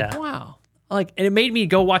things. You're like, wow. Like, and it made me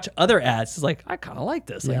go watch other ads. It's like, I kind of like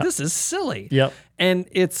this. Like, this is silly. Yep. And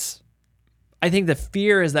I think the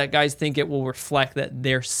fear is that guys think it will reflect that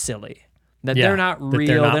they're silly, that they're not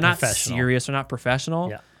real, they're not serious, they're not professional.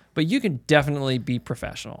 Yeah. But you can definitely be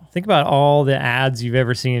professional. Think about all the ads you've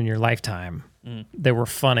ever seen in your lifetime that were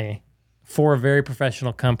funny for a very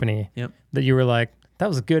professional company that you were like, that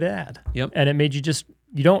was a good ad. Yep. And it made you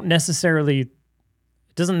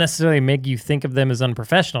it doesn't necessarily make you think of them as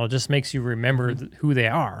unprofessional. It just makes you remember who they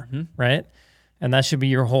are, right? And that should be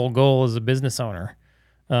your whole goal as a business owner.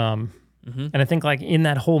 And I think like in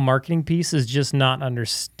that whole marketing piece is just not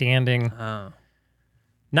understanding,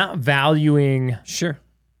 not valuing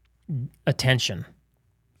attention.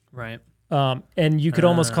 Right. And you could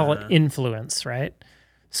almost call it influence, right?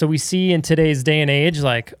 So we see in today's day and age,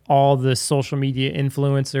 like all the social media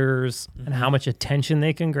influencers and how much attention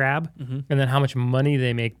they can grab and then how much money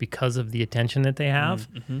they make because of the attention that they have.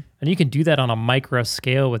 And you can do that on a micro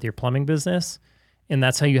scale with your plumbing business. And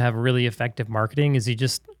that's how you have really effective marketing is you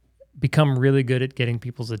just become really good at getting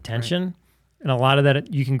people's attention. Right. And a lot of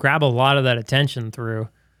that, you can grab a lot of that attention through,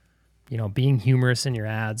 being humorous in your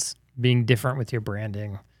ads, being different with your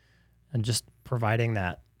branding, and just providing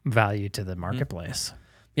that value to the marketplace.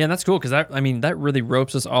 Yeah, and that's cool because that really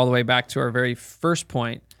ropes us all the way back to our very first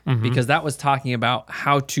point because that was talking about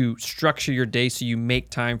how to structure your day so you make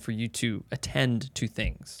time for you to attend to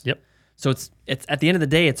things. Yep. So it's at the end of the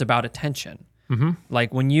day, it's about attention.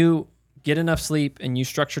 Like when you get enough sleep and you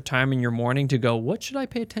structure time in your morning to go, what should I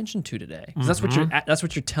pay attention to today? Because that's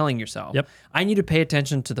what you're telling yourself. Yep. I need to pay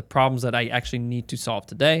attention to the problems that I actually need to solve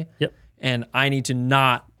today. Yep. And I need to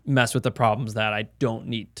not mess with the problems that I don't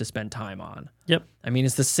need to spend time on. Yep. I mean,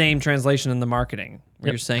 it's the same translation in the marketing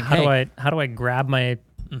where you're saying, how do I grab my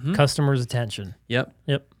customer's attention? Yep.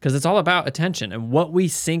 Yep. Because it's all about attention, and what we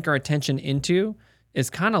sink our attention into is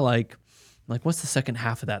kind of like what's the second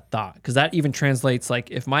half of that thought? Because that even translates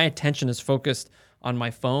like if my attention is focused on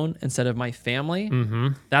my phone instead of my family,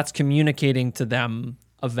 that's communicating to them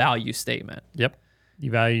a value statement. Yep. You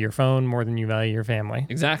value your phone more than you value your family.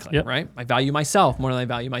 Exactly. Yep. Right. I value myself more than I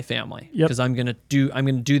value my family because I'm gonna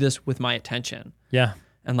do this with my attention. Yeah.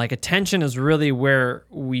 And like attention is really where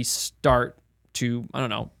we start to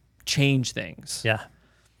change things. Yeah.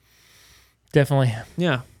 Definitely.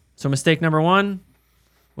 Yeah. So mistake number 1,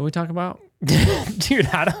 what we talk about? Dude,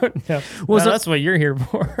 I don't know. Well, that's what you're here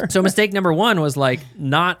for. So mistake number 1 was like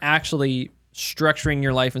not actually structuring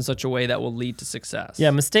your life in such a way that will lead to success. Yeah.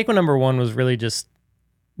 Mistake number 1 was really just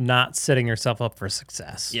not setting yourself up for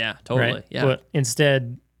success. Yeah, totally. Right? Yeah. But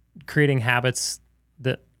instead creating habits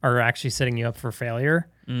that are actually setting you up for failure.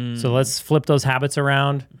 So let's flip those habits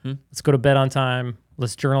around. Let's go to bed on time.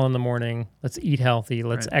 Let's journal in the morning. Let's eat healthy.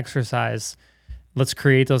 Let's exercise. Let's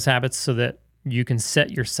create those habits so that you can set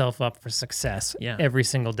yourself up for success every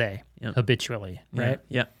single day, habitually, right?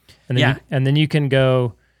 Yeah. And then you can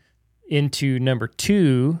go into number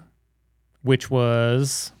 2, which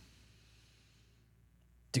was...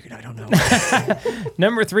 Dude, I don't know.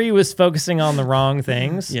 Number 3 was focusing on the wrong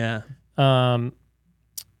things. Yeah. I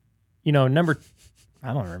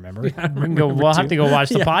don't remember. We'll have to go watch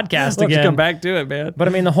the podcast we'll again. Have to come back to it, man. But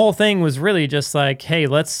I mean, the whole thing was really just like, hey,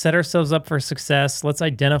 let's set ourselves up for success. Let's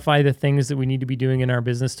identify the things that we need to be doing in our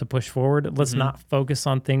business to push forward. Let's not focus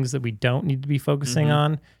on things that we don't need to be focusing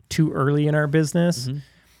on too early in our business.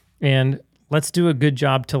 And let's do a good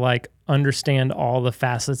job to like understand all the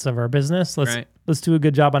facets of our business. Let's do a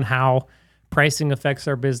good job on how pricing affects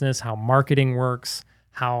our business, how marketing works,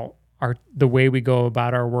 how the way we go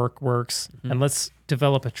about our work works, and let's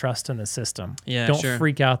develop a trust in the system. Yeah, Don't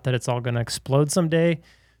freak out that it's all going to explode someday,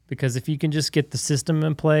 because if you can just get the system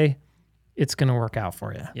in play, it's going to work out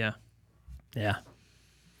for you. Yeah. Yeah.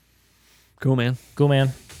 Cool, man. Cool,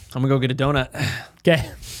 man. I'm going to go get a donut. Okay.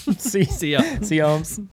 See ya. See you, Holmes.